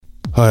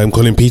Hi, I'm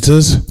Colin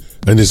Peters,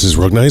 and this is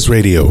Rognized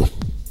Radio.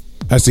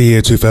 As the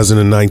year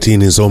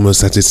 2019 is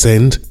almost at its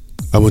end,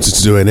 I wanted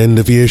to do an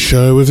end-of-year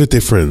show with a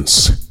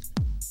difference.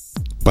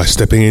 By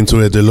stepping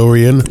into a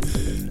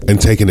DeLorean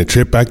and taking a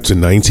trip back to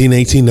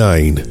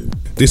 1989.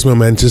 This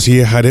momentous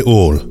year had it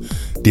all.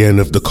 The end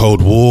of the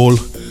Cold War,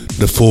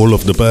 the fall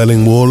of the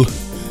Berlin Wall,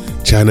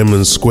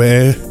 Tiananmen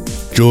Square,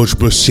 George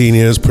Bush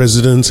Sr. as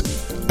president,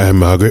 and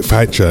Margaret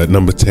Thatcher at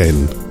number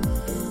 10.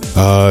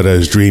 Ah,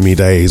 those dreamy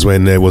days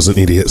when there wasn't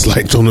idiots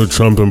like Donald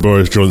Trump and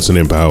Boris Johnson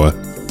in power.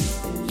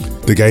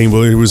 The Game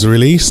Boy was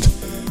released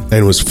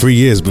and was 3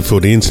 years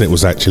before the internet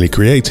was actually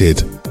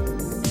created.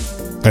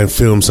 And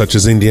films such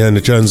as Indiana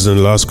Jones and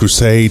the Last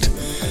Crusade,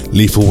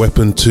 Lethal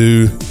Weapon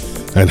 2,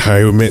 and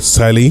Harry Met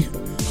Sally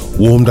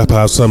warmed up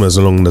our summers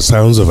along the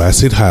sounds of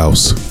acid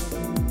house.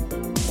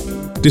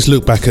 This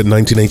look back at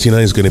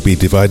 1989 is going to be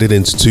divided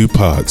into two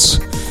parts.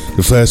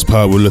 The first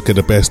part will look at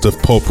the best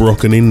of pop,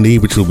 rock and indie,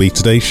 which will be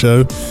today's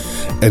show,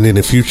 and in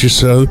a future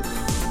show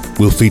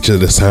we'll feature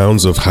the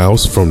sounds of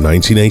house from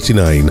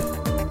 1989.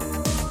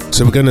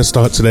 So we're going to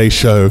start today's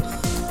show,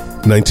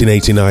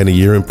 1989, a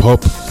year in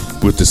pop,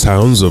 with the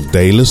sounds of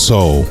De La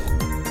Soul.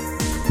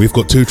 We've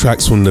got two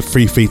tracks from the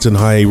 3 Feet and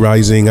High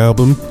Rising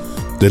album,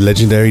 the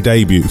legendary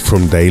debut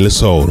from De La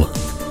Soul.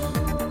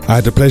 I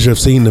had the pleasure of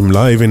seeing them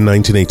live in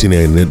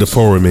 1989 at the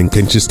Forum in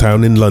Kentish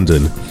Town in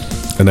London,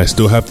 and I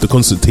still have the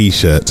concert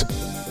t-shirt.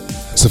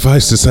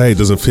 Suffice to say, it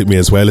doesn't fit me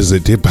as well as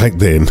it did back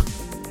then.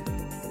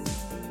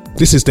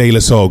 This is De La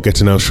Soul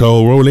getting our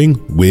show rolling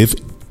with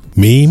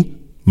Me,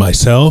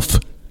 Myself,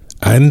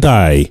 and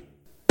I.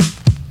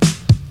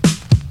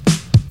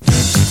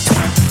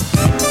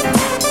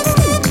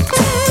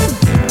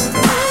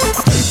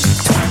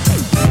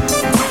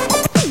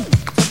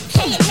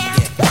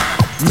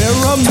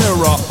 Mirror,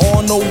 mirror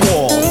on the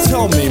wall,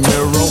 tell me,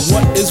 mirror,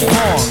 what is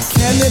wrong?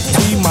 Can it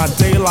be my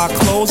de la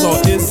clothes, or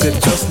is it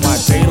just my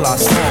de la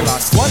soul?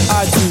 What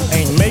I do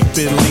ain't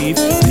make-believe.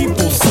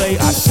 People say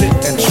I sit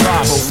and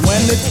try, but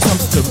when it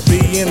comes to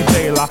being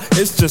de la,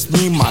 it's just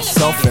me,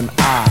 myself, and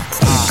I.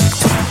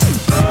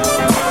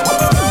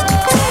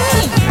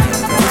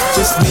 It's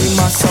just me,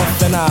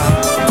 myself, and I.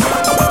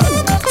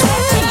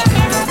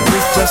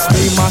 It's just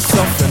me,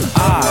 myself, and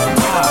I.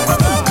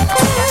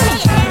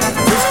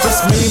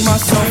 Me,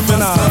 myself,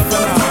 and I.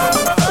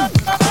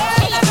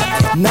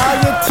 Now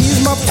you tease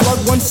my plug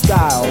one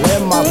style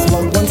and my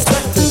plug one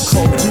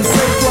spectacle. You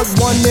say plug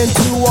 1 and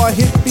 2 are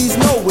hippies,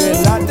 nowhere,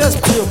 not that's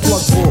pure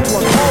plug bull.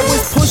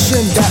 Always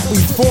pushing that we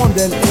formed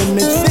an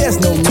image, there's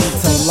no need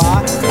to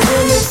lie.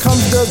 When it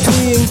comes to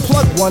being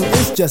plug 1,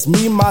 it's just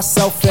me,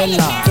 myself,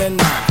 and I.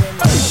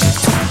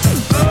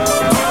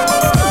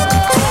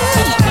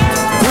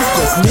 It's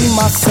just me,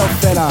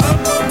 myself, and I.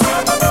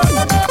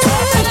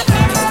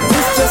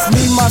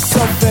 Me,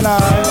 myself, and I.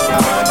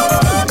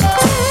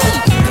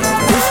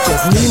 It's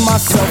just me,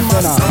 myself,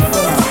 and I.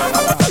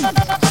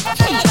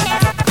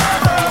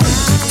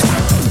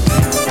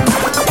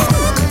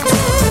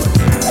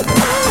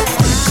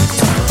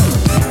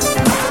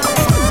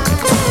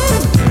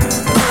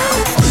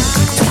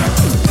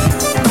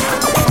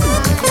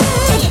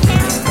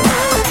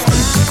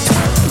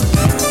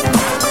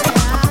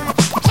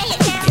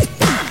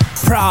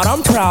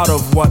 I'm proud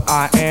of what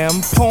I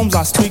am. Poems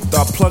I speak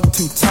are plugged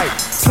too tight.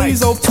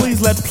 Please, oh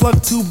please, let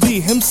plug 2 be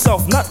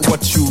himself, not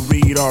what you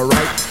read,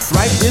 alright?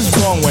 Right is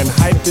wrong when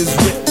hype is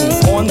written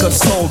on the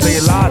soul, they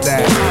lie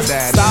that.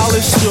 Style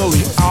is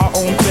surely our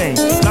own thing,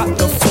 not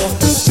the false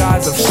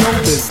disguise of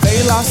showbiz.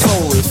 De La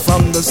Soul is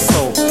from the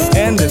soul,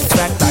 and this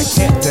fact I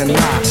can't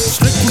deny.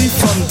 Strictly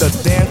from the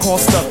Dan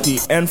called Stucky,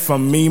 and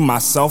from me,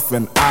 myself,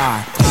 and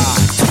I.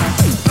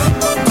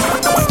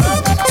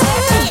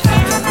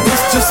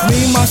 It's just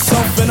me,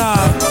 myself, and I.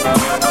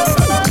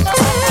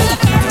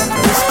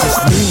 It's just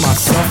me,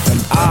 myself,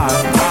 and I.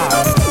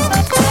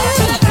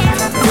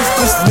 It's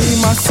just me,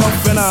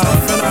 myself, and I.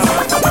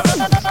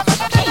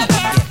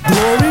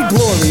 Glory,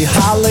 glory,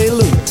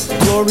 hallelujah.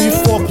 Glory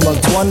for plug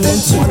 1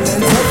 and 2.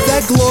 But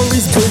that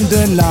glory's been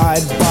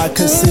denied by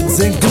cassids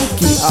and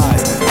gookie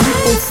eyes.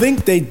 People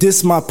think they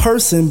diss my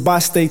person by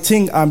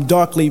stating I'm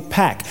darkly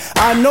packed.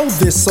 I know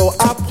this, so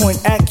I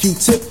point at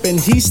Q-Tip and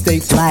he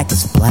states black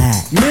is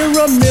black.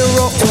 Mirror,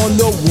 mirror on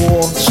the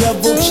wall,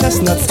 shovel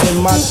chestnuts in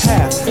my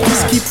path.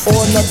 Just keep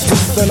all nuts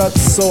with the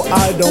nuts so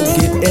I don't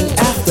get an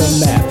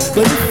aftermath.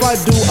 But if I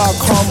do, I'll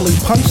calmly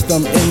punch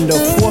them in the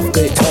 4th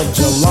day of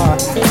July.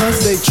 Cause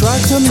they try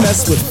to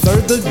mess with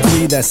 3rd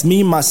degree, that's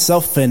me,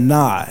 myself, and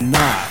I.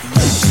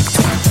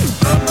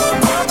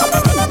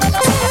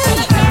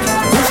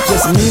 It's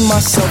just me,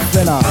 myself,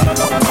 and I.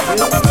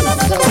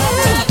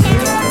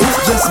 It's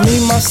just me,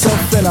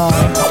 myself, and I.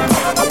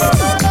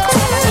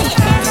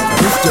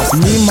 It's just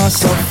me,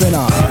 myself, and I.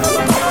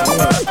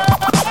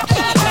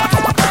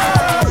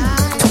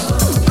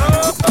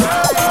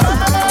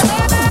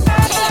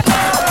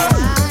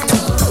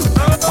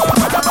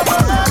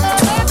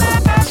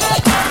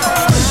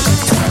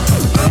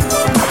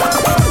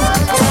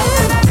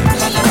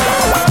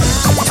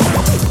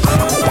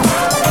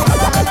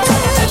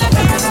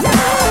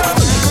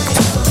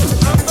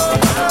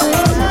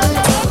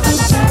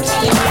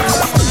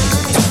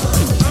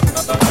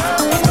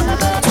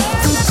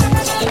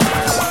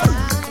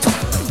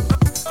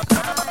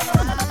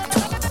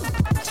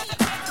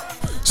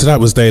 So that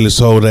was De La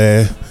Soul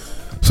there.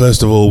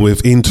 First of all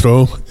with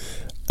Intro,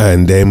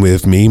 and then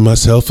with Me,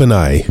 Myself and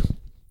I.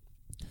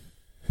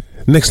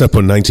 Next up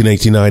on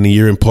 1989, a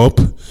year in pop,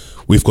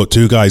 we've got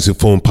two guys who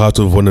formed part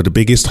of one of the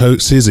biggest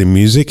hoaxes in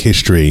music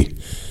history.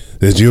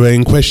 The duo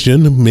in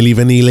question, Milli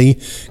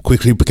Vanilli,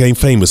 quickly became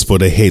famous for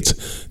their hit,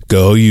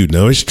 Girl, You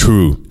Know It's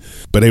True.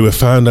 But they were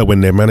found out when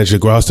their manager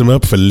grassed them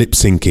up for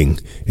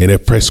lip-syncing in a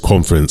press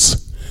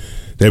conference.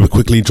 They were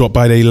quickly dropped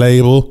by their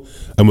label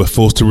and were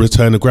forced to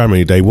return the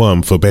Grammy they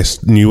won for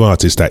Best New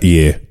Artist that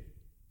year.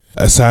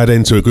 A sad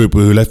end to a group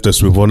who left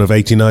us with one of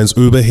 89's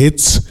Uber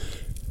hits,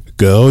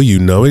 Girl, You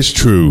Know It's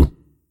True.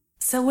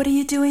 So what are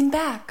you doing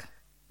back?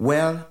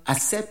 Well, I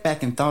sat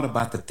back and thought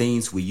about the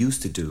things we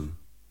used to do.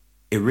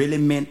 It really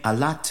meant a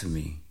lot to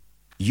me.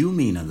 You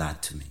mean a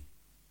lot to me.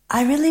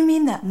 I really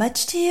mean that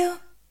much to you?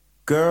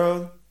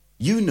 Girl,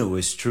 you know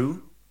it's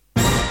true.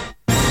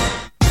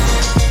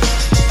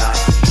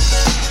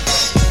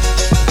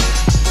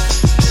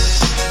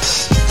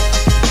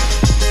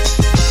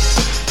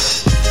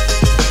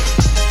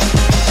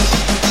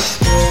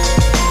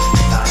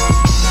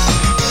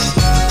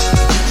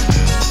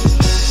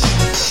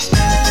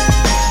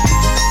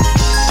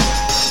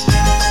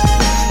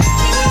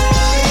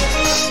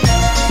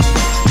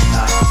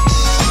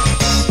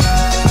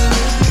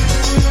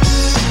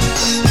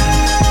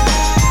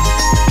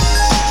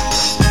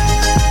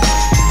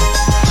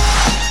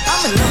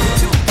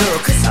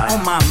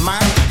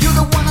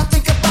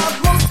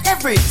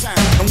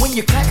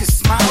 You crack a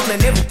smile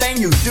and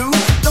everything you do.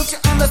 Don't you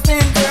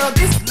understand, girl?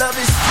 This love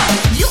is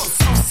true. You're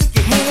so sick,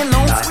 your hand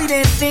long, sweet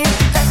and thin.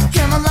 That's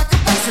kinda like a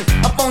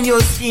passion up on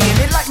your skin.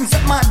 It lightens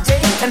up my day,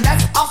 and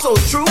that's also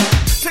true.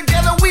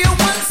 Together we are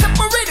one,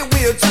 separated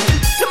we are two.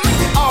 To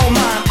make it all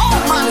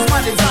mine is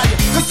my desire.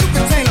 Cause you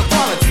contain a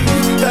quality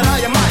that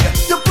I admire.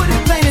 To put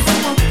it plain and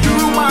simple, you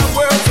rule my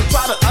world, so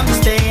try to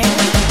understand.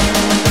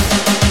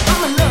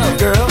 I'm in love,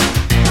 girl.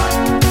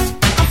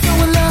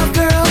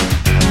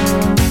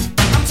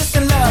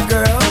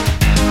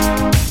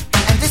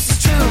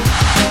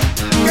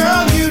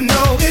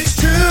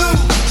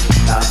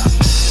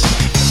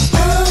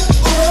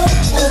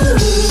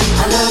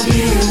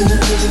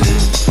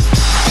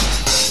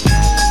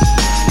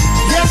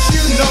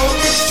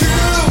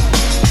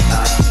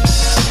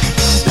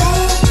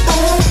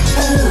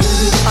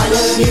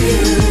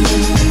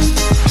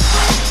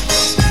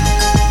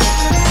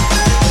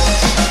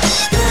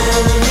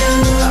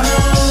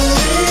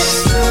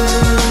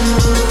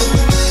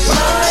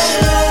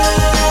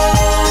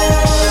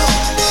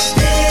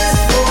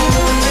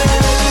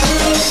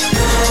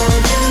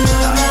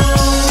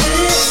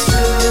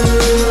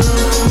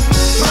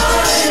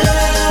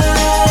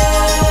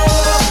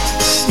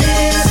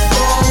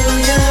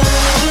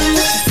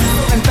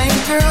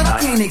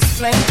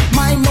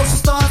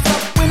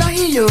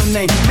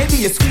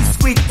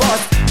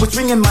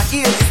 Ring in my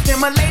ear to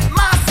stimulate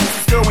my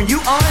senses, girl, when you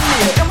are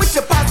near. And with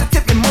your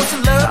positive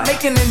emotion, love,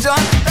 making and joy,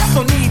 that's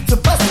no need to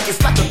bust it.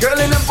 It's like a girl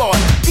and a boy.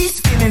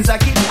 These feelings I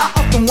keep, I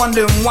often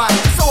wonder why.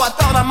 So I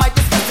thought I might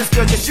discuss this,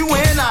 girl, just you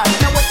and I.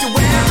 Now what you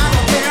wear, I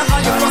don't care how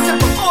you cross it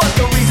before.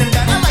 The reason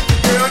that I like you,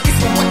 girl, is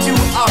for what you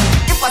are.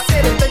 If I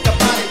said it, think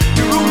about it,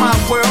 you rule my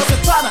world, so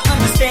try to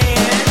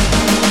understand.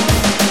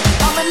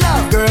 I'm in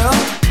love, girl.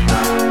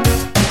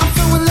 I'm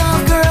so in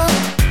love, girl.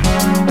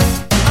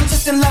 I'm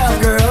just in love,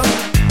 girl.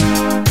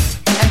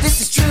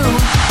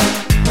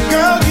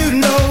 Girl, you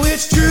know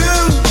it's true.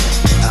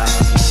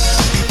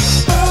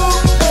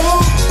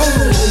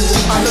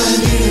 I love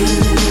you.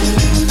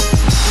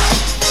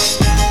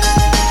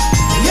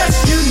 Yes,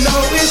 you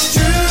know it's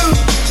true.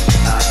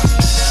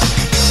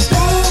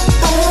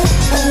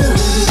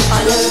 I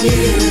love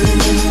you.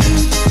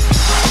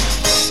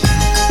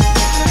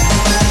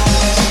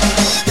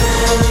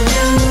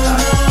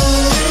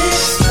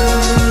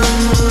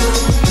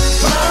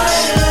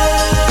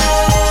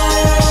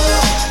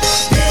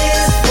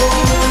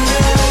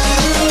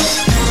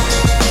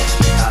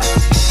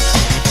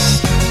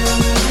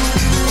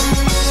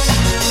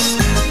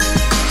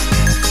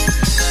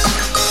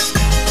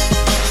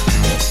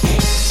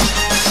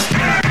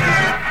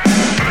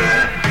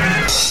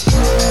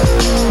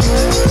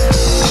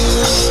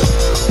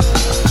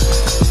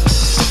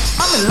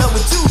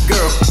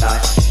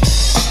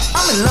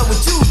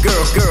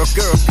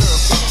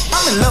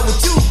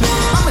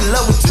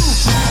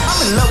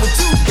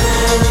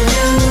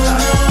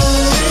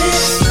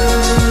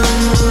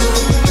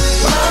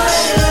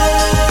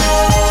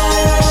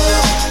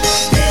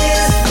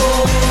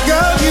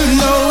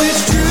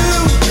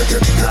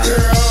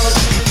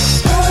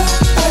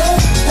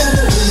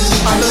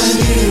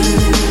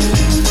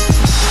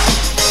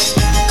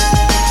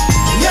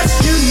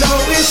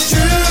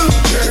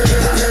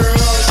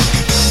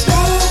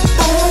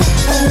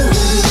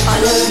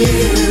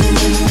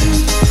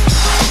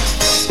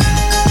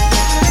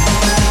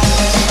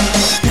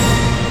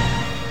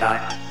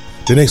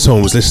 The next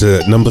song was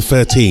listed at number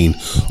 13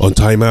 on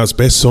Time Out's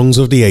Best Songs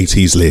of the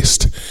 80s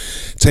list.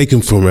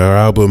 Taken from our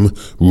album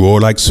Raw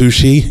Like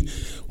Sushi,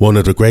 one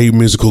of the great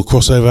musical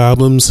crossover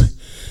albums,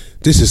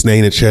 This is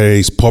Nana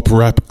Cherry's pop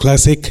rap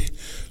classic,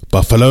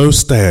 Buffalo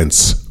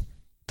Stance.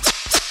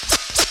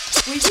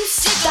 Will you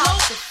stop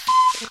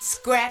the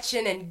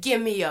scratching and give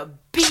me a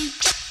beat?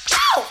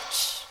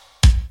 Ouch!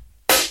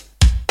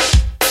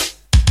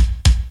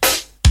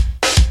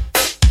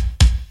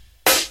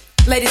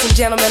 Ladies and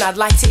gentlemen, I'd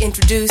like to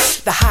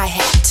introduce the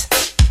hi-hat.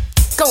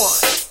 Go on.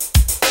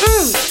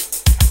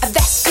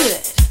 That's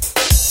good.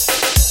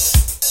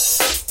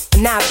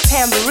 Now the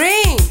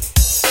tambourine.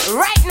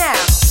 Right now.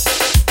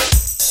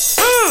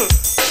 Whew.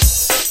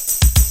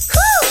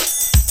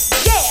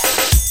 Yeah.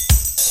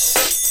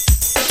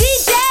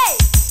 DJ.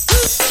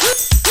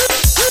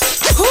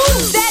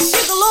 Who's that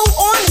gigolo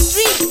on the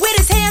street with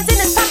his hands in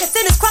his pockets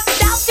and his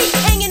crocodile feet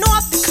hanging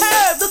off the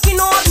curb, looking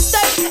all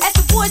disturbed as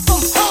the boys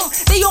from home,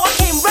 they all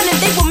came running,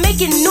 they were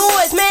making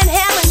noise,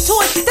 manhandling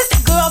toys. That's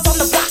the girls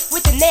on the block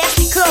with the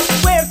nasty curls,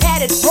 wearing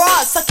padded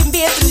bras, sucking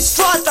beer through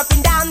straws,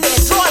 dropping down their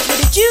drawers. Where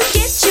did you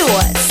get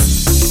yours?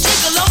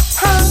 Gigolo,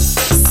 huh?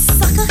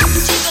 Sucker,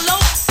 gigolo.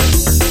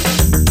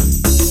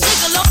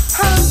 Gigolo,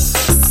 huh?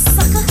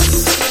 Sucker.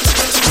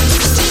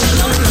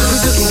 Gigolo.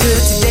 Who's looking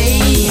good today?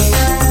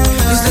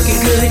 Who's looking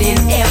good in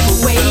every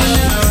way?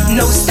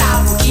 No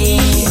style rookie.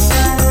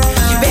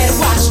 You better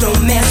watch,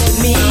 don't mess with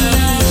me.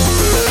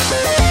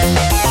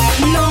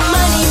 No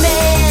money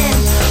man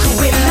could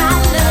win my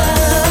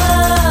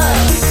love.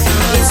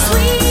 It's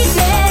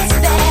sweetness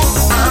that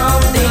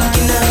I'm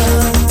thinking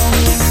of.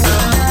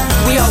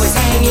 We always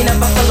hanging up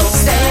buffalo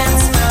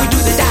stands. We do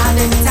the dial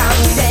every time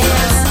we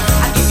dance.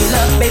 I give you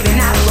love, baby,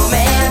 not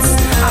romance.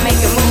 I make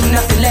a move,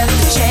 nothing left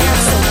to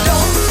chance. So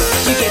don't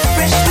you get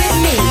fresh with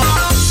me.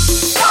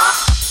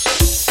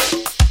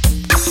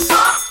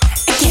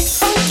 Get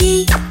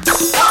funky.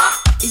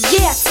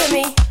 Yeah,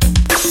 Timmy.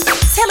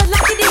 Tell it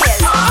like it is.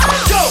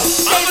 Go!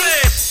 Baby,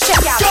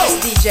 check out this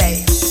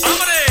DJ.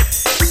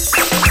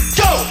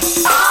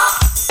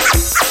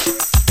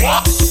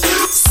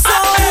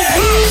 So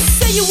you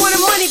say you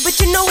wanted money, but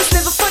you know it's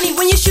never funny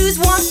when your shoes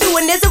walk through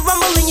and there's a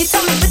rumble in your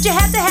tummy. But you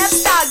have to have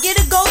style, get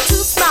a go-to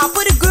smile,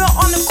 put a girl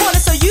on the corner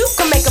so you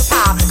can make a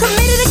pile.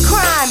 Committed a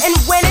crime and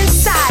went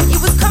inside. It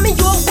was coming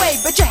your way,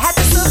 but you had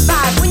to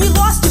survive. When you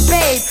lost your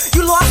babe,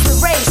 you lost the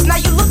race. Now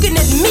you're looking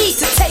at me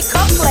to take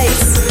her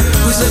place.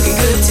 Who's looking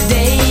good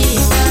today?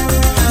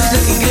 Who's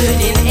looking good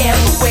in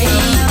every way?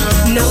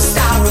 No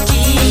style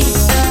rookie.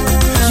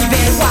 You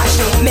better watch,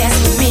 don't mess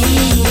with me.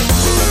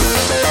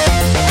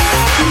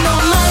 No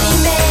money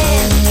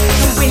man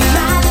can win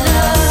my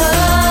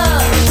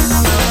love.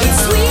 It's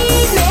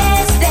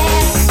sweetness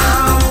that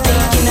I'm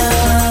thinking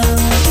of.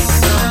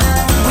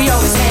 We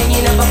always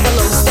hanging up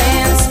buffalo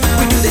stands.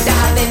 We do the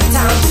dive every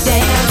time we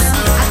dance.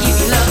 I give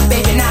you love,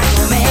 baby, not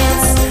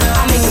romance.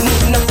 I make a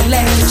move, nothing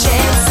left to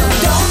chance. So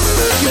don't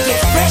you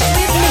get fresh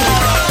with me.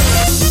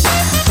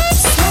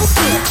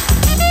 Smoking,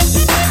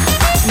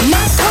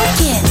 not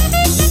coking.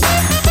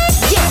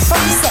 Yeah,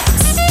 funky sex.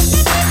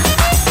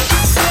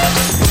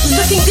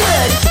 Looking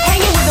good,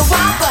 hanging with a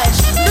wild bunch.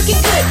 Looking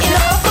good in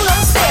a buffalo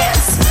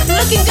stance.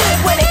 Looking good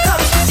when it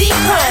comes to deep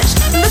crunch.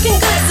 Looking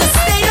good is a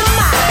state of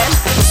mind.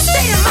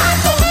 State of mind,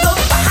 don't look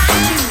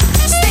behind you.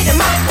 State of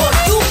mind or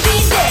you'll be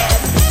dead.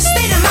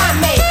 State of mind,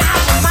 may I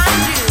remind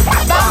you.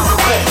 Bounce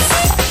bass,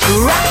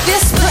 rock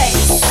this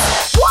place.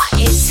 What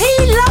is he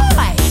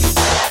like?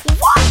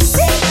 What's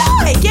he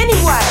like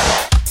anyway?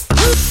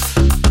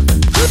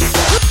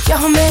 Yo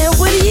man,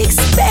 what do you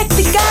expect?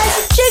 The guy's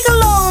a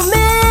gigolo,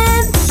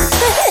 man.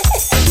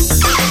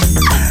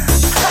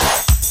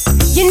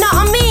 You know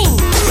what I mean?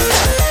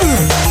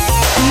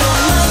 No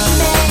money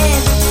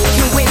man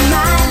can win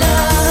my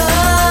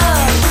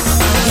love.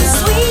 It's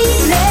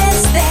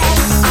sweetness that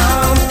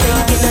I'm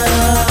thinking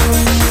of.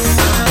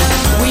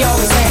 We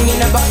always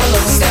hanging up buffalo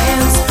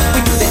stands.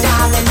 We do the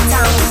dive every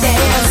time we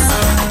dance.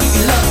 I give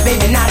you love,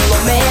 baby, not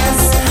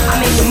romance. I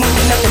make a move,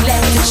 nothing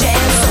left to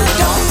chance. So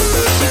don't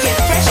you get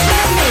fresh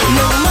with me.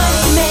 No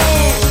money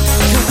man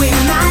can win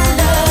my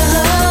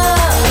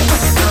love.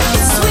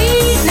 It's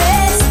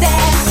sweetness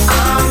that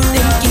I'm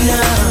thinking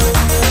of.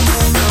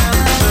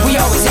 We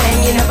always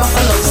hanging up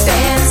buffalo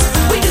stands.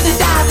 We do the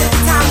dive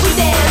every time we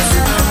dance.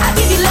 I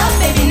give you love,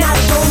 baby, not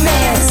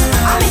romance.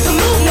 I make a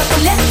move,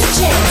 nothing left to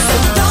chance. So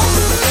don't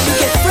you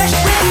get fresh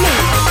with me.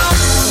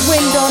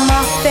 Wind on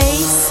my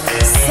face,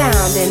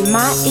 sound in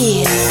my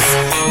ears,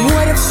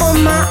 water for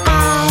my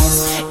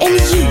eyes, and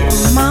you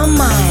on my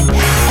mind.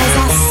 As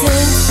I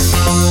sing,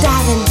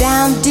 diving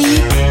down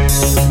deep,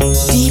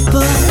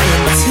 deeper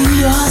into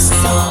your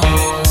soul.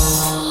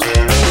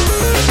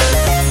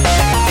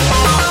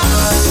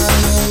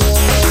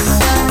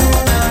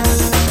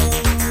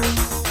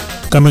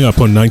 Coming up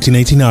on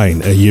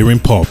 1989, a year in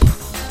pop,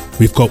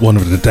 we've got one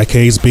of the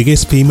decade's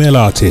biggest female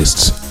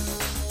artists.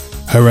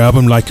 Her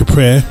album Like a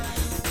Prayer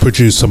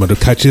produced some of the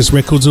catchiest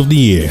records of the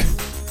year,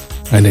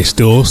 and they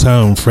still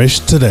sound fresh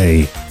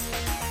today.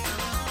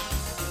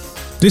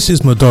 This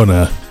is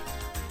Madonna,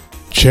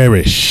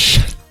 Cherish.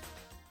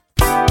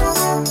 So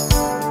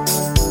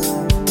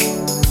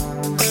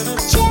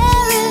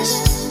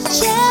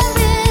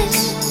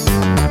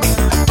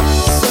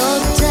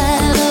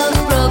tired of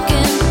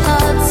broken hearts.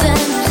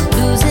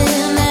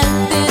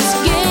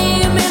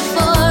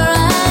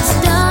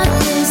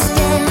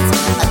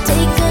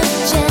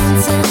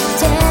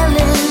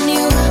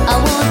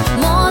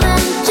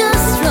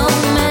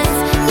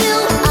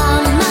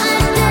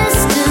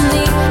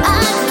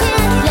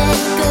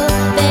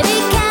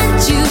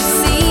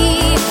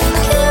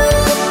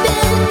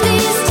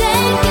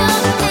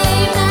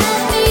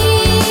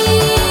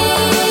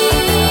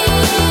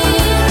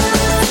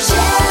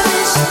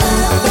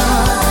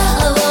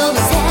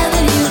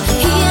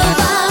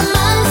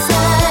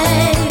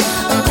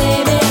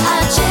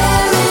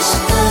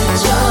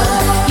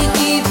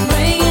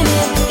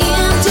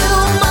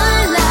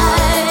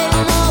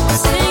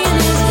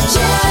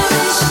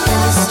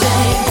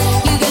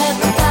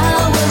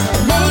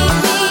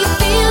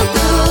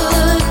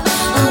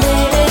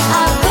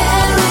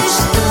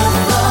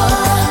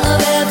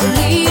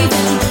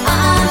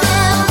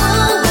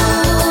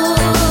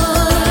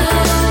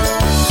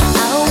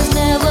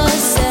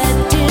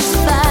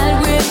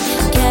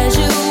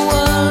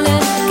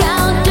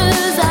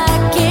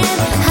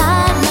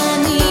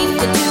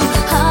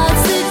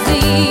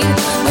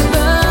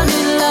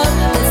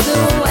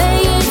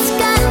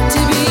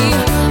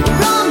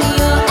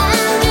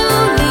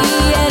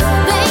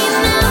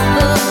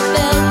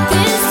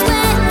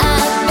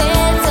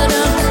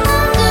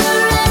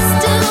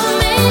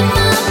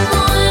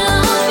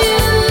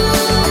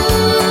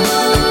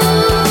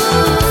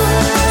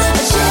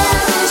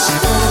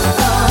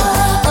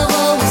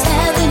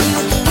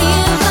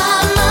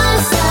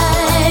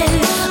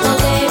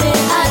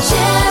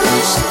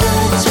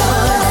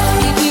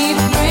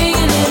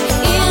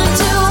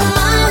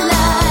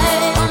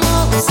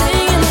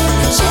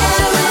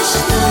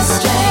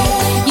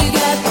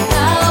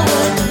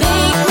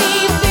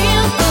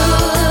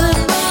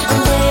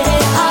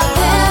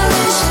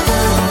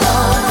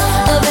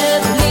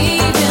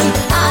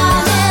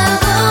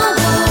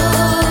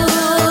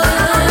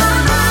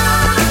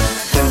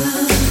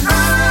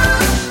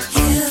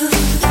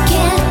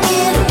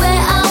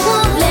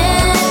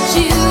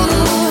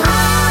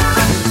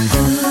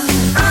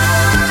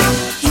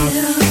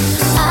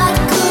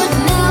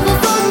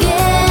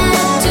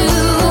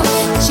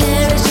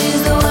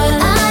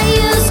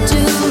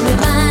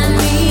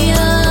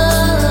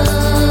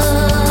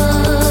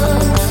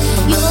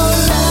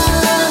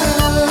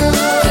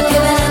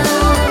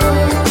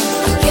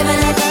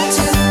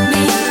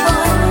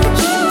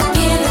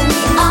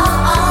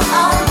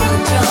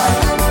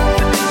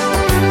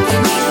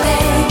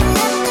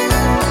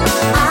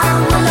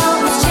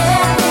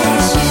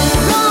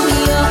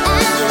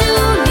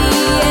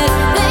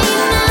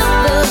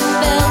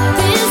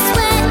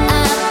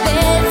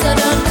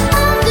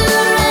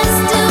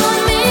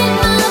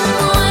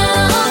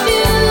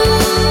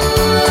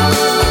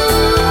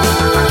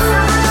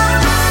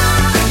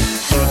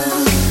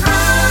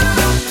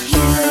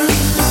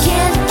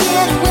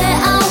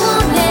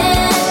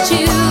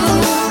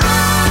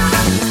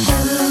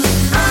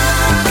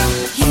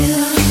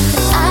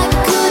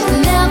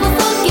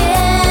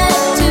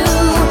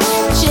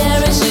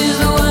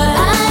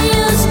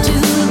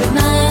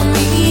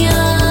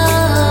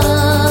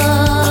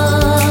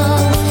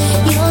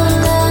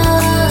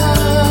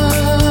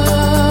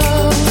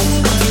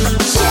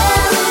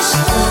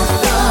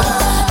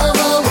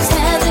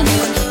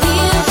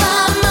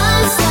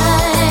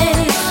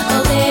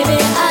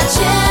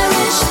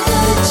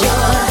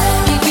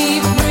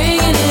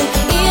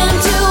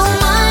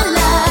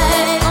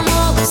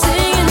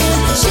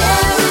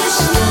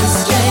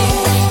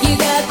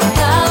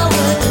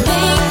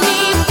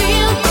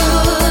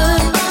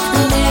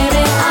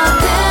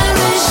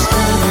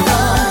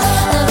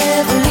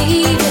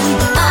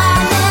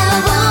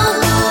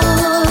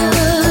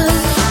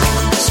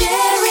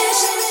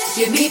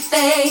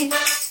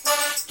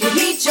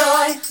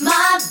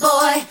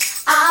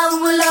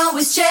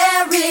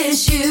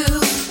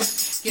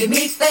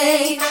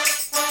 way.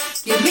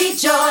 Give me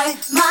joy,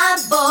 my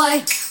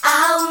boy.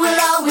 I will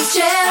always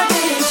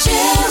cherish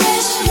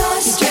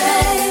your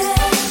strength.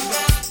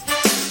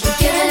 Keep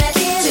giving it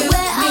to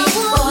me,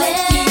 boy.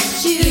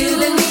 Keep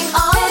giving me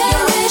all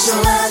your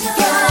love.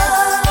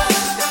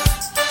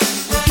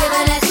 Keep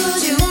giving it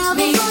to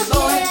me,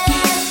 boy.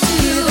 Keep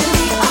giving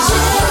me all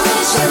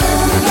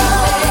your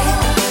love.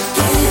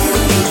 Give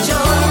me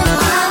joy,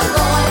 my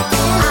boy.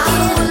 I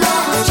will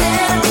always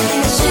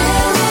cherish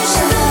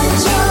your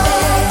joy.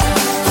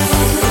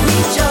 Give me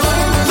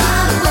joy, my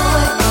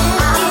boy.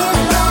 I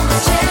will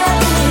always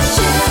cherish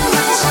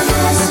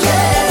your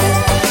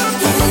strength.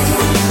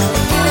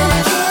 Giving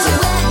it to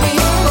me,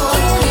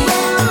 boy.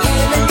 Keep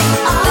giving me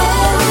all your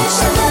love. Giving it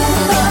to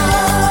me, boy.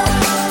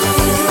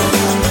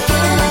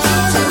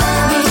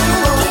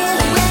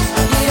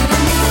 Giving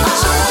me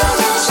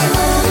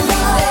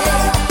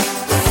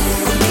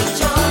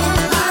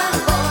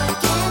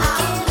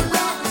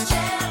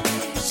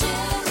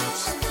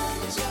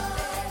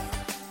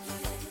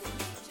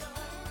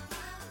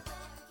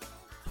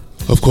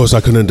Of course,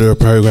 I couldn't do a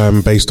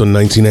program based on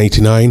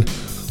 1989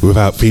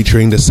 without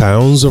featuring the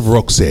sounds of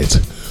Roxette,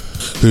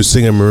 whose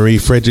singer Marie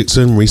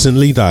Fredriksson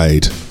recently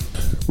died.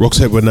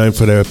 Roxette were known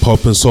for their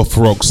pop and soft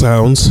rock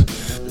sounds,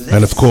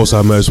 and of course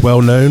are most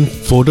well known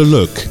for The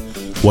Look,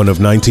 one of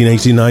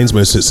 1989's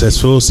most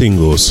successful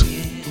singles.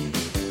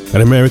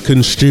 An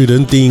American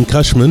student, Dean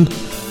Cushman,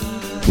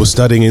 was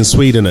studying in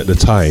Sweden at the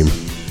time,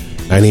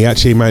 and he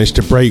actually managed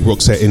to break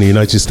Roxette in the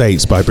United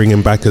States by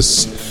bringing back the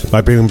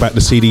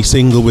CD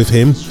single with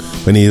him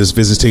when he was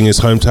visiting his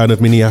hometown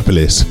of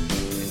Minneapolis.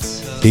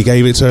 He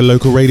gave it to a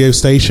local radio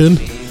station,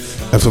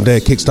 and from there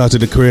kickstarted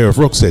the career of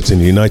Roxette in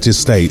the United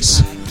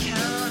States.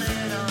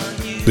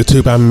 The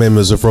two band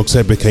members of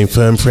Roxette became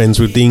firm friends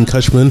with Dean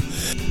Cushman,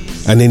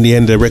 and in the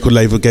end their record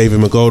label gave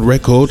him a gold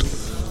record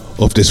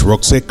of this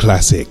Roxette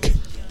classic,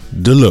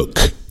 The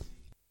Look.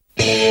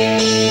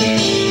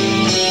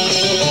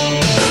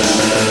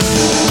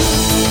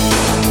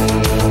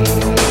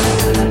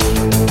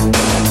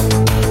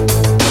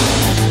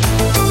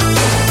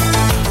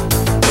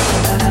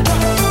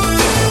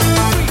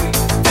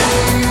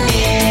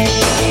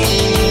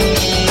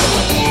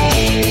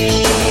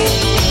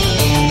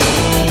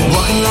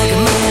 Walking like a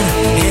man,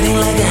 hitting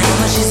like a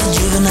hammer. She's a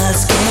juvenile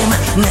scam.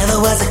 Never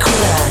was a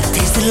quitter,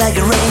 tasted like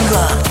a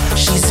raindrop.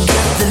 She's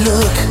got the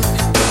look.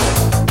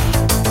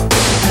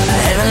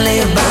 Heavenly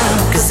bound,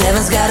 cause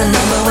heaven's got a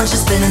number when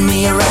she's spinning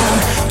me around.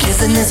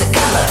 Kissing is a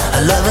color,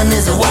 a loving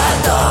is a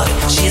wild dog.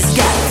 She's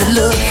got the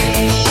look.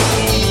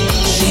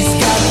 She's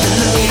got the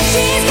look.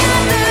 She's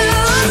got the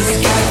look. She's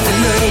got the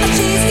look.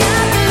 She's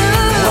got the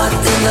look. What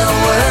in the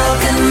world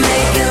can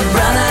make a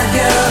brown-eyed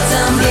girl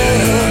turn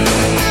blue?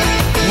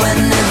 When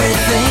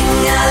everything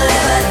I'll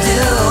ever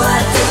do, I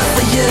do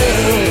for you.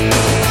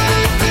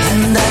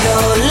 And I go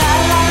la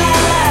la la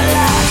la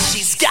la.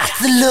 She's got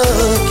the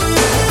look.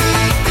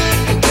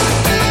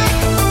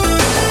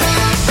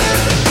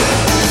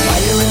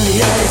 Fire in the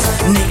eyes,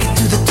 naked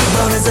to the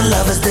bone as a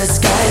lover's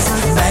disguise.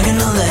 Banging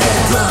on the head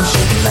drum,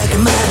 shaking like a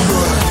mad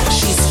bull.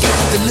 She's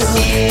got the look.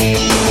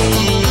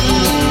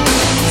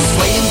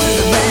 Swaying through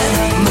the band,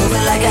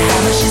 moving like a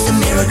hammer. She's a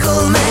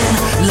miracle man.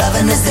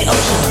 Loving is the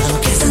ocean,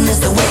 kissing is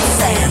the wet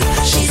sand.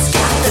 She's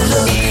got the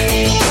look.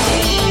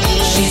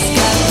 She's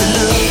got the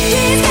look.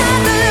 She's got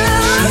the look.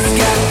 She's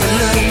got the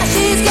look.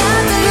 She's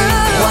got the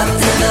look. What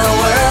in the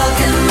world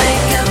can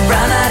make a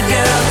brown-eyed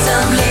girl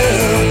turn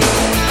blue?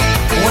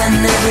 When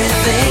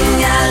everything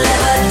I'll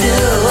ever do,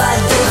 I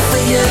do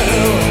for you.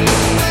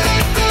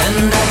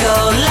 And I go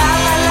la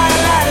la la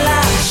la la.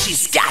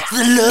 She's got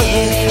the look.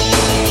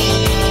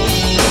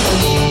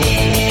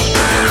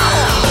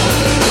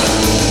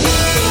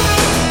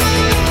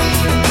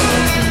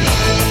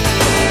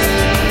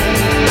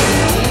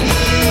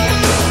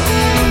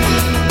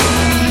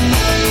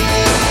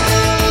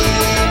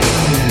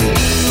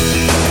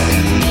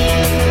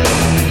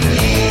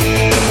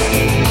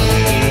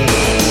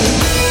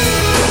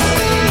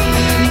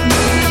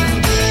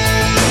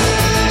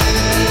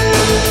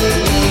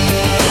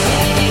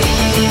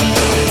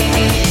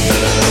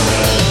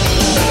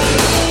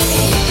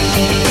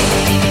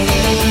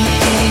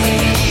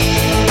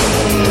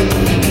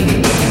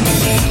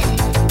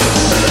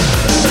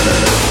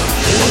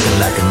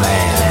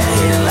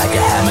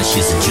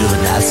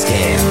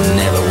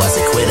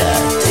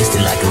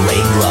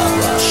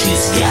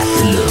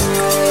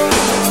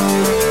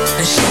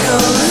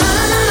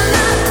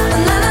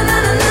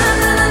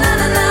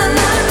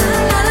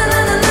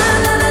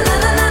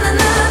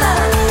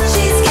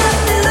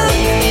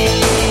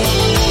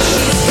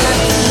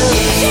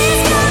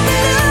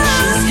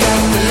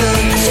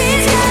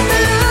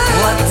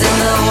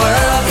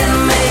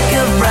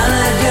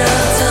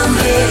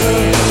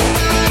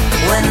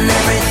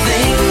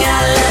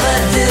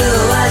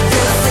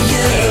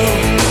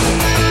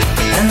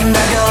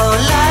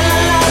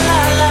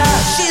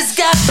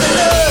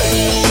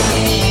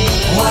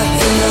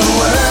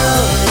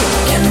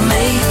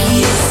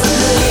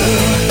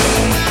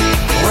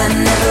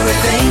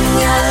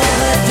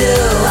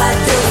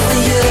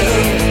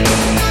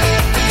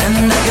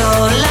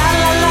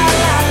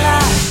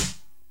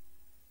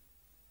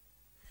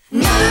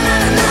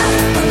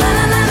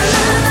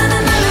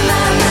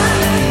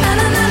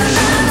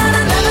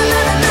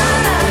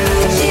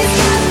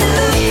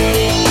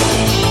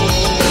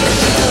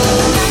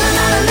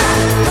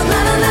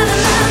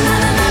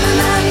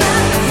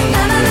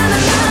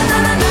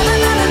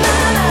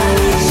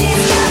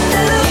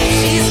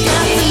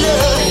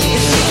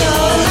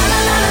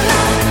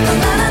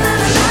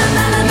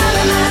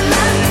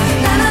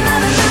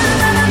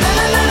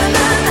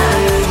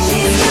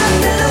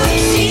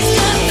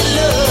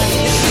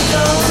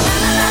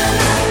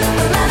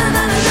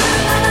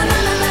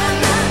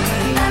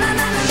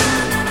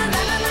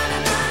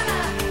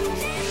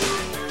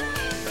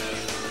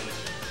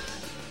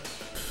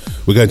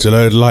 we're going to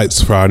load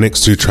lights for our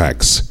next two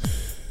tracks,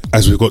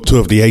 as we've got two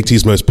of the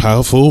 80s most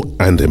powerful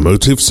and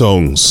emotive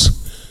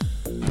songs.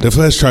 The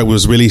first track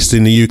was released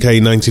in the UK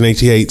in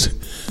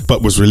 1988,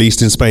 but was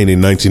released in Spain in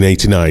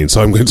 1989,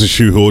 so I'm going to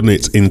shoehorn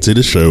it into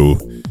the show.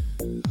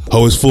 I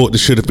always thought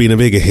this should have been a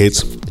bigger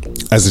hit,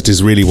 as it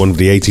is really one of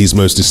the 80s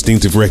most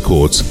distinctive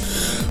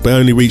records, but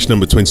only reached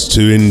number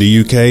 22 in the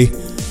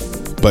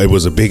UK, but it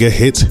was a bigger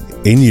hit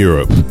in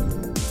Europe.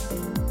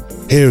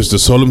 Here is the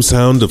solemn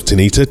sound of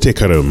Tanita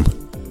Tikaram,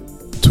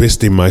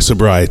 Twisting My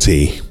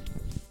Sobriety.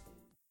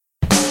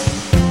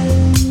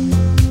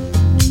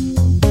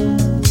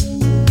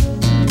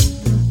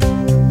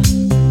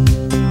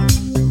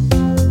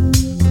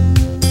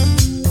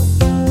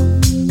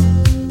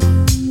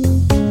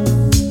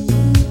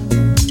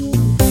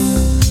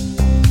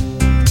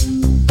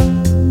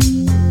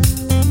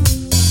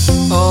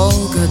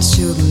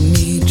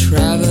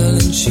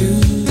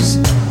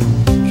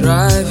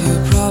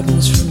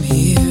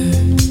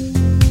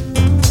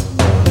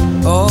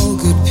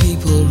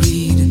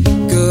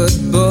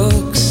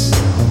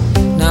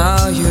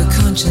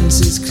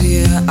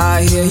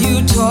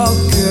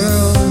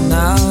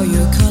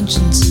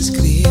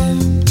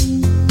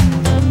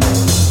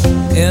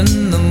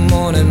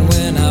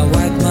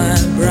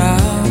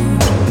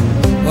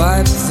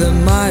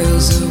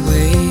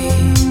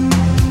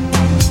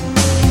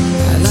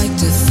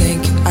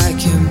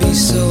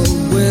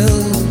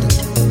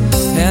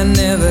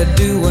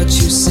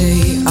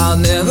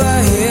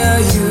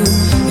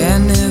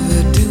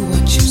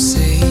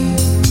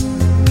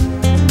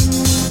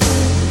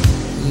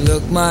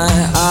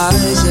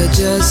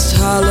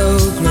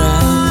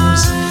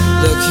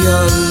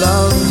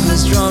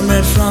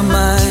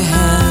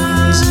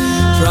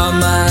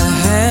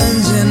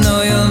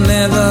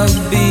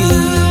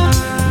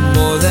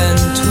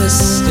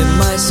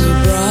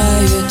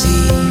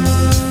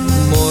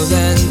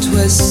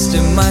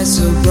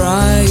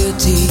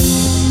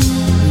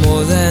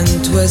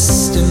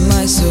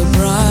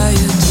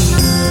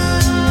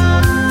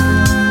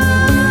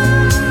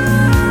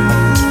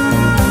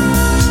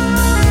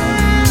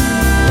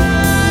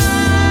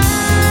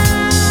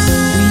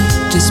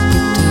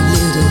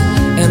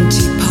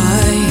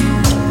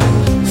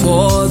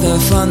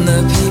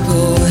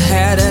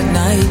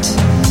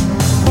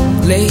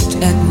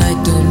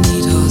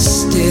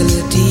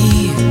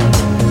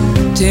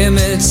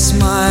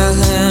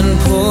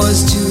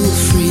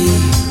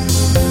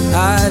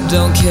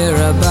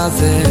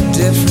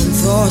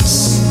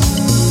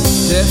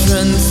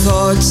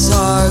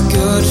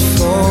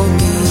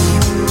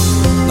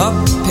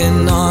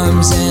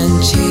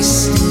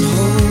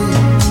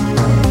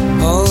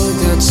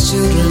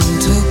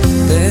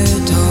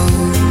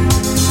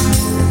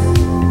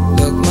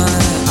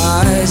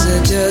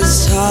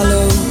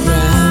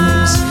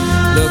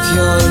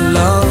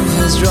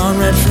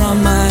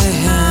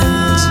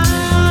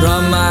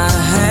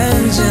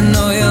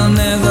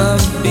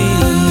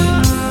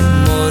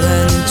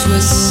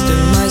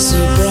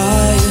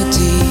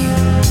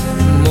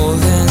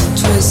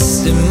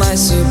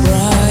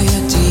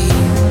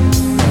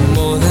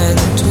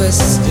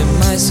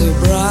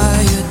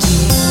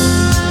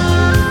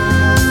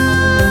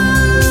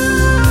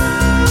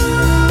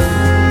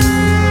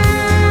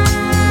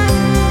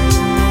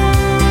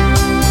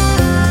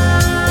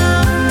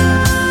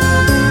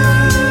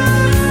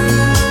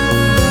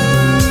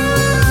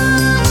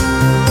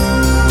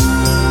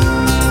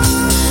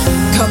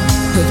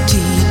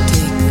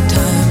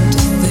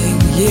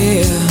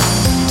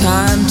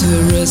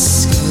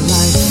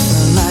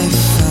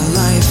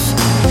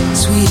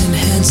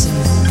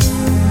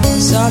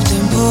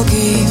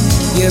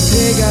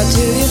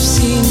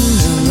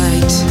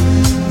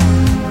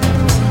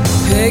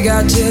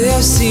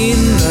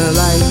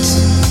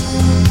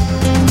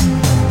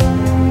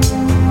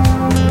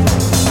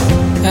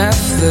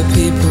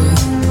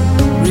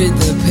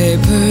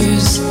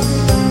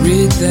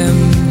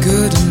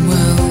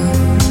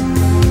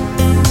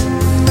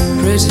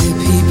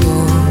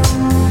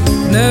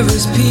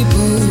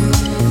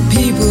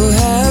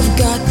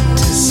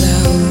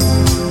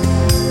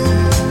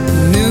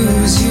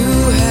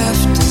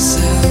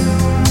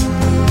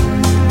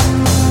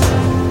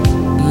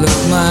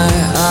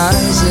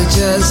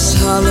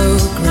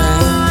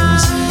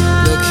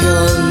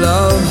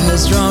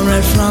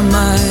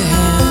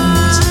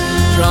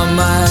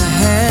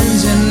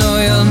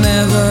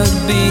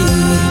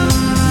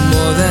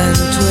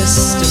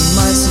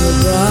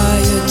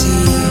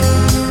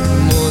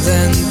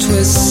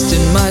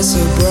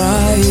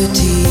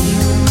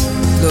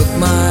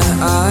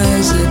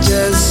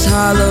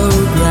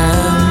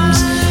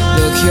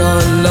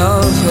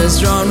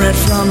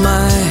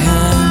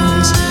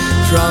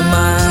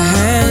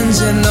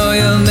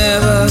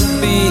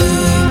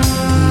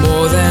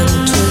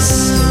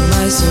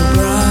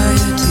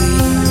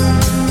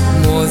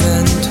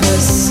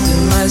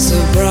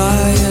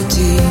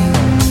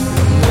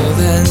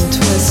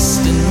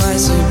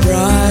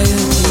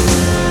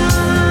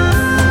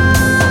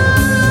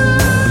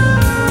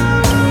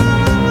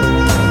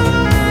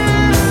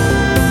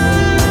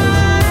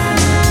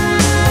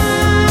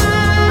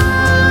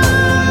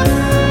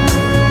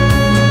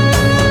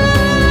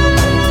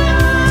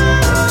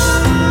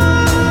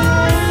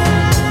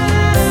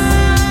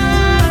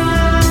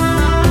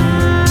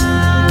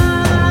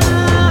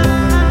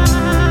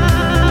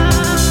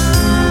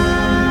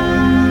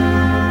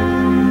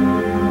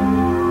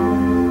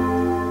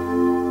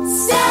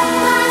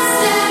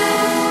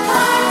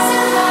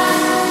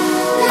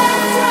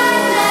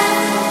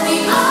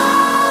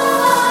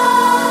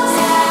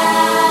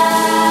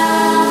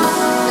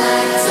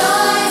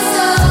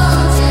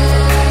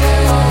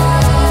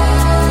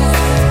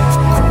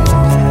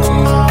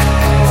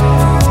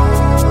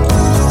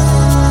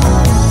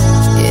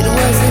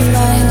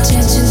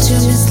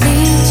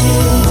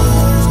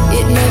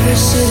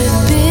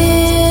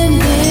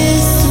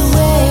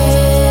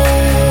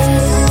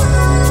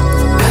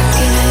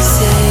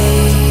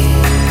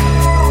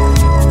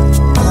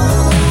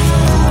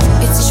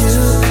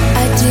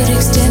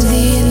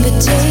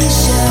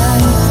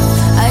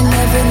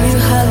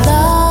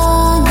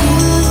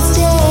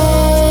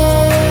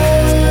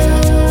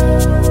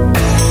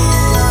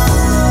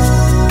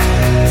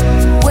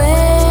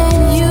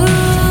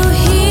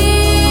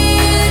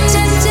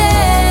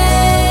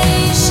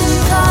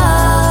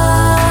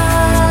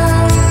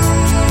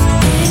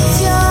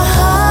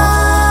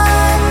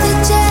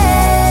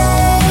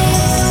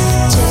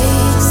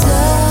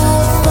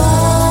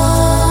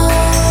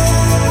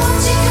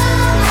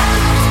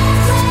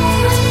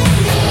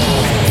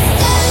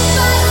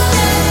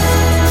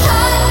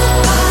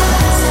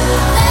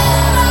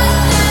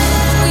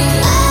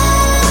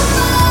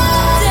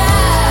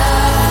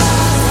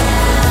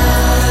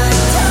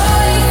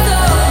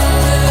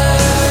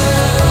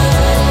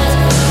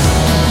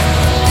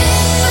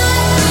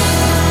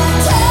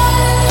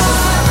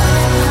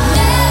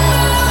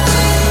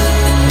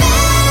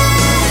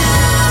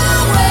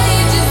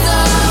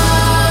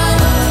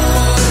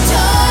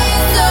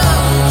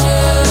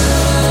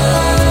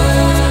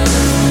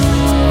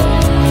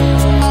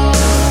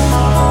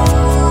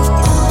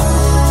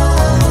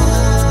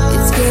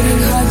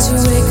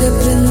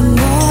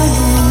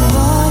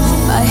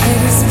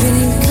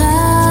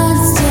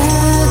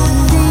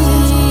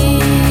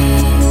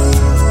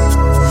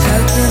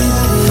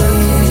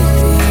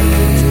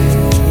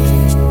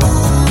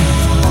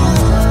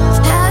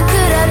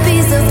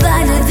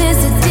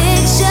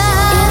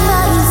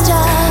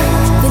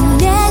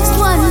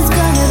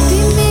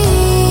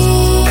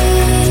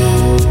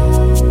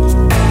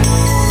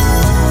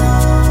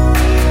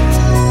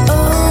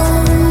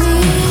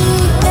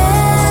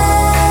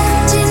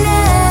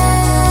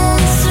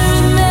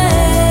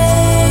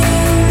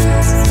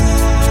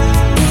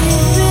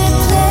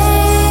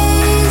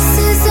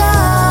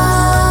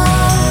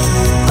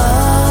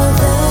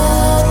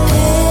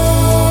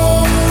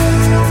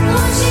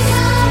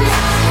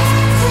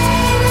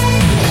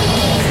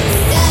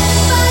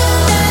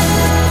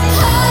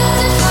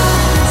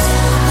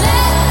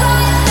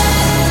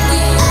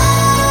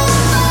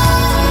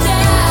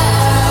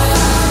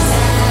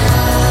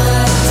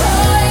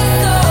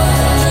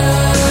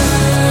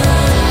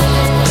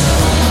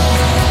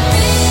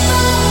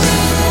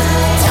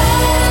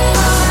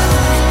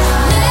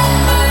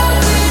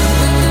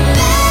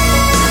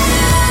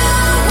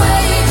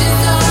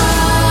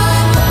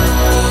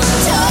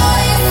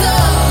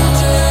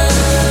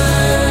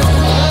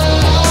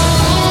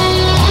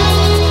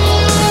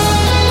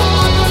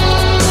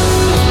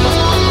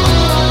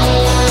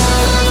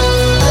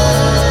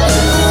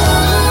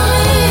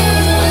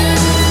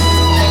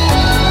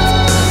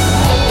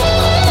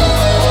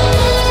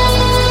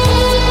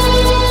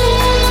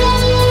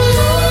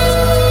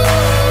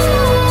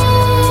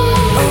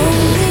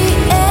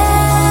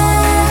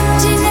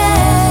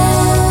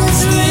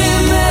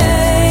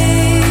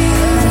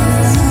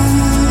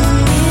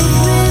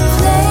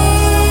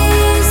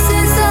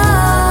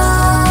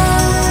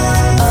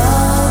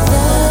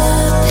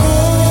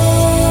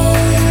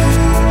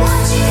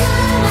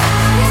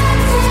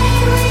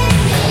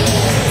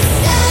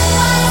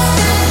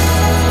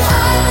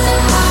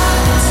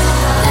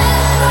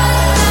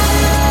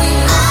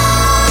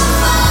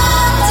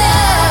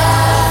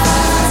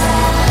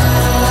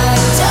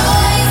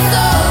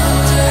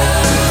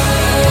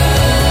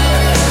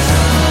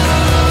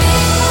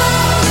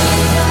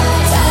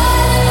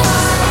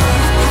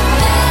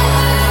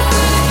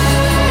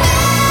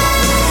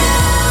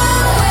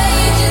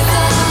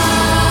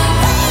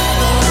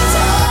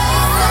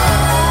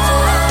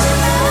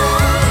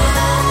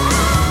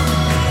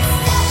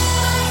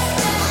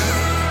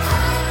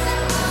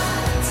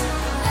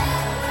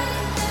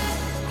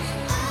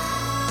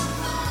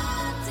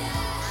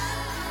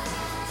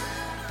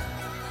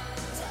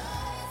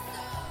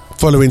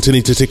 Following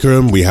Tanita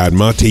Tikaram, we had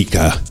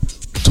Martika,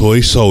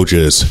 Toy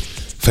Soldiers,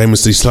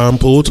 famously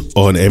sampled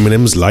on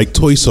Eminem's Like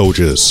Toy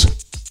Soldiers.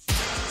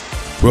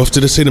 We're off to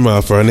the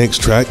cinema for our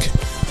next track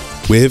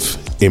with,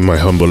 in my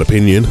humble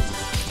opinion,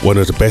 one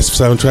of the best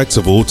soundtracks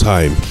of all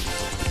time,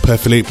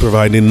 perfectly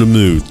providing the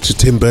mood to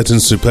Tim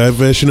Burton's superb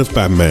version of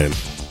Batman.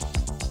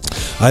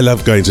 I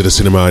love going to the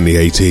cinema in the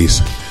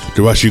 80s.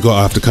 The rush you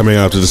got after coming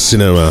out of the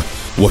cinema,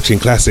 watching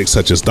classics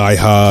such as Die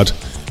Hard,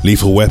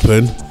 Lethal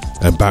Weapon,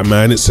 and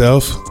Batman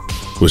itself,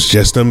 was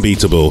just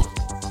unbeatable.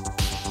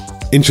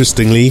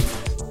 Interestingly,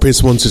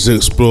 Prince wanted to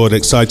explore the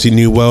exciting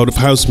new world of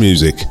house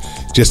music,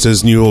 just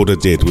as New Order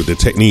did with the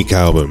Technique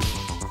album.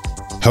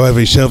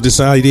 However, he shelved this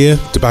idea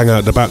to bang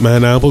out the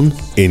Batman album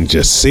in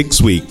just 6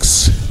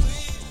 weeks.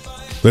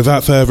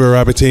 Without further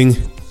rabbiting,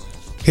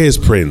 here's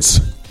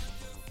Prince.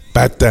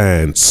 Bat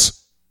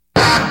Dance.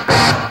 Oh,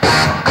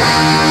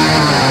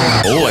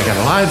 I got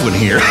a live one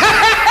here.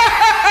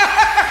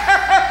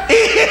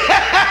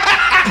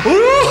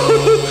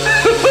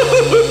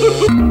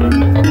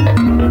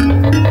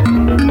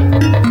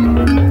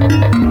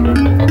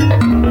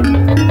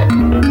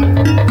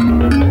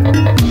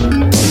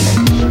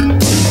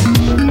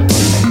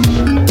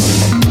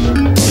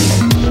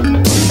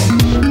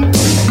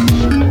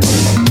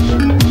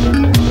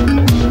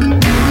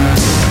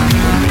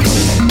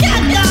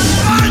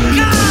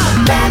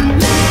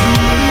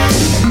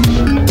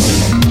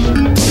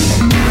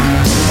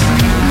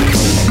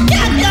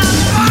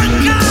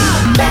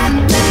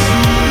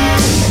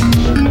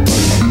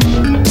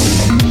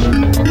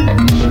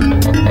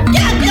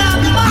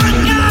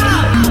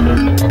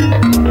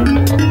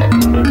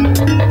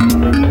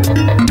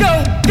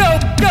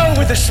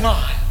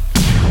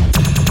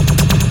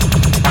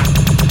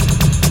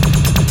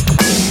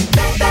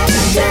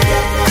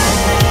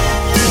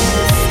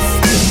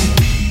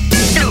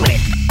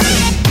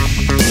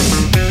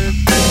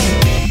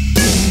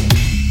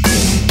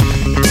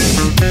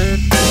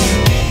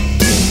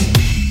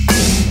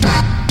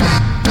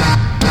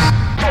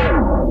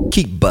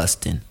 Keep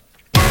busting.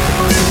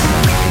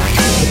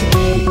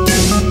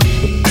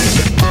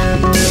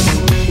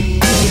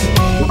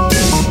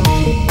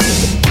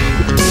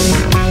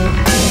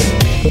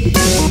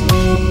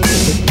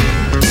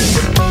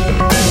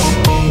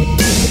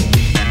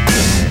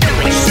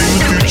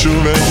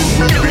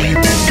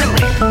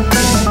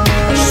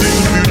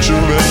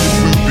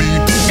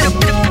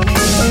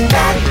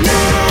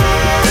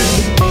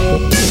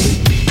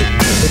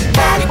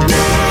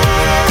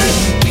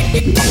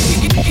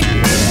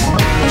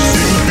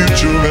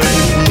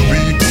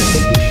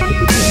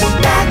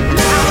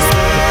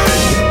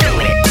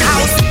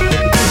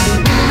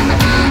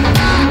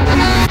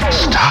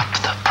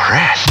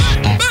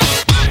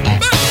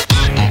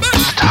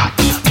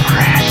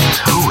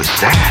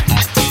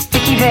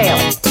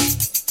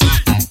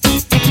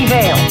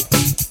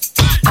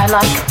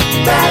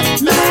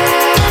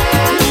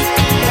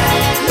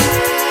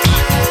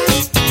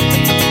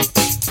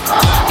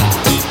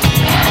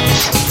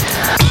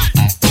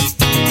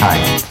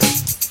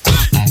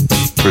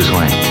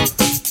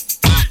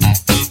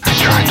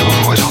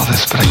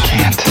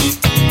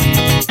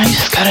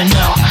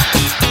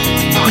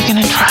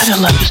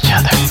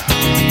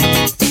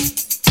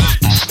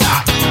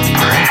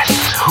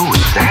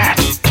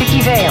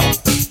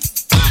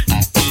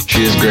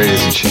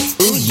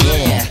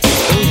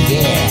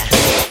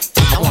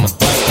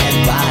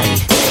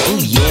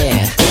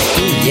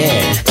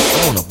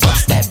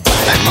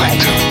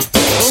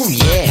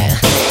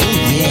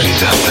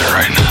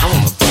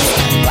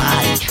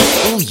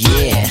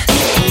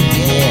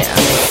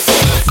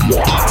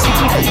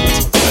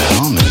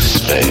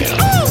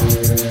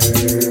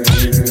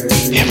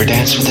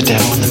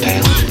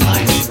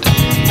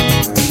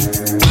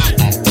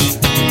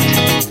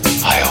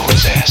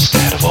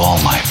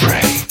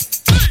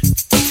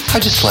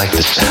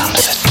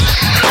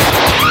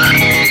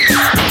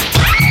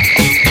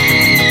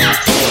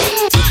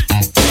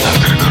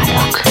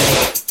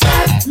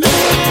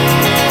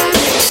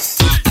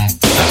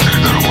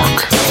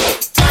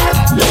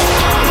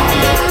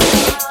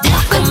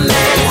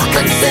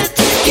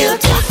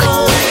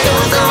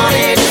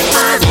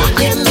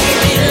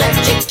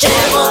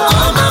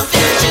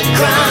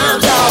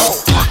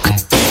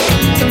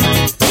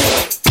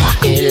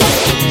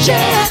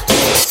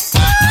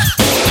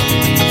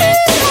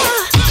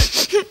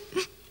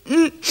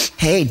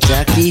 Hey,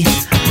 Ducky,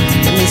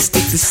 let me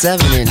stick the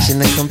 7-inch in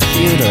the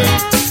computer.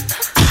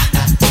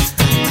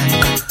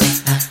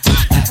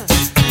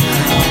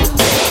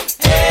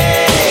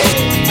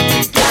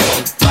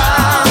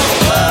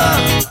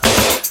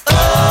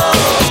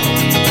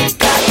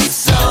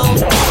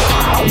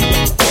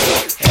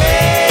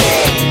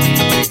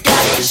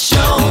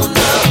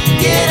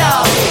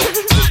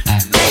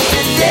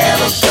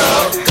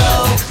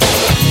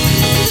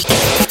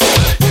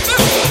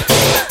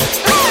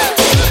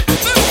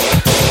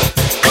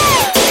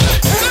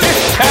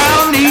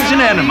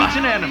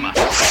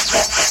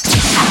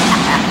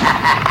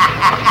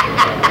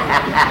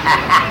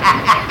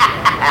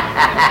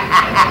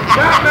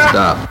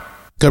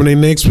 Coming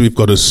in next, we've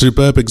got a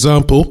superb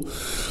example,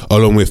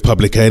 along with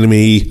Public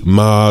Enemy,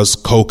 Mars,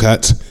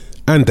 Colcat,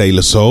 and De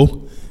La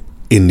Soul,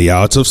 in the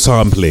art of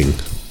sampling.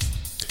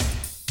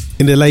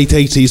 In the late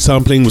 80s,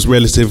 sampling was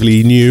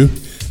relatively new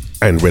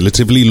and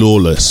relatively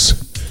lawless.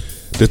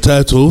 The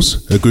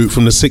Turtles, a group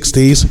from the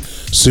 60s,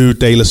 sued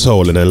De La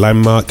Soul in a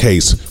landmark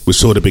case which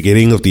saw the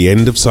beginning of the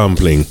end of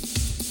sampling.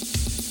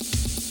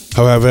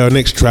 However, our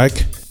next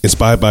track,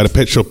 inspired by the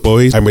Pet Shop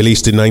Boys and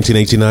released in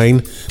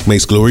 1989,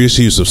 makes glorious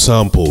use of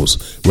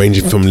samples,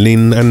 ranging from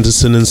Lynn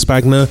Anderson and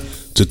Spagna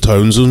to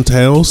Tones and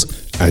Tails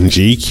and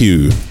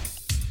GQ.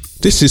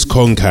 This is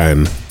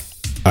Concan.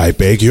 I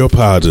beg your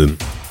pardon.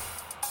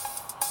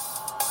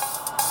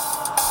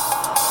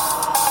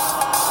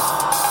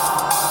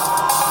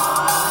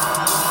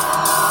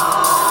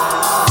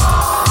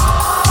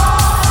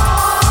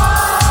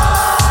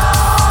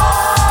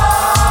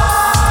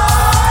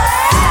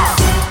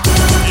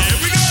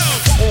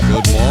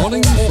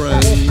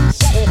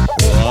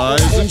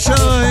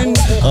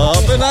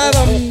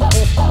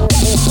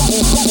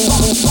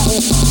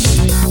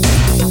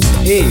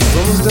 Ei,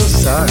 vamos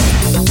dançar.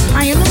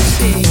 Ah, eu não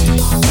sei.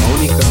 A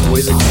única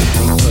coisa que você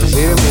tem que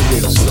fazer é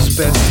mover os seus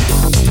pés.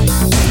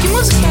 Que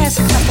música é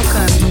essa que tá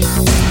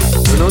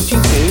tocando? Eu não te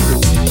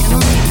entendo. Eu não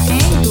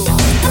entendo?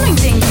 Eu não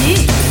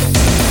entendi.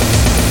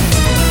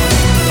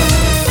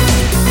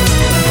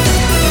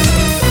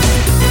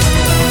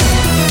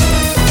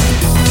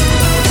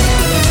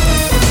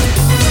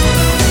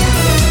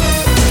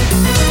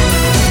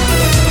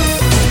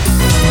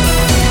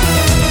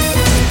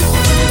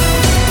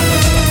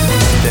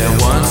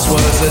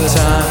 Was a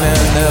time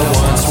and there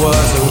once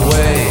was a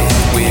way.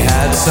 We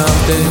had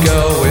something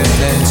going,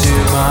 then to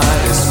my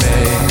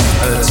dismay,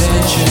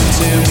 attention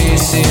to me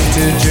seemed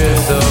to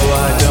drift, though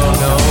I don't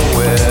know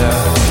where.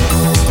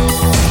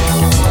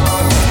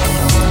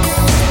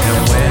 And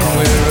when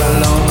we're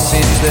alone,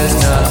 seems there's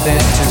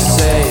nothing to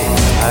say.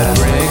 I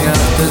bring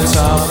up the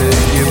topic,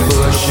 you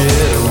push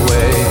it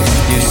away.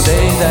 You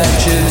say that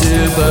you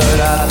do, but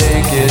I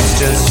think it's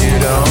just you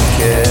don't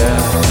care.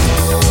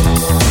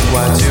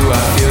 Why do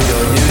I feel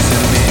you're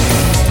using me?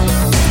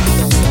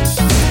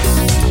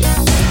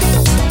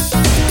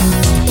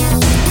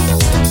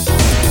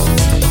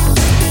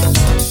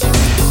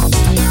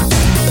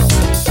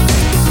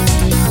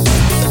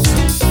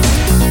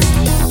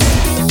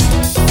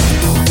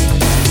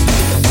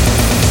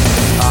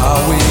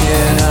 Are we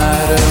an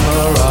item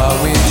or are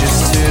we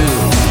just two?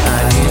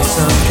 I need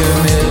some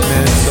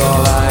commitments,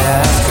 all I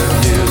ask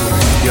of you.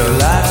 Your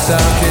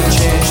lifestyle can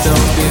change,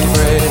 don't be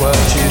afraid what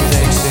you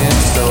think's in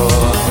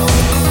store.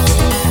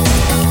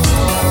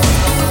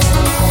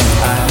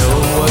 I know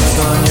what's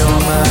on your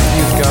mind,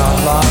 you've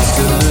got lots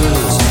to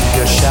lose.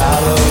 Your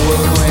shallow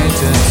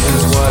acquaintance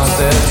is what's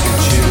there to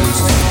choose.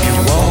 You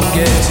won't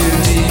get too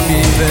deep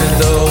even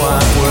though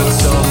I'm worth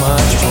so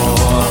much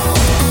more.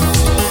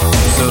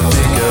 So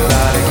think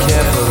about it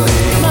carefully.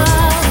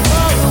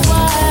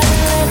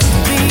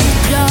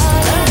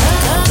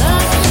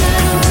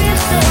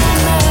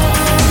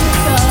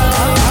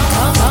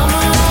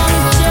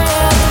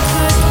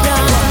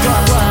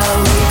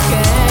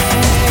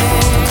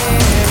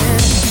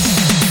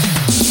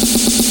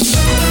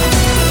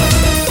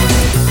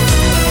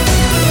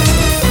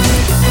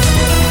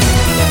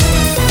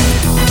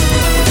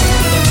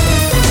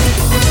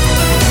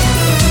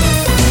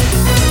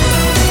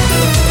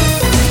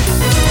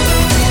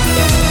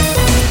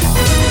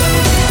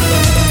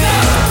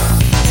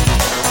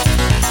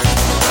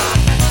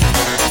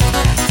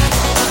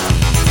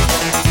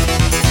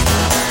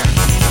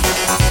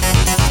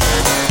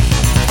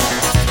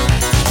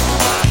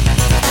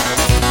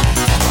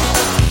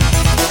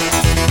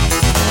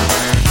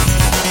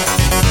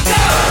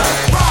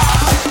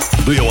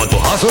 Do you want to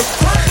hustle?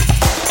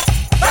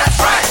 That's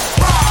right.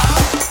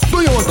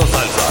 Do you want to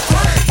salsa?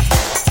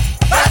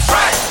 That's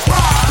right.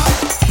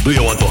 Do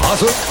you want to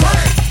hustle?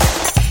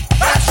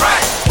 That's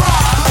right.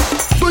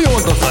 Do you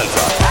want to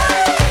salsa?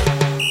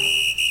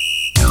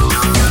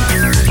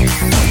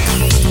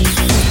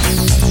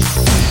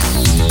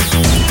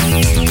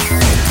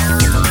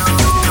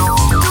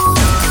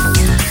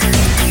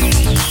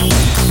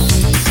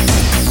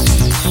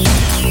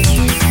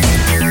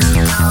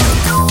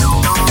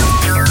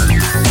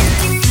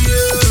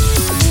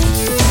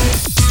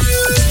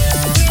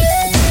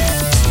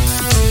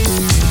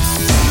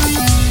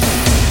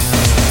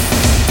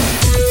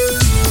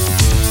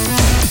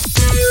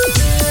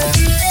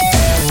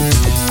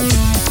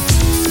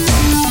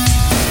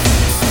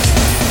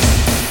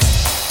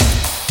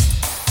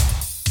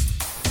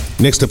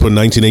 Next up on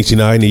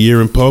 1989, A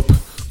Year in Pop,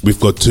 we've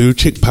got two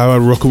chick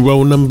power rock and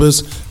roll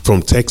numbers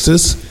from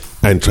Texas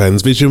and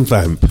Transvision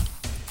Vamp.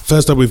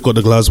 First up, we've got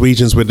the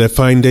Glaswegians with their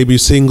fine debut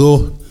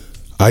single,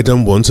 I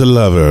Don't Want a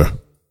Lover.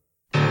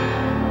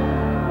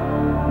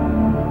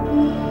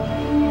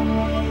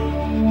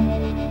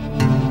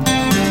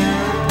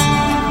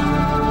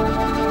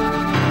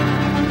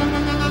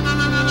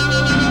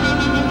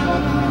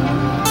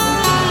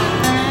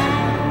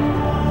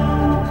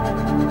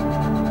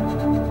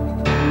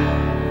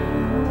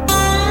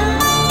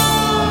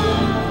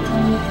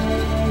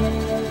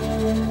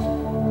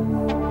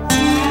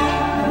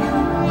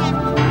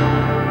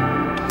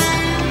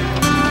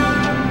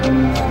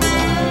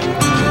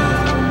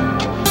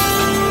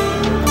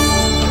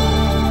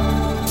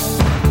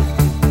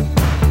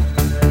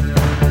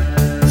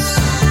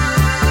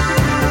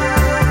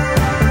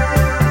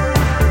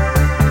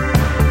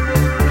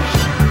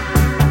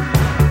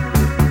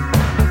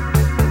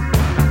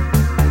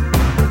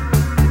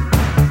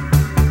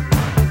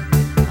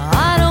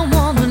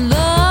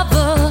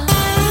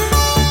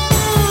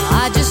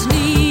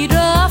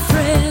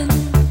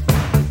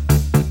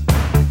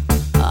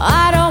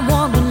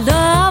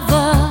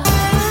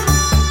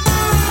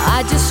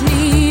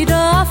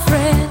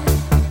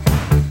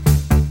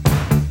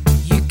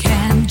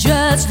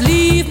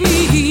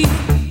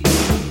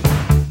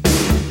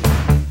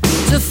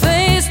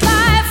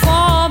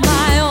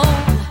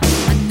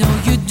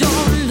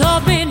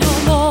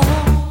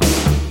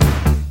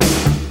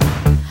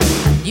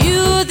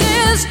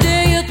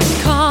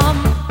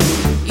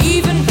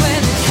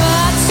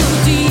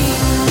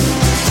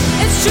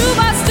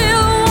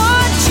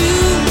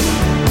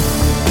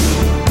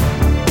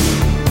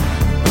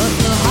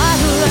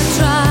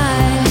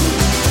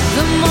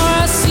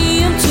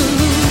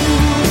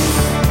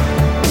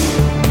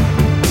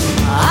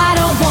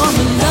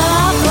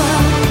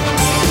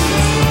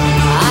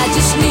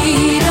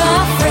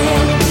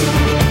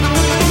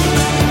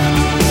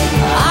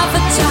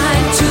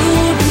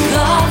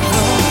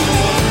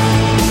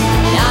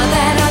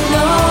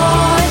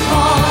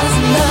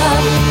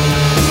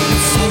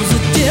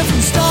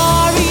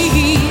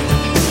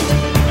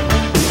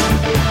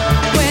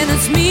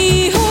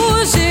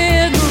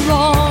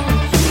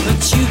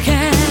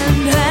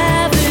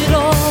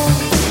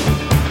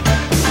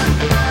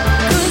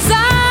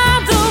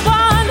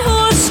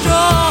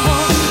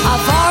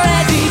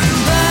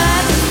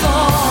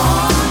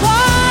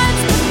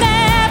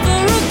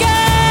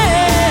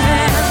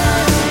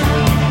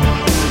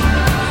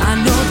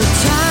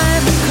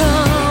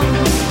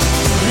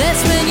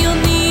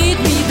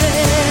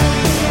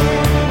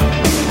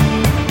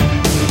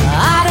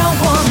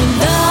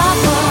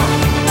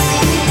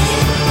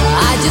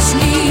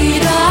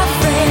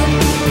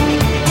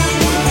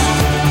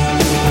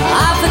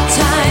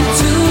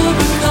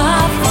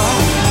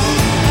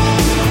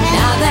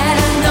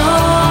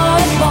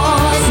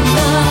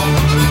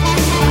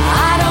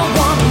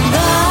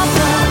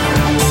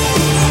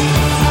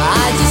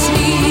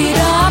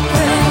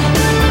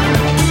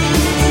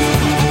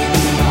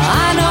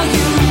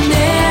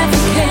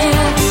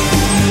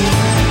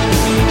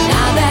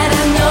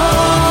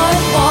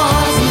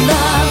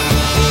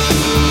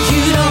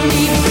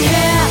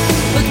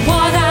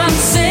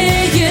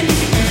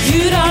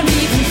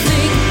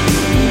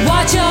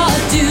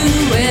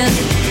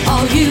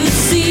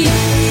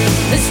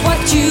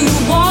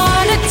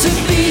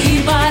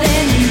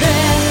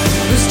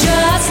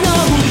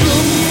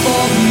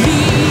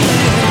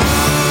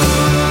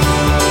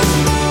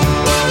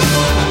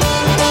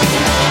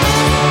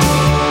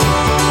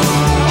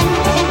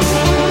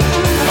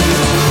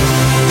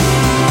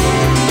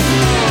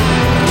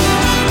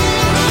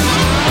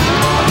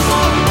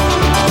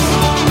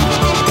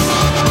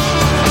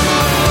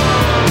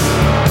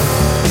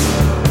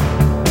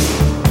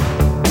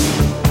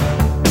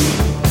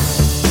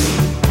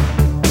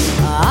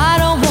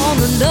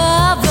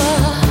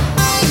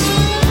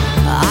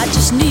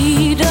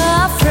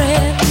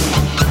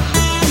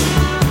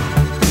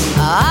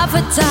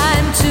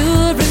 time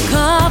to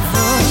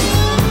recover.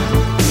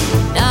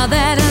 Now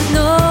that I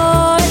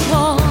know it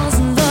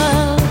wasn't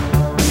love.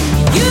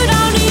 You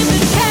don't even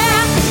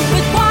care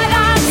with what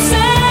I'm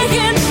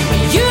saying.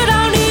 You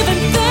don't even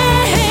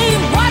think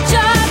what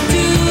you're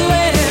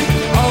doing.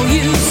 All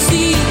you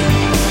see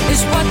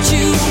is what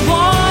you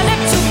want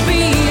it to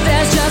be.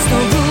 There's just no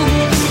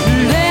room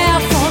there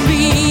for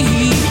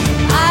me.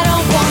 I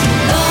don't want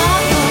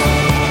love.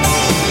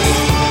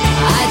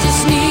 I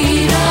just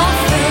need a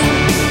friend.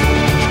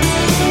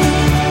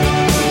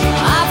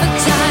 I've had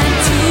time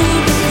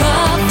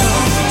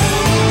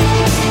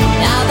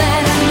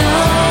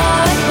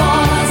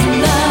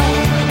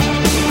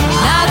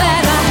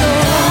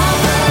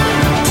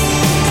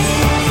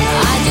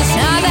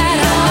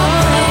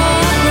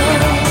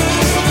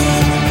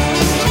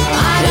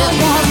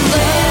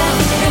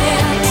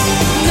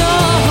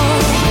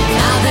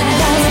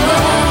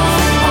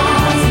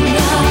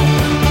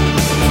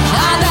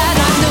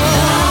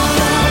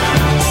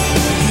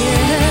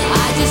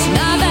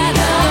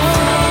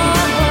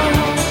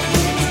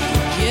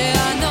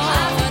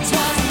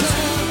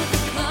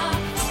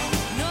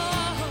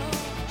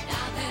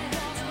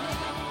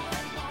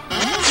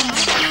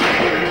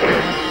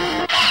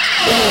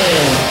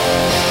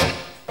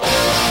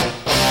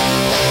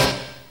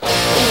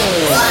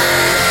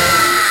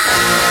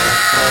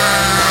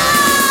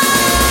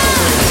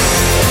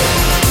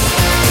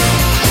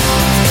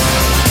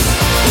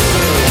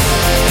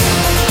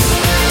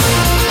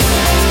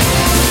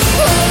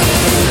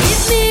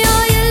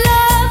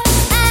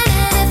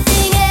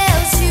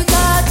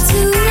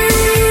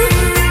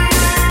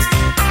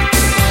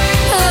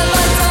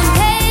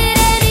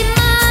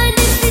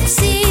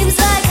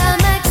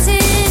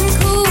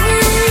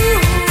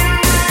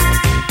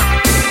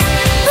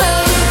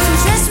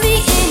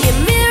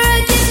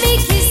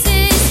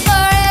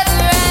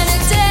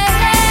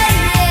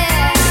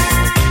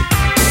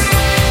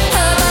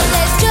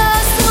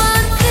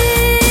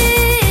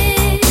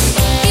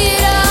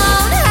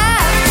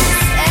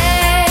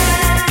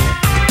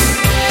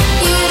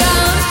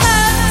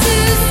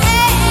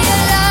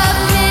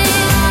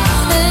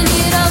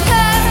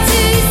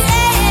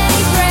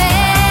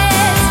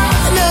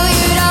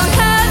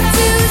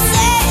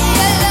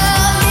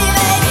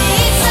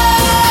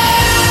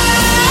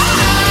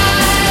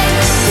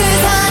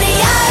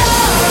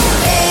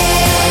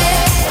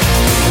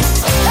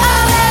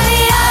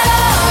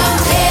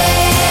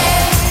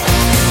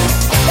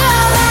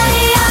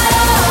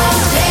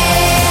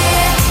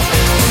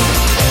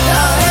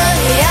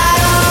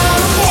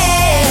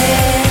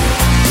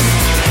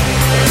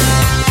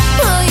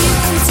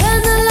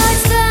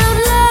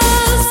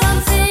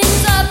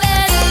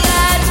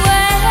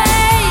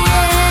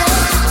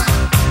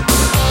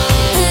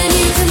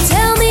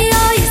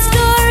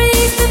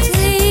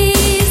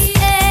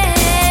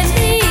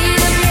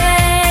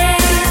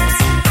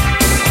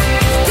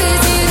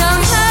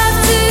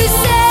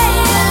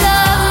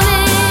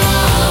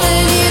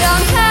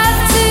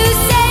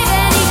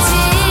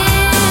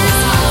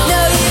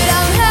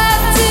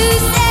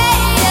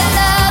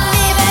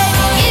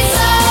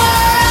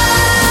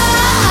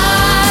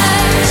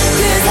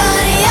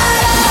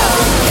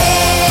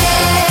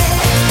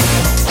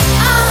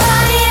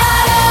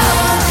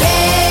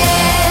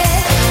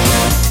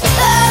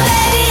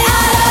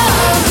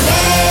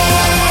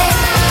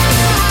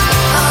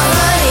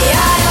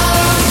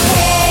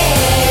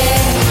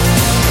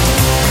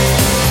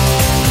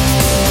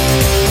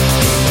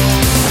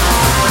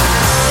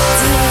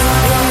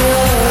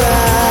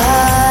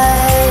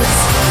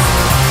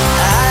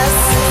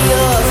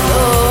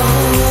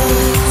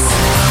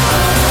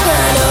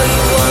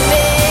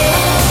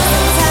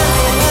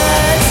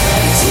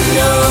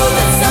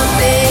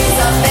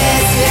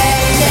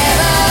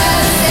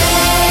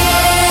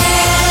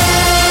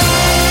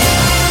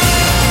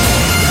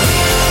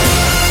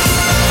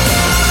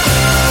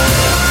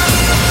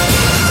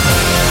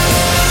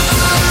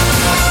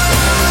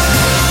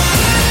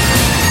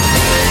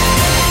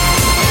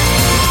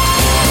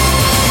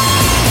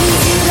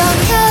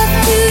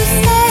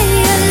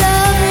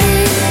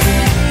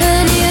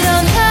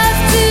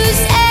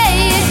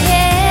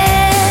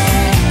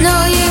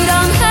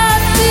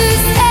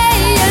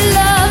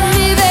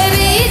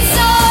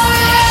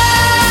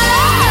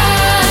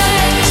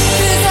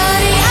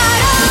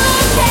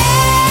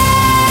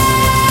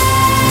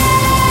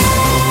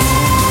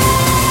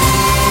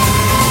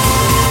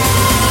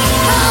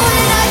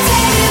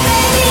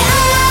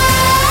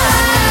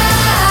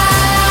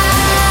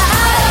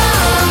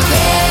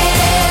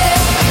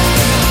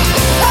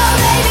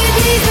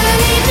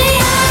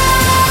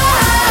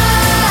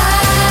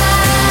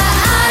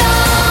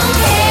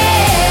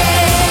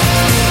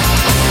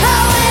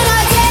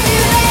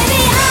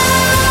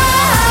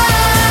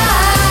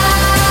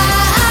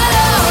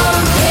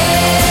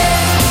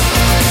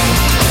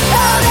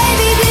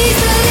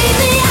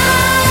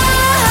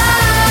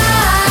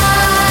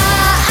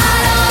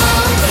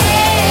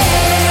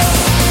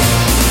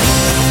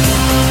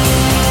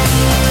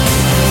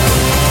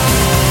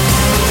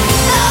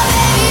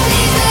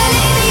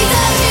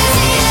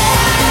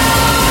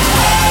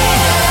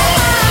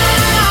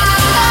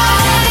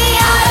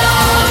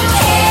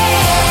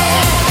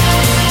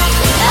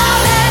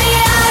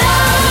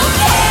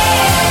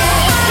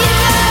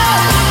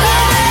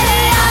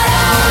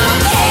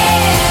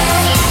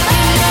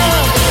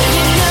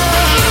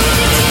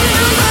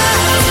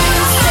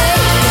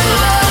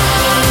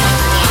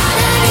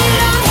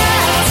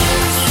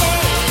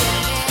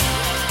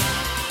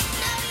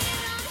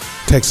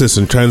Texas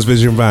and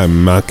Transvision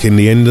Van marking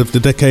the end of the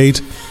decade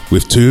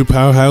with two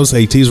powerhouse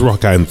 80s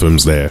rock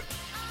anthems there.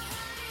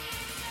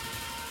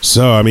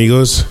 So,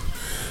 amigos,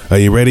 are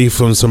you ready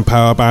for some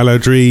power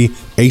balladry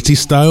 80s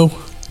style?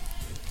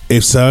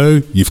 If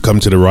so, you've come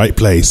to the right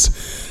place,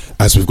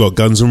 as we've got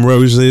Guns N'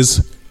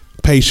 Roses'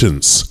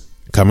 Patience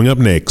coming up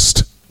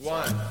next.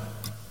 1,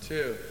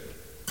 2,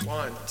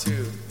 1,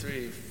 2,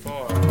 3,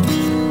 4.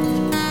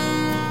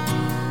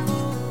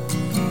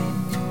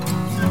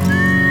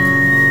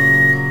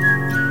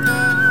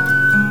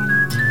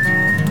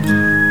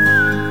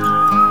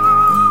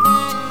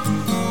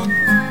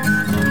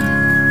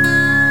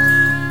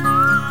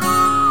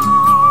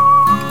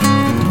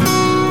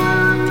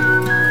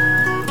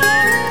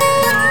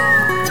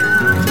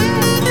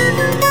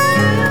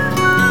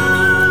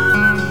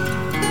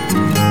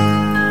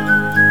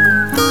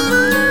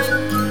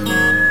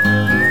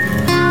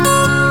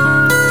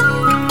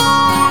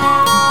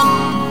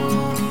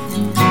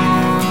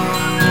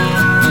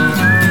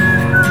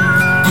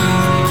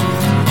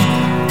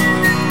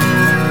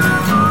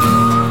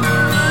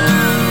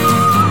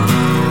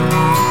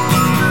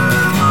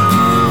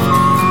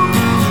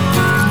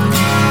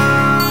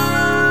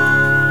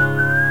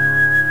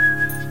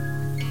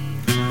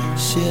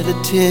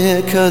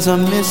 Tear 'cause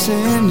I'm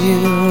missing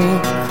you.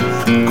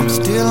 I'm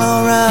still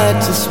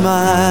alright to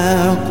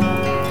smile.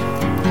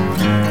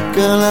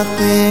 Girl, I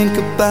think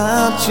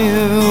about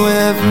you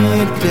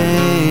every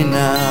day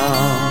now.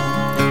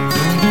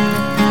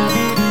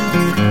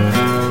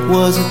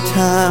 Was a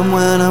time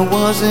when I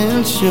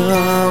wasn't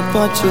sure,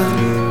 but you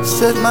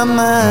set my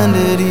mind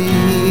at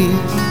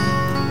ease.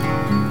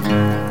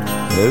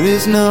 There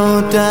is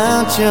no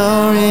doubt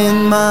you're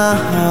in my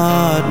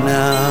heart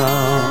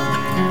now.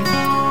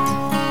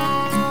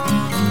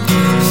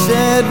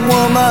 Said,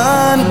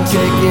 woman,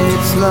 take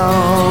it slow,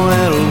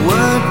 it'll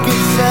work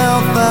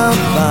itself out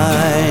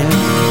fine.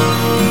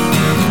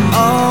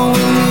 All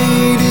we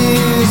need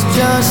is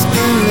just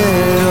a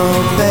little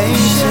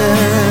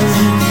patience.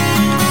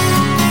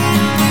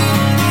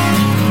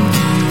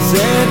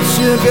 Said,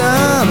 sugar,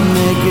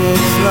 make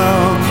it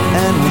slow,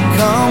 and we'll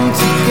come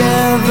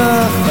together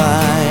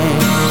fine.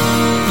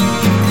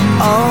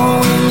 All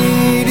we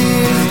need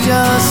is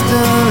just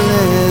a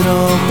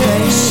little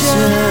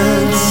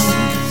patience.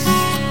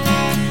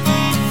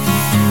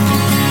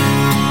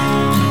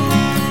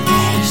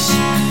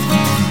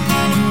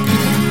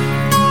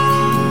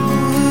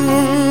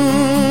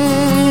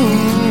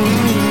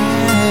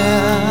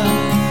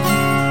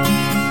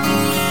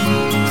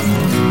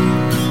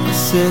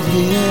 Sit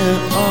here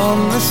on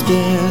the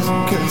stairs,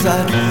 'cause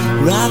I'd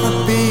rather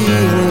be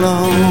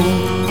alone.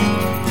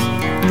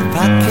 If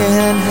I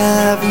can't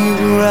have you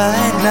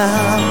right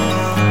now,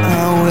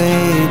 I'll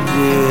wait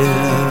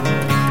here.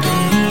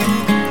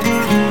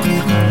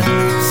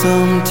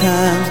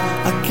 Sometimes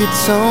I get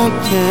so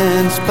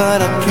tense,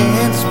 but I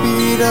can't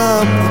speed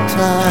up the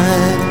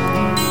time.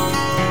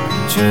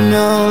 But you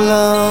know,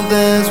 love,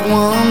 there's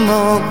one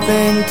more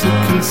thing to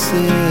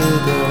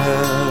consider.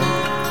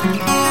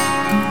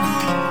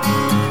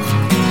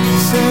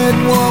 Said,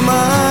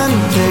 woman,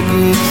 take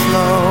it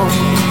slow,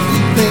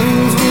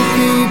 things will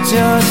be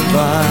just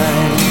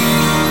fine.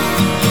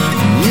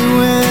 You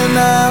and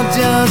I'll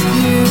just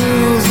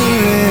use a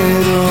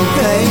little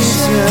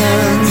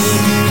patience.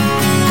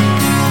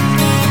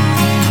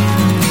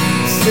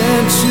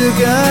 Said,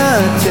 sugar,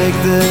 take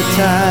the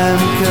time,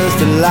 'cause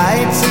the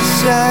lights are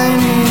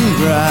shining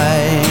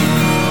bright.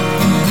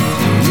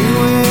 You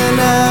and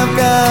I've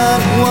got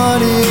what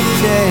it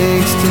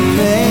takes to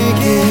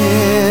make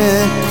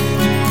it.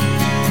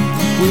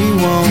 We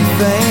won't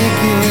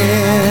fake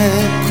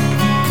it.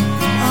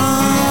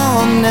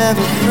 I'll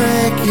never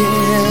break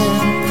it,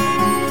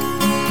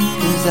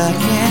 'cause I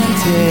can't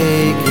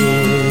take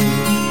it.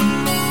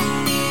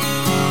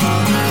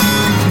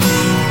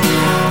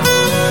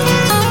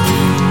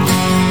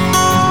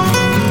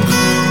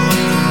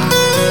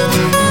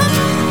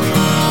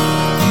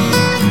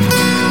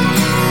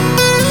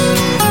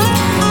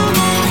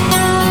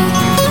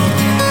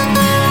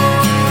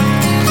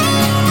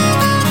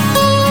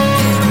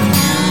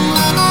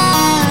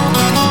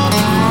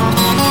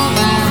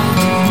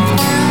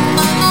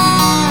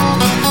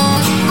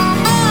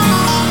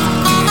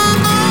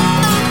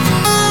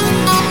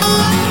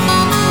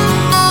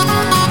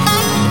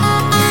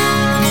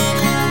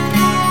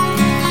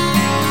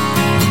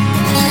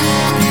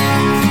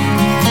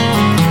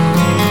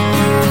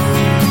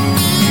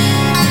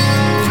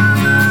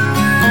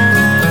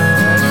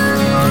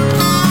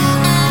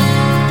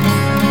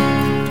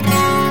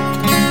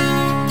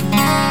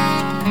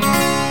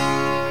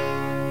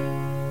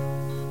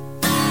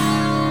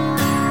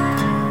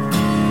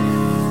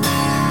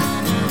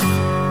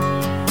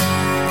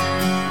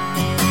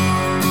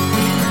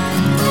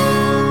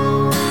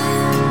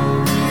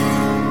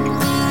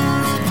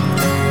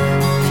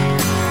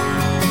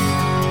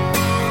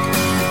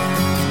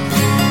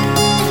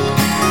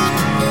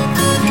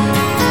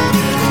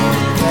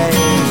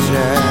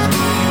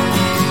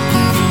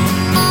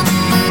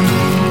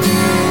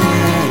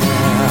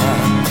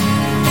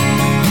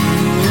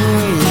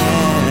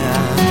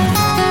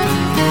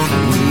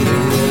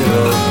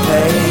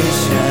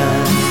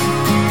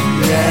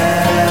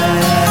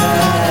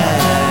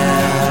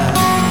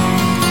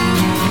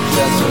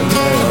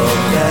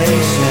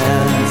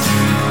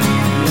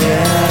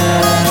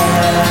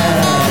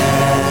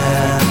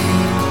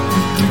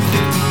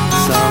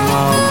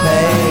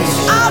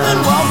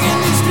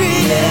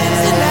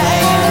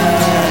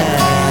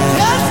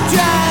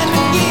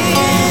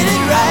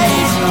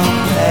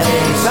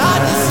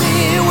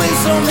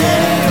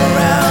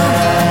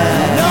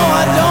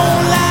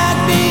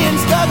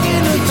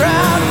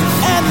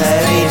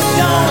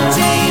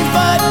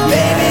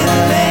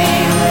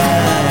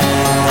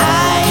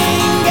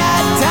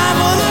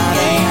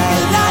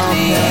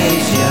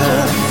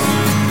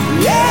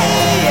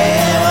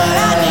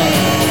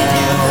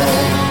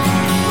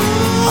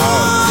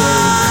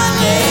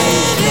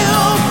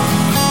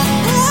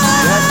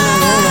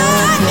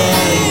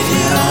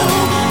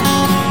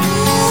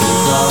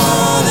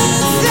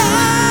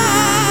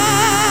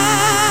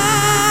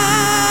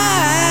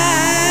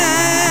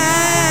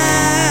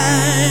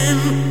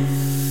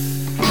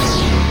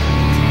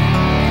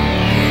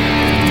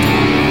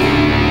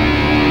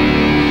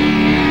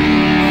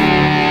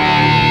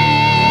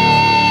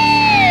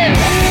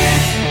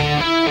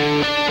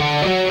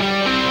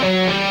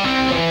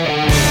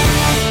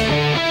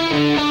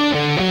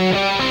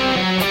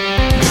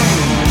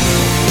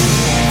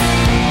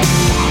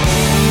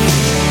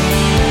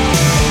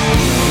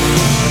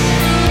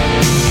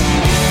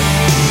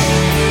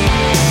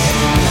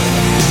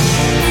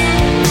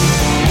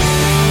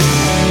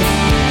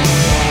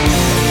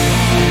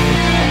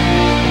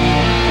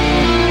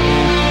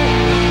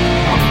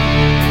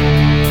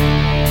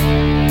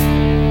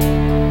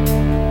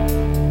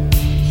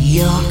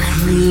 Your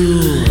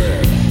cruel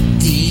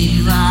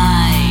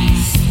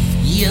device,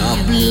 your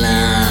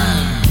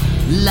blood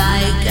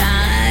like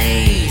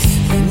ice.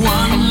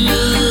 One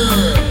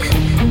look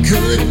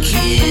could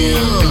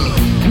kill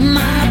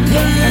my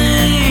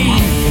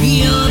pain,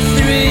 your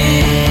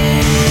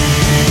thrill.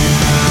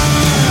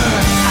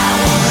 I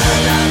wanna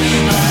love you,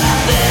 but I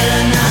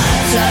better not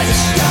touch.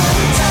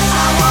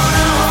 I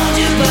wanna hold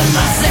you, but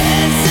my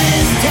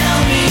senses tell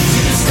me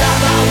to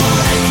stop. I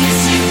wanna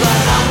kiss you,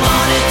 but I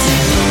want it too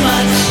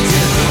much.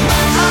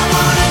 I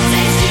wanna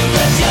taste you,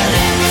 but your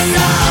lips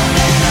are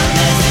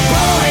venomous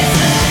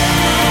poison.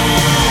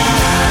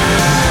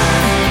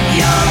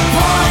 Your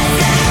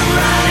poison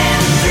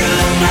running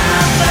through my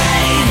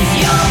veins.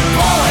 Your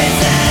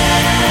poison.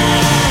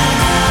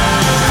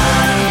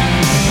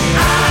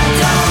 I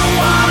don't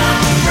wanna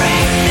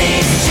break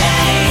these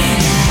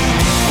chains.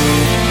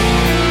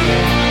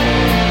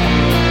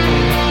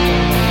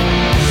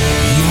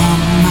 Your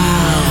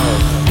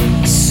mouth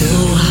so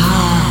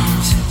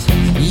hot,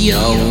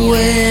 your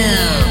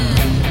web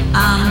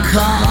I'm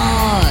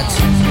caught,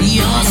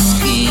 your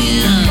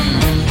skin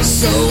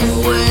so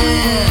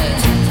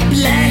wet,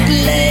 black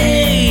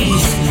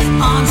lace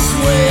on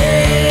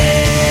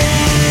sweat.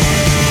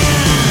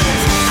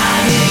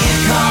 I hear you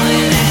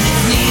calling and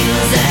it's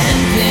needles and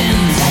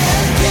pins.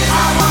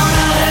 I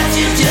wanna hurt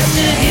you just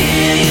to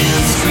hear you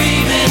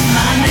screaming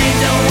my name.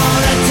 Don't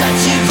wanna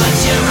touch you, but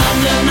you're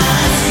under my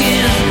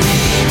skin.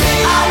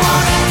 I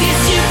wanna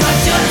kiss you, but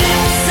your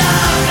lips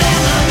are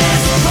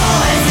venomous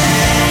poison.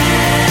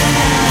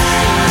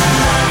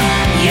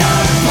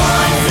 Your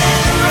poison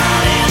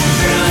running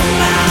through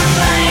my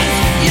veins.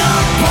 Your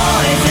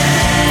poison.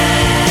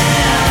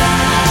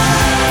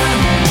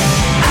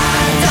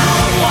 I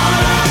don't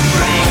wanna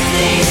break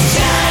these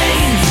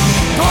chains.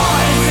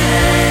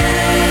 Poison.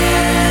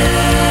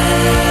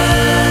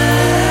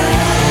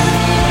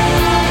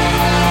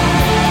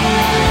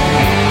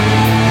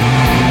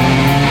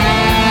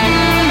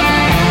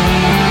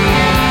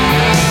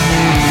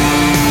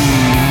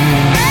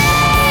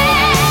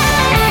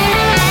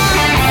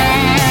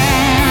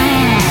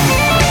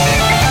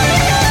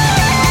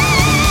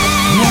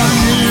 One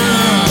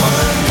look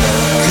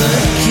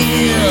could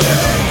kill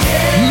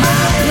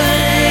my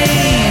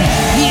pain,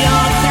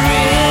 your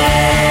thrill.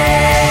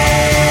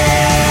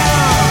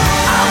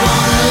 I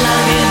wanna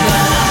love you,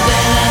 but I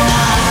better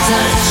not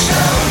touch.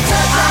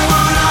 I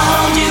wanna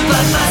hold you,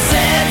 but my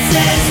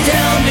senses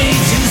tell me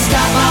to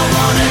stop. I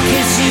wanna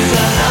kiss you,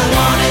 but I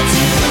want it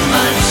too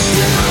much.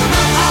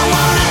 I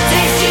wanna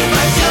taste you,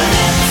 but your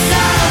lips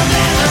are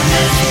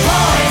venomous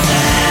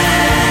poison.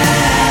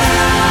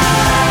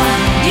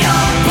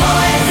 Your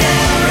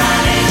poison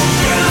running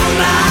through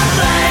my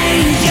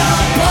veins. Your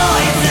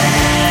poison.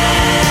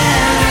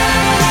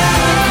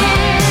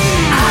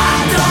 I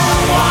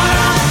don't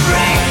wanna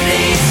break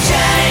these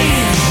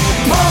chains.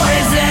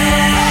 Poison.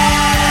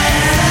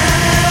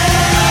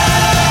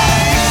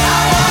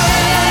 I wanna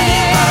love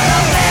you, but I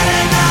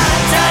better not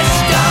touch.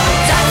 Don't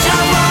touch.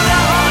 I wanna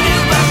hold you,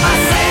 but my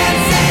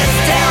senses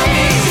tell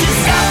me to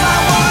stop. I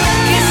wanna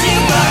kiss you,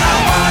 but I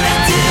want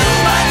it too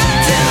much,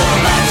 too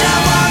much. I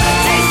wanna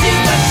taste you,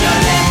 but your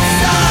lips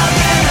are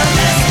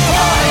venomous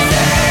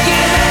poison.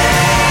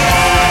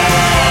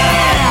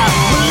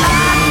 Well,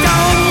 I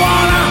don't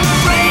wanna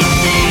break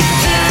these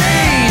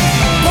chains.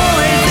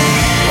 Poison.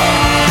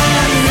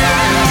 No,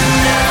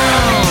 no.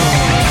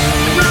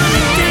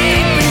 Running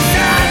deep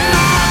inside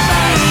my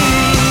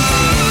veins.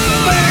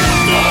 Burning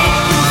deep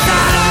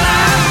inside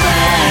my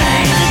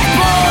veins.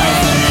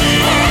 Poison.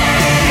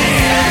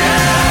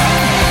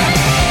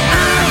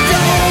 I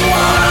don't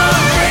wanna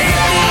break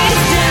these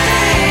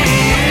chains.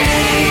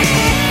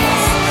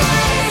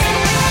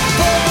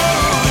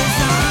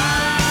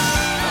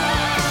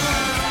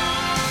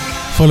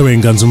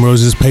 Following Guns N'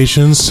 Roses'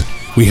 Patience,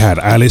 we had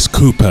Alice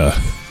Cooper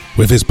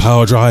with his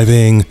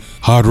power-driving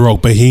hard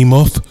rock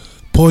behemoth,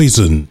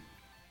 Poison.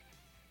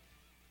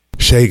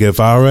 Che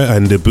Guevara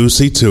and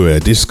Debussy to a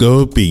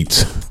disco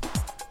beat.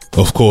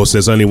 Of course,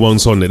 there's only one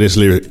song that this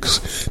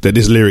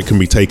lyric can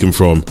be taken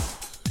from.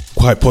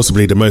 Quite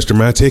possibly the most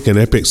dramatic and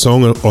epic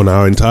song on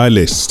our entire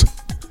list.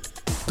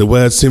 The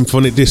word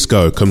symphonic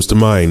disco comes to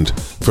mind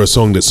for a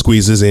song that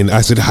squeezes in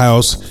acid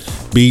house,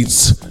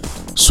 beats,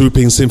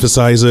 swooping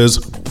synthesizers,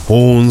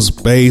 horns,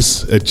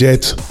 bass, a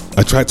jet,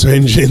 a tractor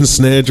engine,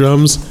 snare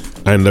drums,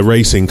 and a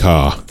racing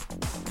car.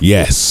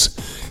 Yes,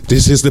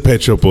 this is the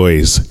Pet Shop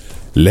Boys,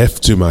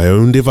 left to my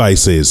own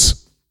devices.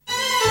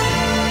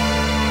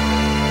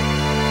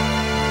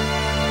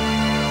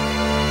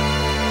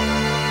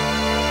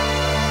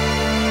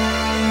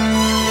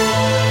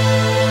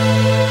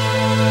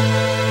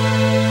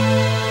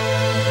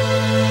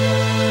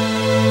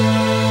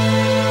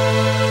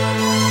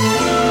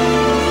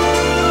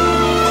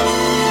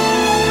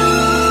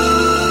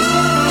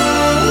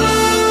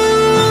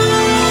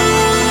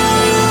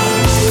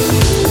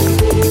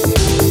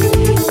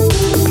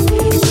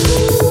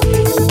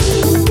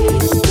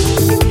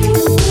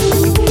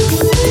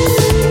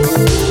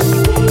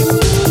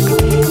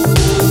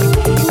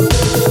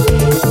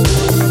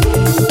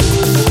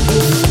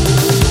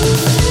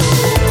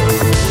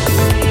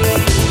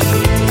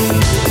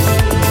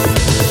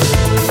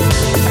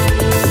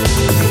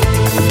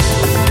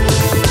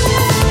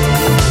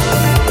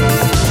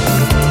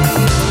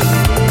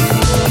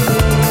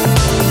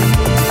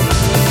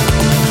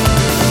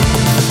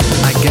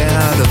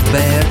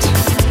 bed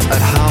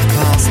at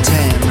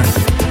 10:30.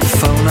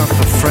 Phone up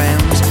a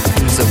friend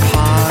who's a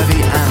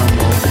party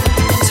animal.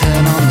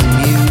 Turn on the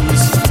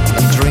news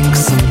and drink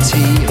some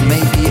tea.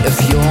 Maybe if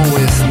you're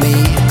with me,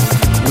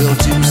 we'll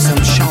do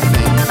some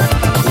shopping.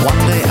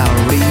 One day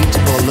I'll read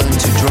or learn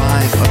to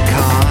drive a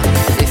car.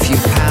 If you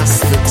pass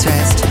the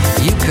test,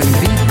 you can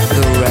beat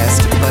the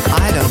rest. But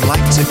I don't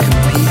like to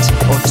compete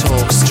or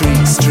talk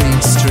street,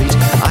 street, street.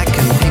 I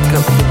can pick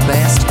up the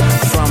best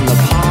from the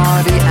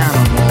party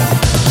animal.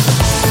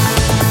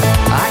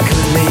 I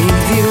could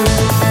leave you,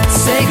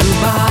 say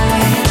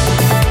goodbye,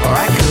 or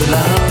I could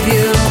love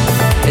you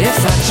if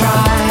I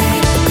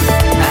tried,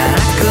 and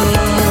I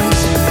could.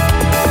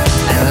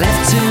 And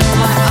left to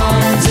my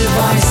own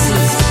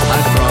devices, I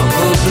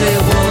probably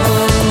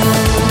would.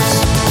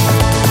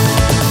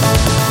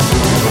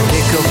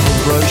 Pick up a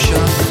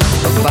brochure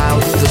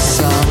about the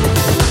sun.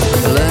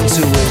 Learn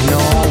to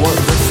ignore what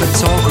the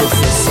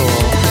photographer saw.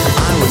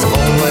 I was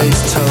always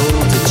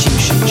told that you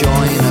should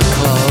join a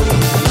club.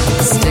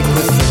 Stick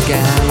with the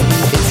gang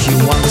if you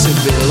want to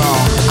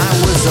belong. I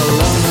was a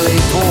lonely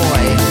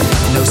boy,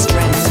 no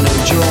strength, no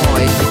joy,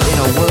 in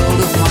a world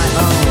of my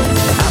own.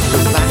 At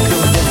the back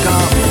of the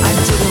garden, I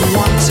didn't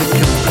want to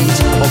compete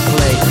or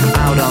play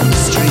out on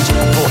the street.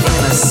 For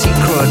in a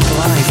secret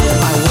life,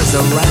 I was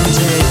a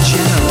roundhead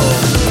general.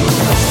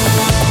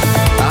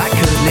 I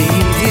could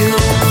leave you,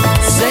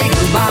 say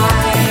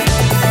goodbye,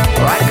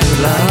 or I could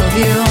love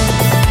you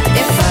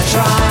if I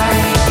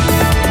tried,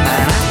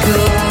 and I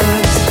could.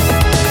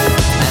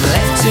 And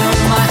left to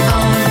my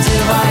own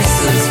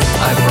devices,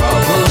 I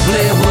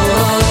probably would.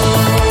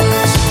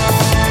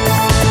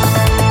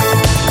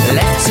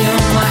 Left to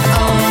my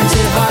own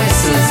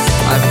devices,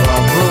 I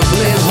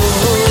probably would.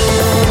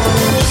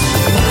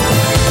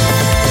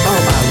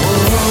 Oh, I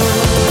would.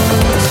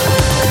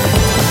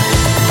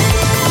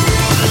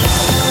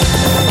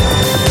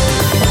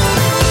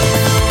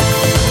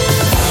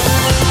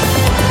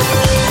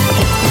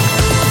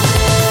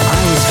 I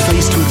was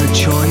faced with a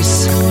choice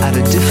at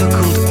a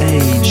difficult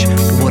age.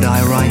 Would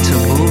I write a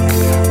book,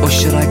 or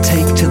should I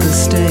take to the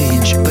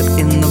stage? But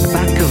in the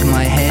back of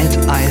my head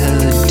I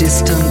heard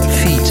distant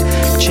feet,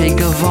 Che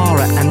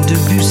Guevara and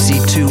Debussy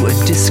to a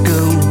disco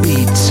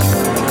beat.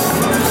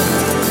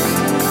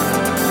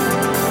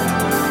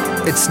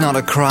 It's not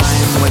a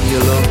crime when you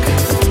look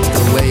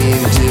the way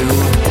you do,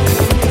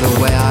 the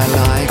way I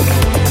like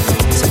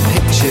to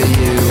picture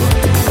you.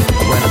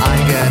 When I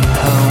get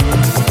home,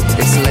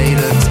 it's late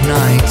at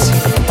night.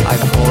 I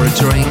pour a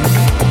drink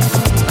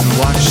and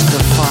watch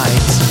the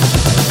fight.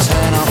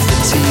 Turn off the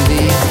TV,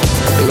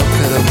 look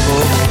at a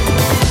book,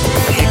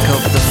 pick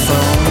up the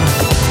phone,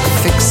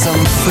 fix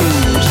some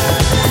food.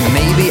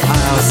 Maybe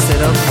I'll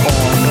sit up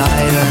all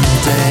night and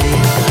day,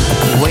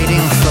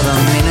 waiting for the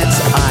minute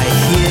I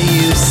hear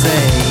you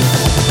say,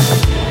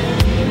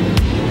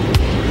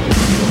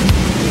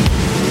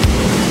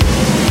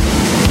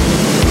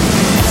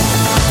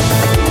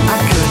 I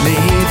could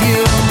leave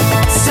you,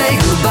 say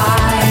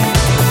goodbye,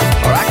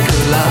 or I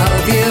could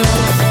love you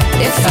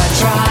if I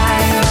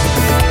tried,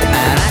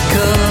 and I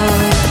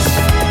could.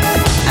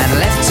 And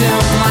left to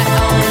my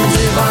own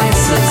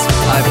devices,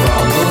 I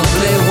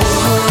probably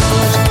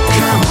would.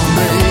 Come on,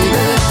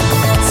 baby,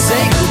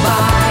 say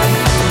goodbye,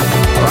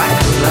 or I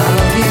could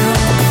love you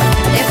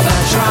if I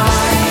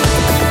tried,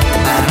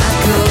 and I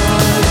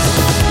could.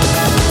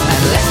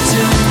 And left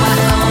to my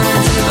own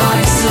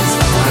devices,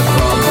 I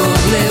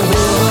probably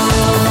would.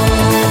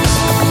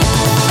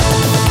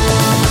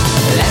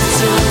 Left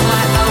to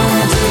my own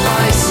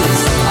devices,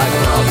 I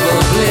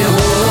probably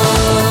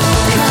would.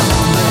 Come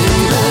on,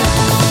 baby.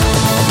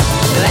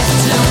 Left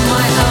to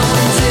my own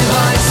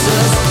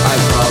devices, I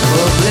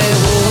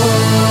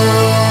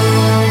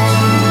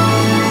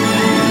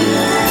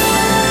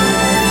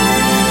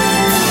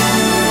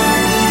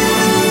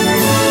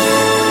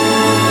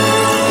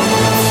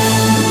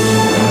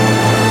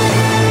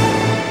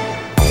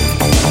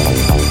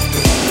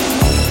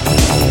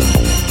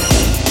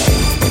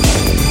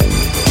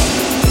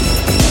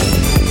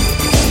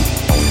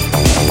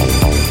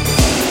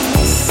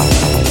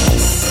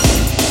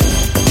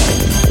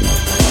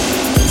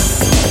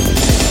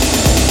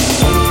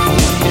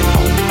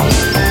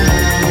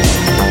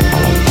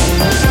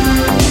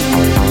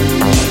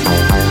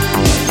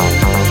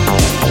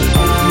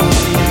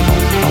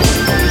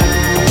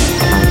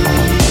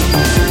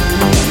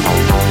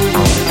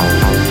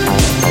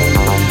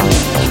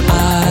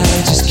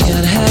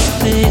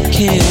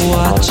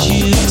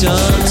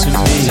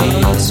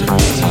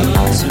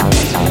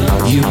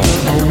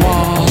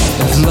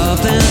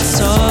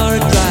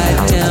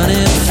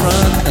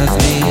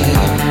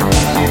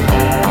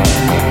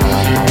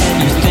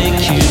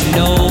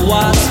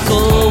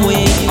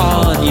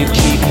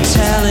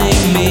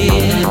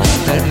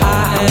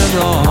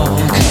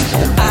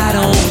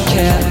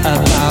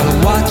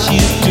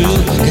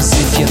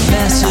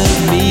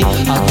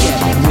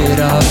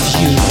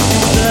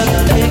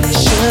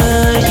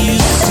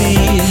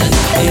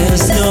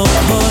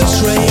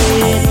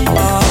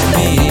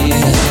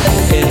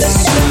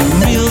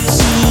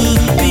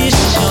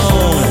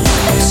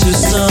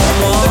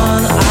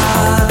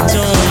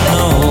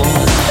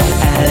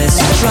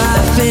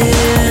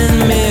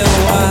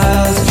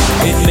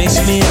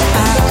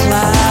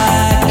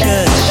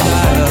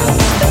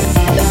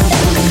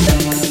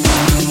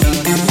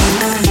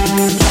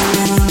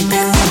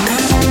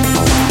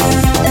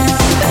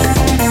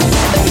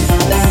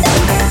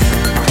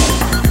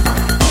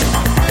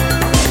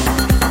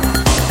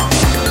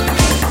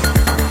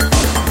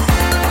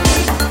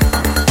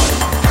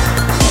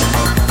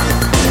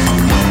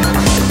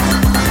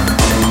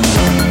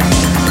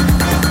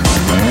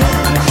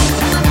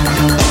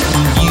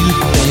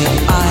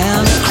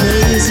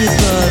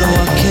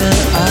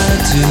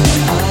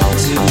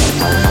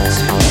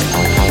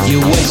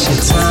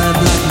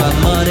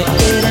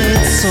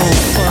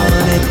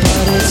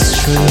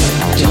true.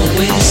 Don't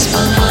waste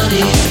my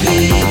money,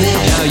 baby.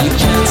 Now you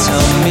can't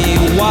tell me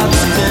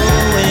what's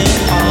going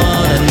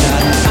on, and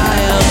that I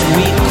am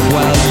weak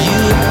while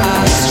you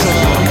are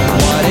strong.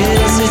 What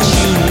is it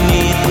you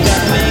need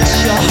that makes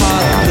your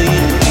heart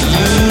bleed? Do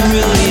you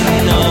really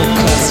know?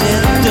 'Cause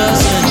it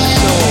doesn't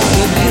show.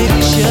 The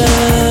picture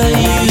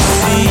you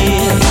see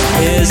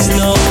is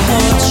no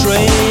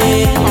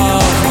portrait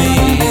of me.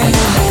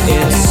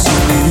 It's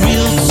too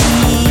real to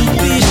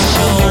be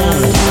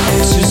shown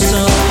to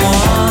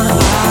someone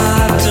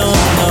I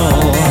don't know,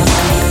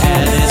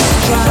 and it's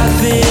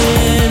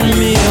driving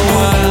me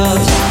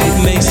wild. It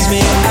makes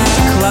me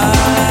act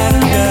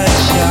like a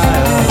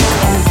child.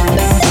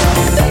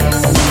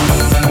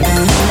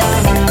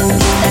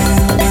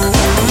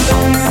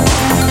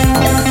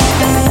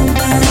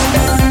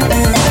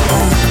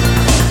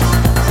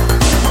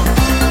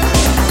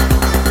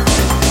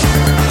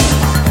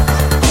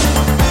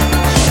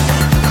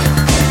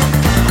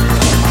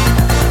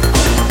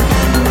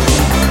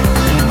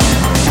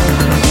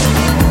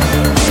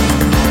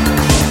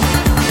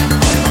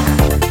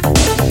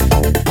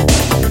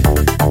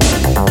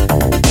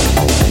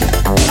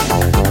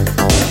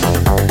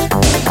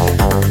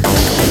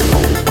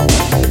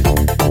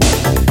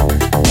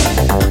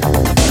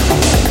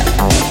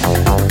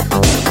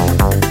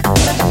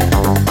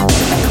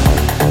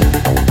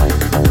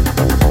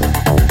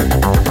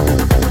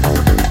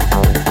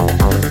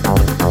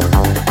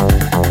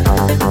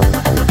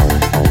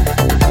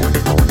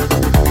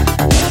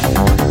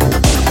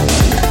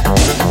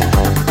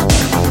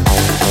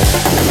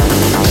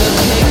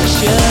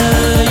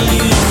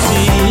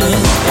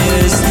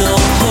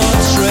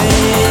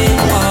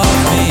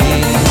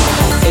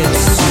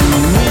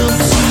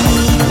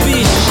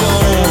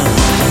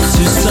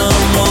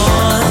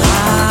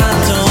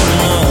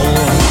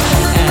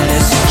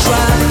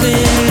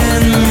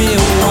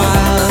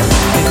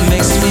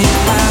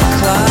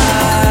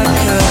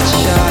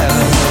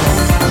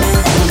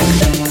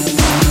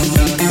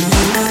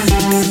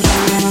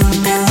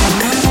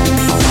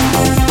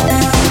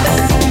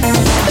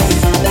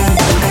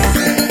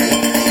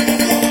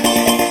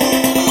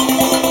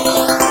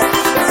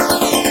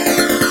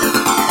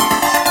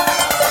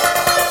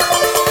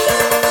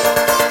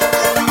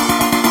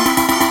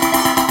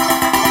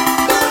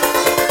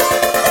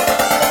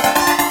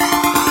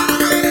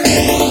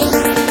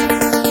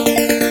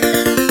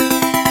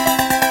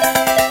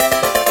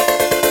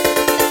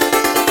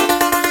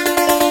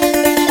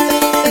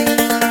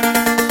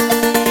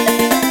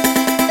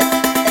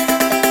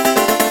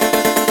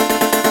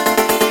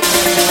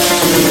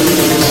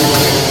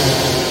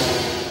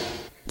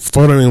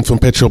 Following from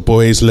Pet Shop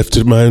Boys, Left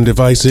to My Own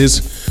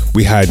Devices,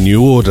 we had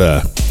New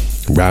Order,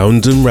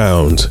 Round and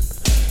Round,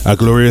 a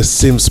glorious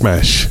sim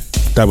smash.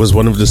 That was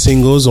one of the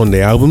singles on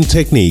the album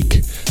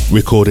Technique,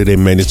 recorded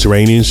in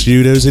Mediterranean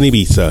Studios in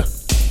Ibiza.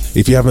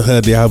 If you haven't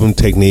heard the album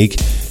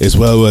Technique, it's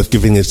well worth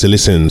giving it a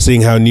listen,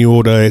 seeing how New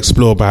Order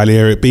explore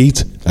Balearic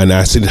beat and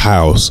acid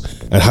house,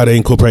 and how they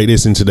incorporate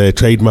this into their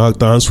trademark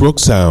dance rock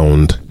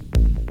sound.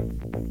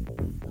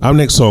 Our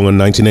next song on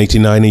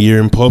 1989 A Year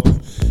in Pop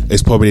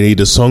is probably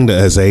the song that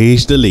has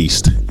aged the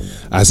least,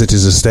 as it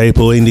is a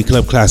staple indie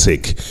club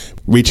classic,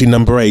 reaching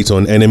number 8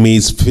 on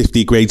NME's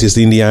 50 Greatest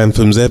Indie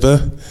Anthems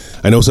Ever,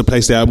 and also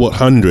placed it at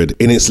 100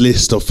 in its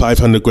list of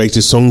 500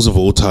 greatest songs of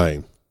all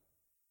time.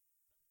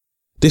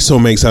 This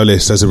song makes our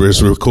list as it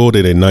was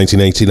recorded in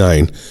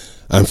 1989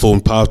 and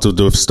formed part of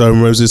the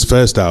Stone Roses'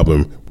 first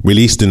album,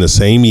 released in the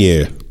same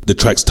year. The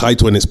track's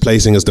title and its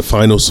placing as the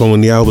final song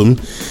on the album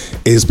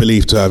is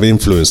believed to have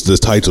influenced the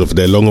title of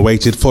their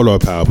long-awaited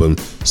follow-up album,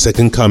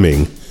 Second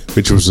Coming,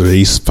 which was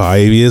released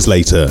 5 years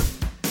later.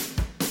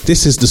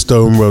 This is the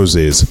Stone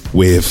Roses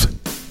with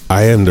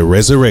I Am the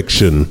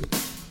Resurrection.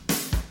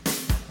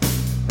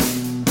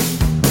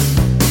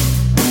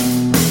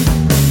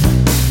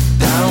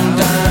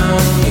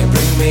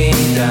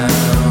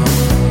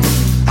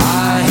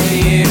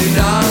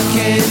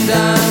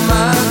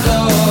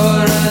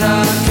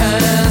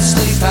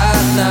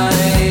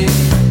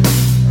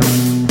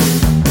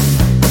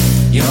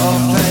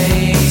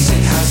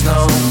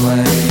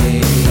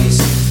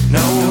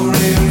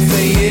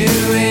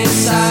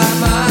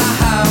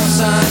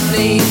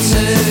 Need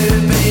to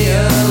be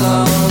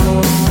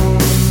alone.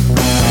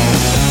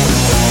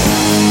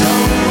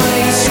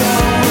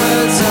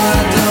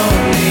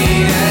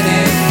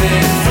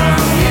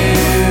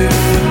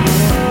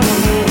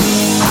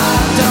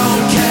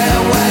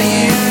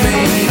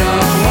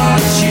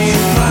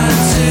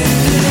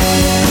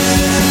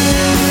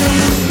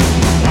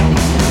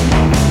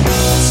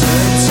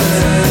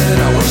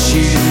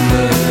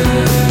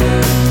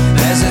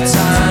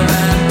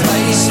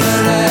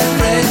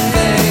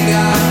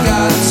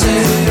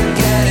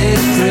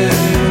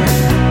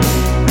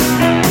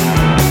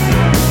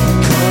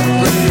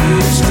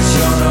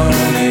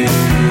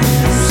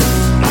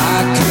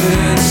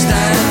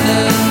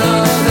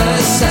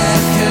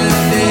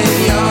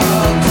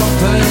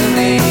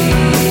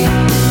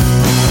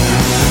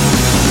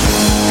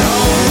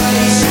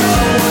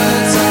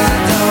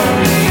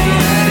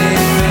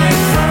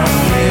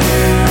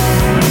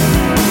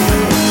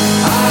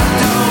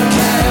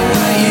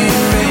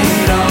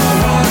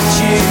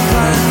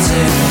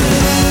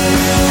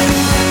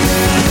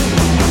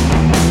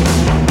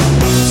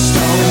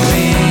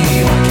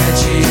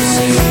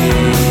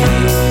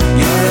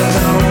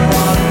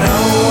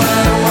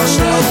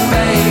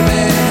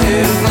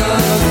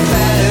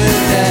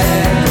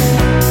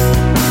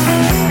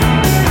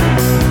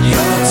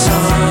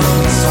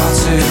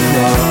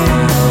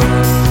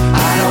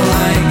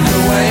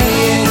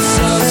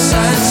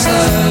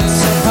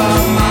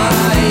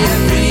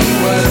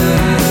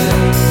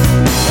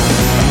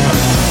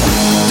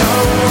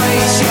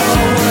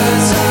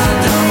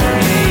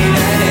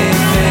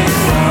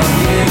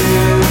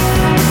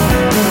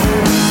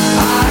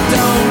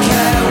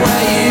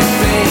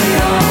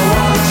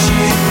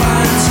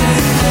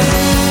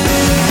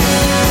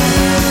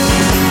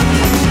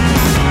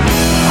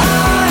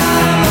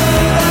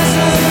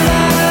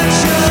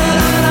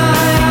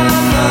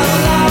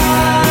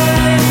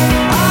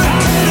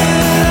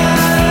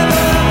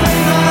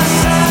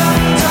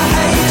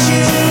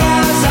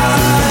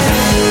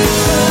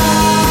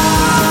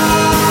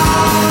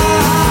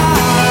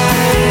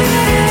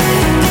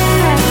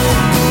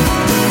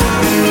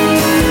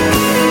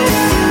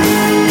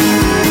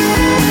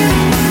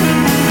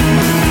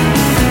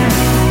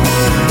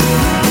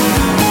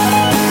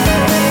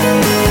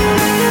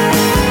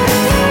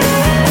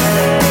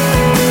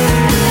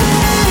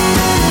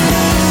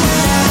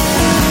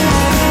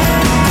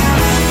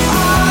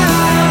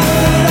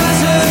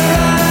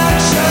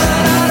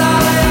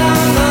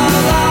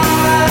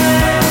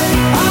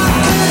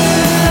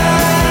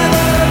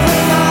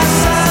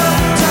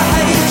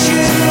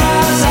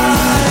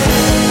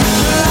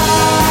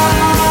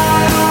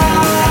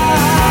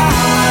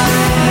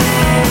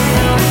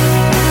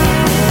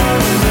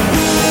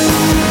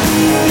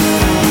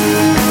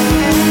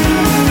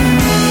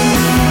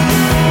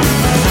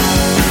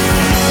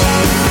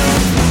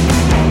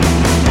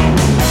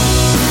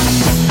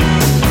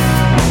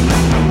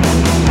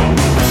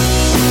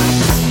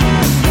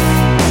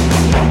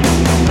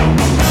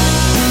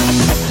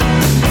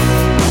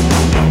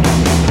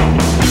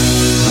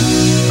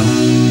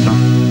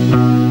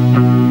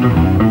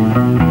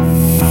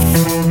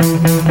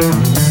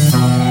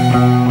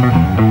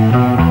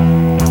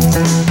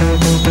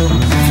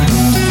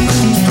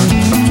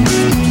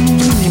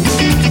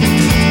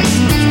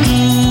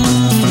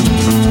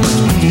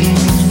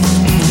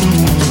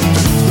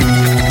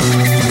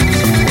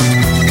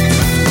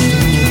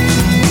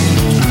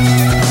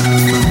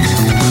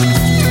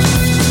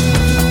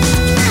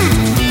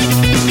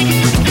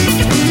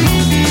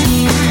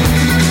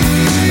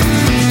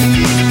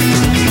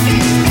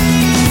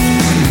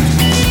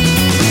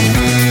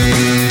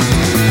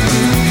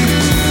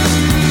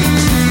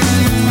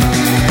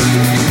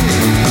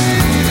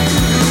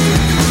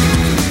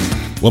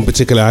 One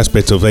particular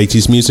aspect of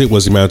 80s music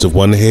was the amount of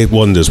one-hit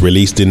wonders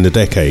released in the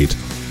decade.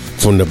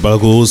 From the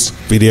Buggles'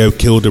 video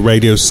Killed the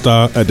Radio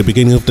Star at the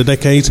beginning of the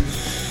decade,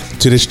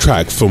 to this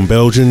track from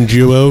Belgian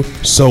duo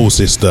Soul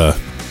Sister.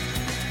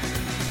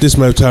 This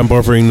Motown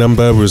Bothering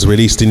number was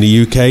released in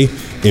the UK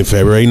in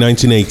February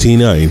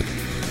 1989,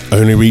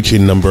 only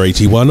reaching number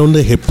 81 on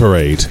the hit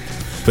parade,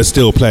 but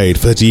still played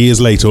 30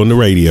 years later on the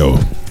radio.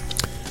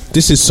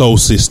 This is Soul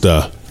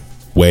Sister,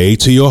 Way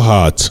to Your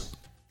Heart.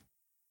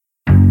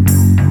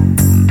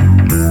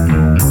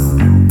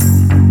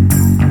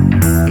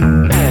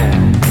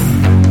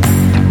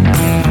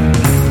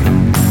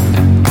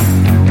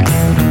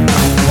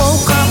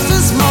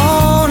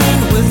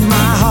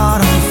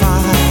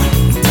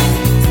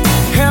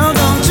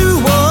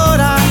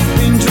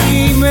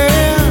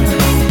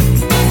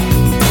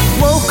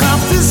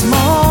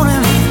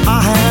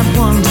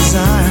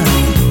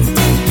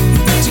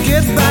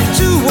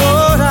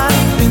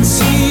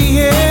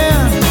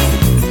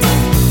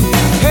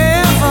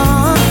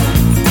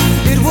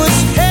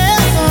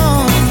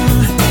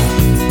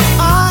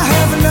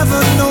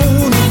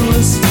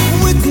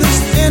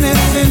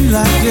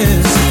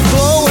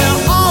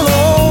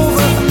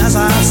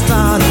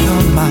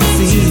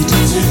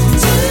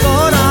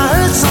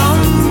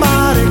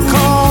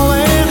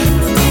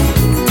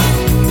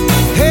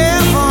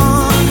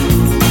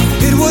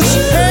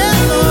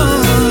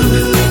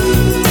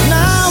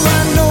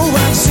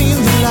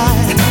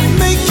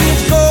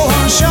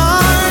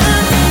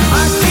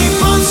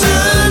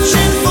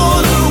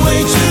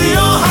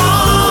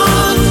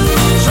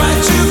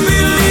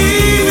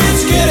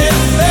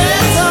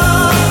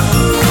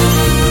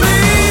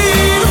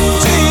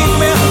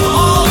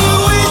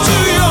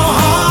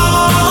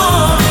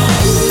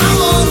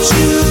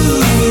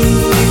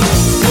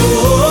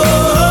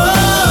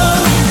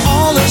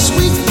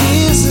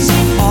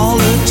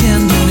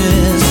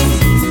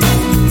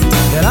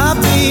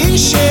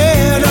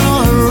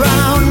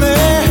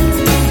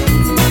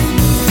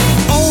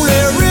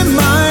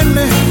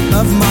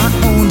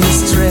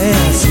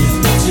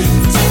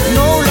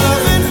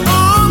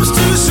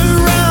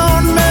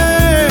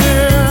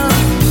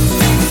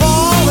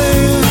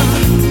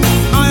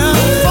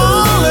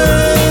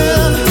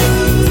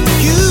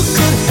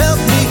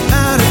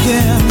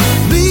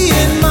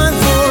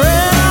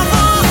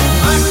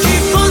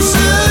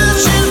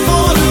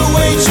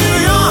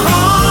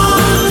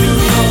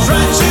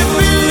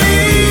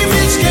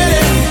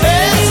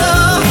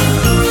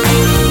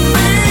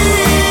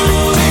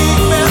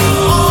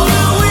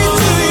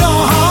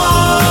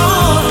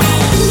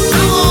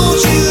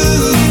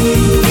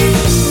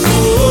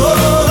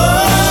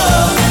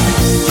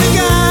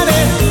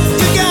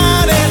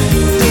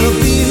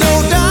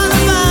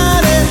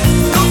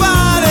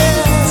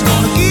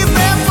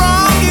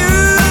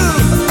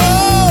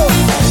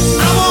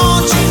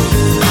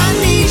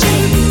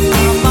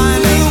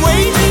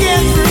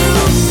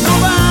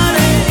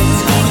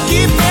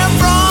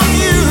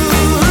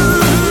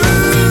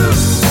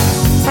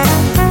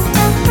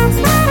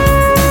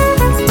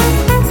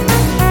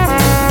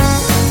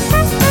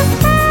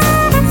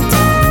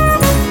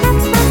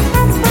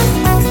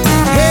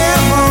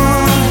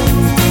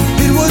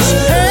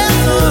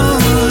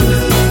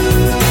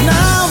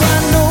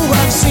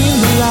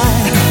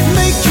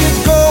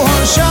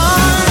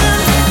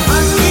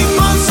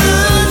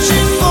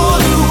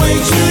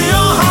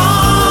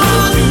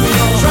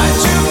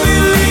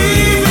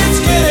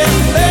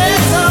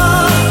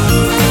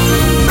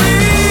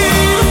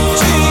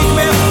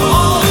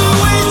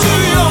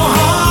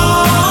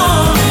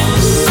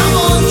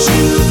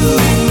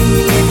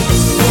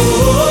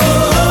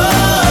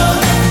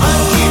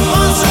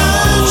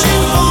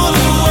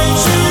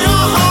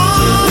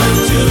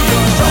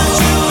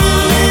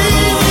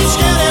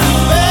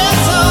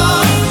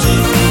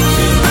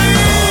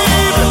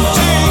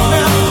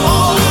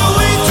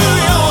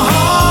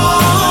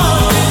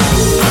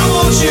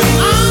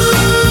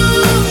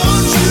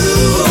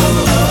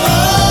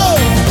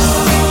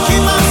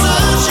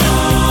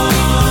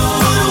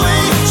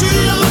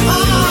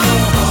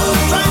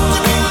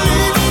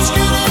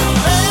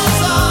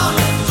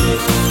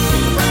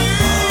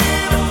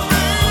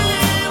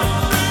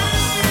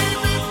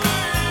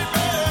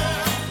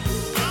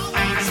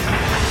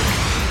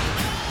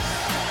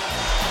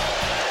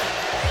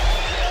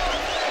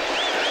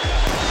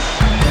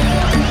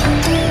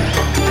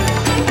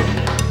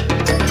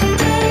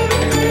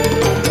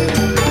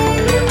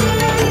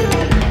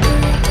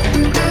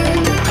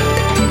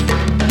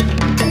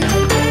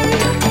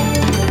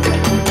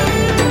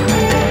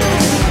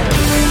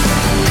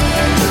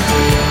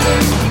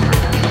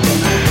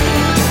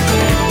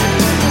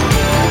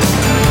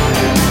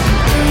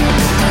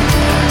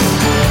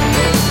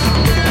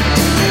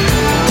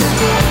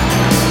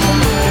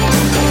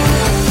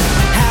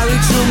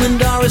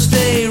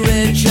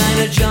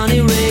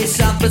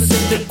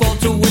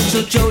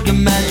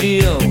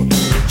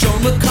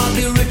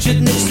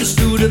 Richard Nixon,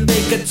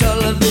 Studebaker,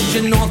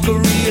 television, North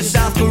Korea,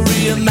 South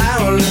Korea,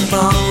 Marilyn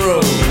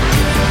Monroe.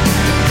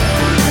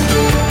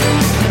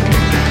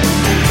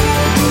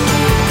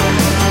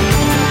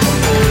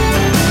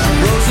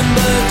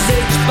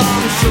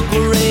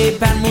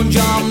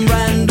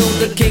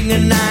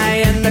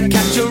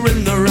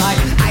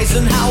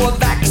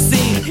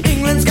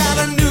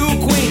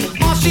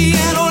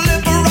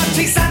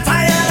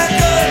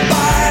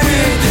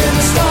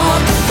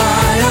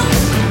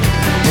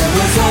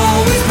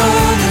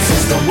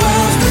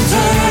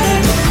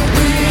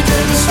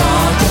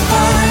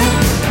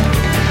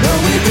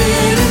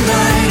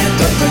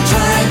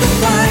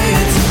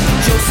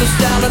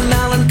 Alan,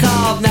 Alan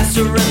Cobb,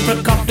 Nasser and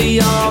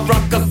Prokofiev,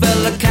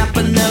 Rockefeller,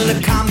 Campanella,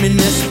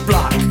 Communist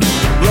Bloc,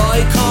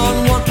 Roy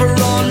Cohn, Juan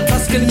Perón,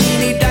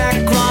 Toscanini,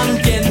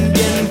 Dacron, Yen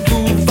Yen,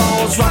 Foo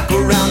Falls, rock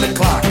around the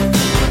clock.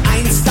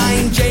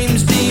 Einstein,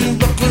 James Dean,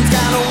 Brooklyn's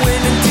got a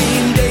winning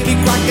team. Davy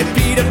Crockett,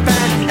 Peter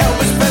Pan,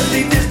 Elvis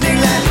Presley,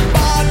 Disneyland,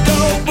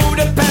 Bordeaux,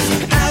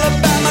 Budapest,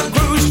 Alabama,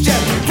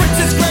 Khrushchev,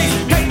 Princess Grace,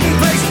 Peyton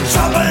Place,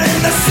 trouble in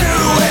the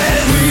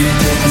Suez. We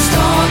didn't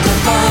start the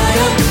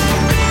fire.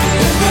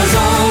 It was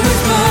always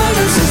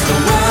burning since the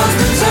world's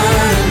been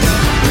turning.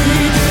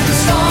 We didn't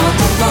start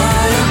the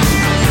fire.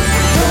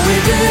 No, we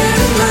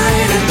didn't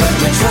light it, but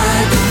we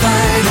tried to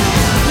fight it.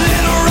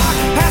 Little Rock,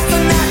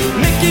 Pasternak,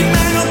 Mickey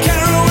Mantle,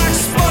 Kerouac,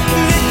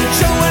 Sputnik,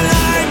 Joe and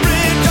I,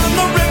 Bridge on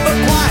the River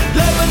Kwai,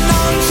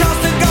 Lebanon, Charles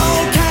de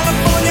Gaulle,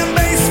 California,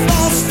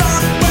 baseball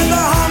stock,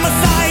 weather,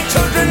 homicide,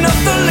 children of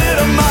the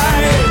Little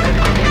Mite.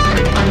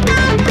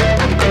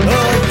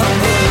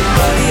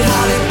 Buddy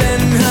Holly,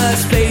 Ben Hur,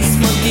 Space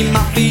Monkey,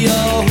 Mafia,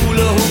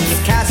 Hula Hoops,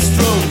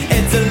 Castro,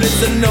 Edsel,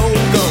 a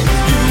no-go.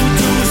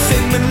 U2,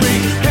 Sigmund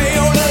Reed,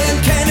 Paola and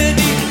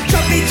Kennedy,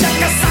 Chubby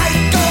Checker,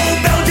 Psycho,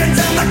 Belgians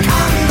and the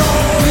Congo.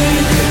 We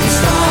didn't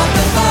start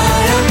the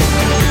fire.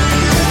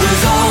 It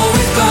was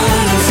always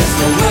burning since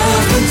the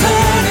world's been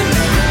turning.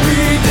 We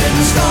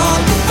didn't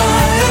start the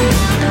fire.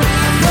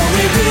 No,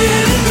 we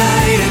didn't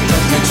light it,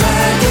 but we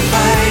tried to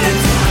fight it.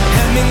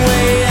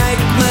 Hemingway,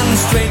 Eichmann,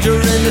 Stranger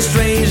in the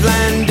Strange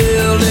Land,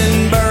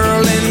 Dylan,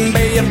 Berlin,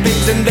 Bay of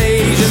Pigs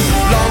Invasion,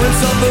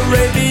 Lawrence of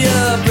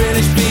Arabia,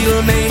 British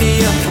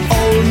Beatlemania,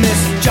 Ole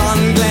Miss, John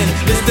Glenn,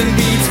 Liston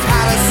Beats,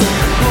 Patterson,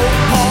 Pope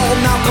Paul,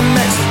 Malcolm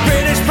X,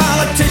 British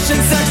politician,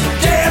 sex,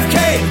 JFK,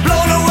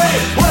 blown away.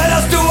 What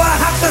else do I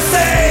have to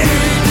say?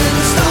 We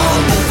didn't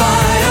start the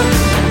fire.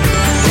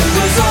 It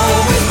was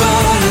always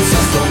burning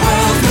since the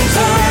world's been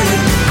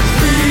turning.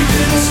 We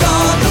didn't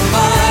start the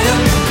fire.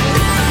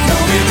 No,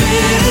 we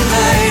didn't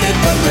light it,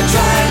 but we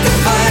tried to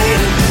fight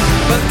it.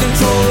 But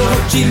control, Ho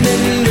Chi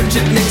Minh,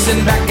 Richard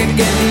Nixon, back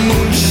again,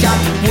 Moonshot,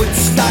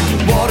 Woodstock,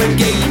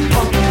 Watergate,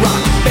 punk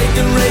rock,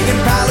 Bacon, Reagan,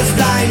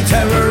 Palestine,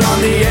 terror on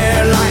the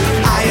airline,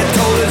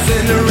 Ayatollahs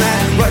in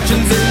Iran,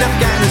 Russians in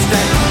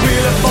Afghanistan,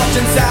 Wheel of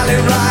Fortune,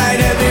 Sally Ride,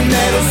 heavy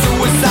metal,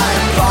 suicide,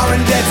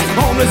 foreign debts,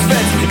 homeless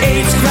vets,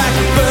 AIDS, crack,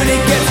 Bernie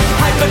gets,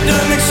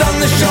 hypodermics on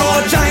the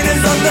shore,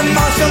 China's under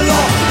martial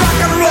law, rock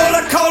and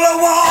roller, cola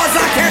wars,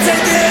 I can't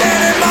take it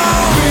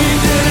anymore. We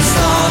didn't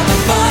start the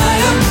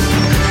fire.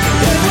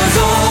 It was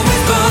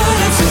always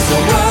burning since the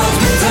world's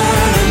been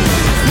turning.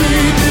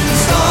 We didn't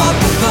start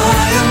the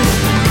fire,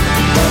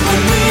 but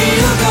when we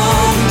are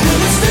gone,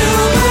 we'll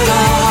still burn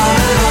on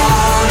and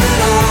on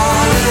and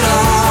on and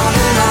on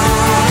and on and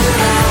on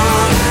and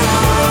on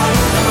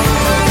and on.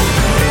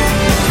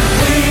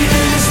 We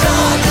didn't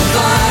start the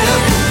fire.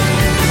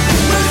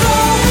 It was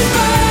always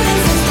burning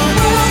since the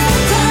world's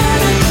been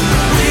turning.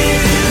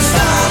 We didn't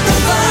start the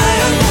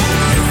fire.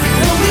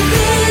 No, we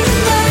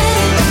didn't light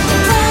it, but we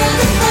tried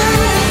to fight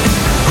it.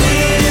 We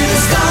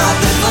didn't start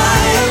the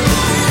fire.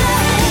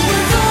 It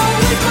was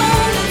always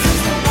burning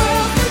since the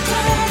world's been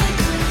turning.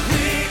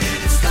 We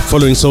didn't start.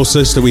 Following Soul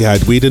Sister, we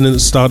had We Didn't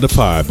Start the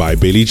Fire by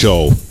Billy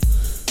Joel.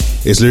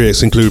 Its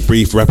lyrics include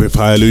brief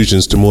rapid-fire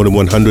allusions to more than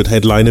 100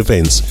 headline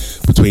events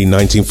between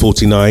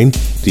 1949,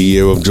 the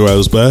year of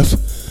Joel's birth,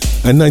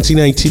 and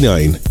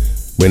 1989,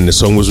 when the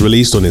song was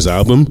released on his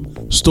album,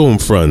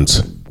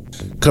 Stormfront.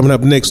 Coming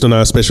up next on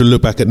our special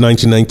look back at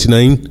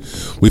 1999,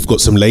 we've got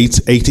some late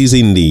 80s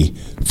indie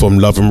from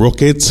Love and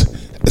Rockets,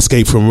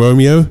 Escape from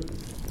Romeo,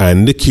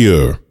 and The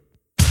Cure.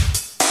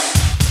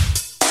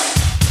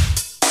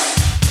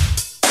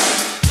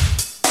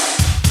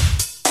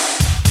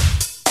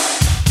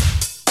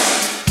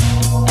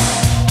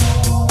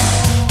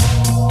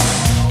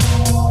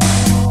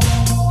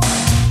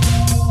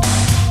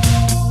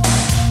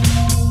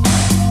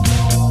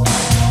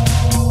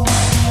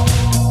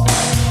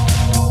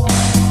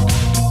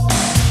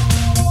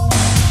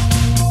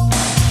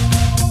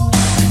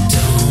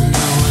 Don't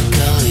know what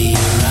color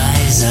your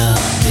eyes are,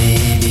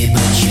 baby,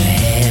 but your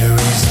hair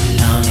is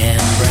long.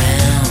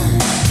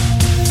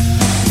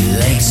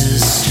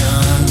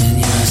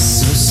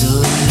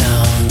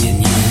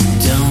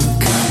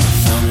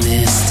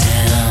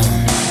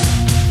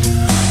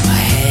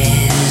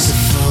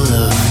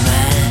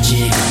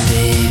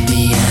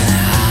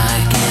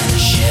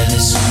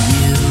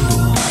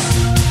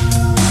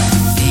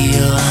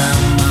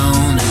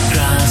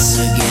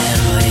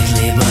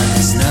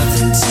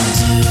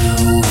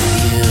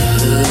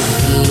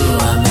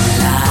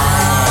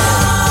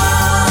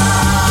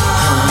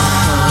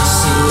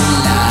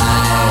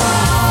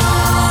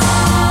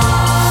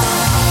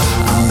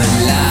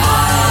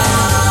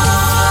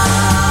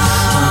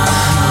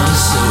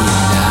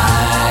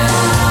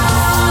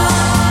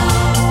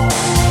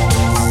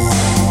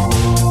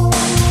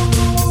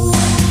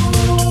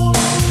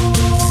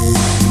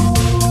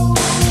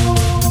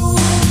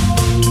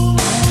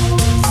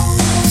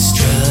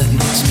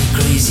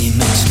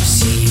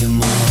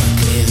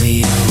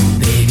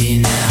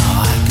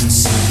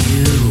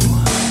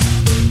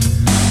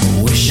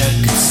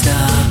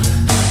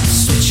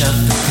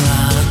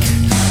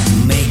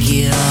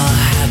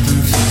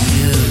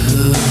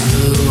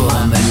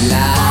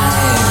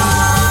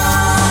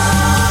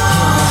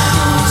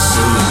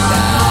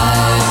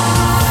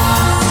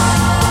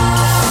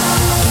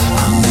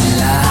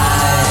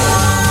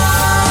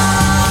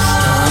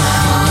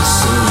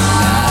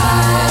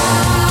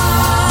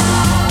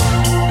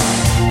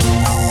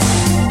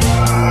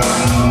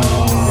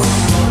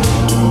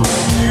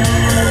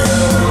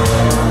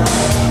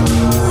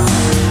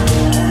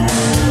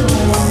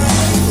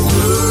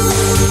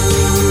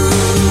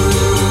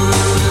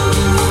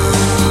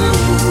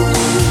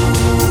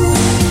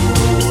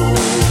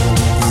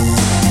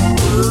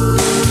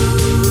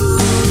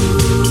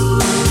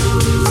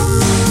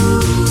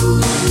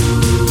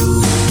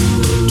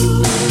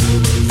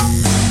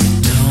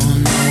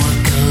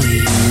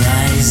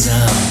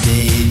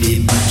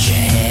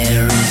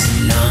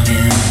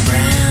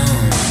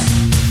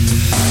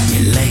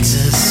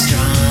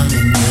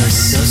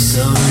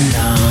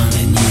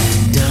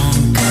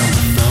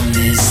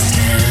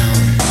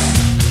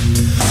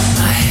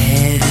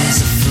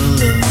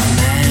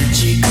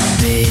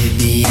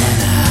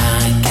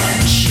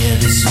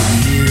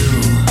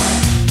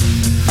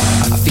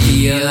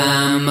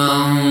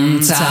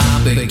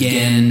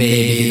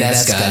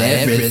 that's got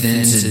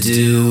everything to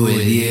do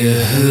with you.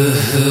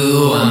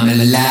 I'm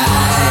alive.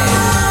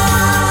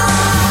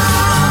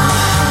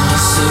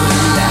 So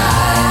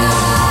alive.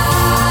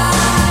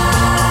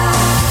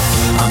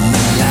 I'm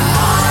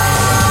alive.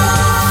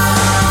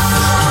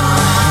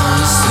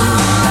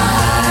 So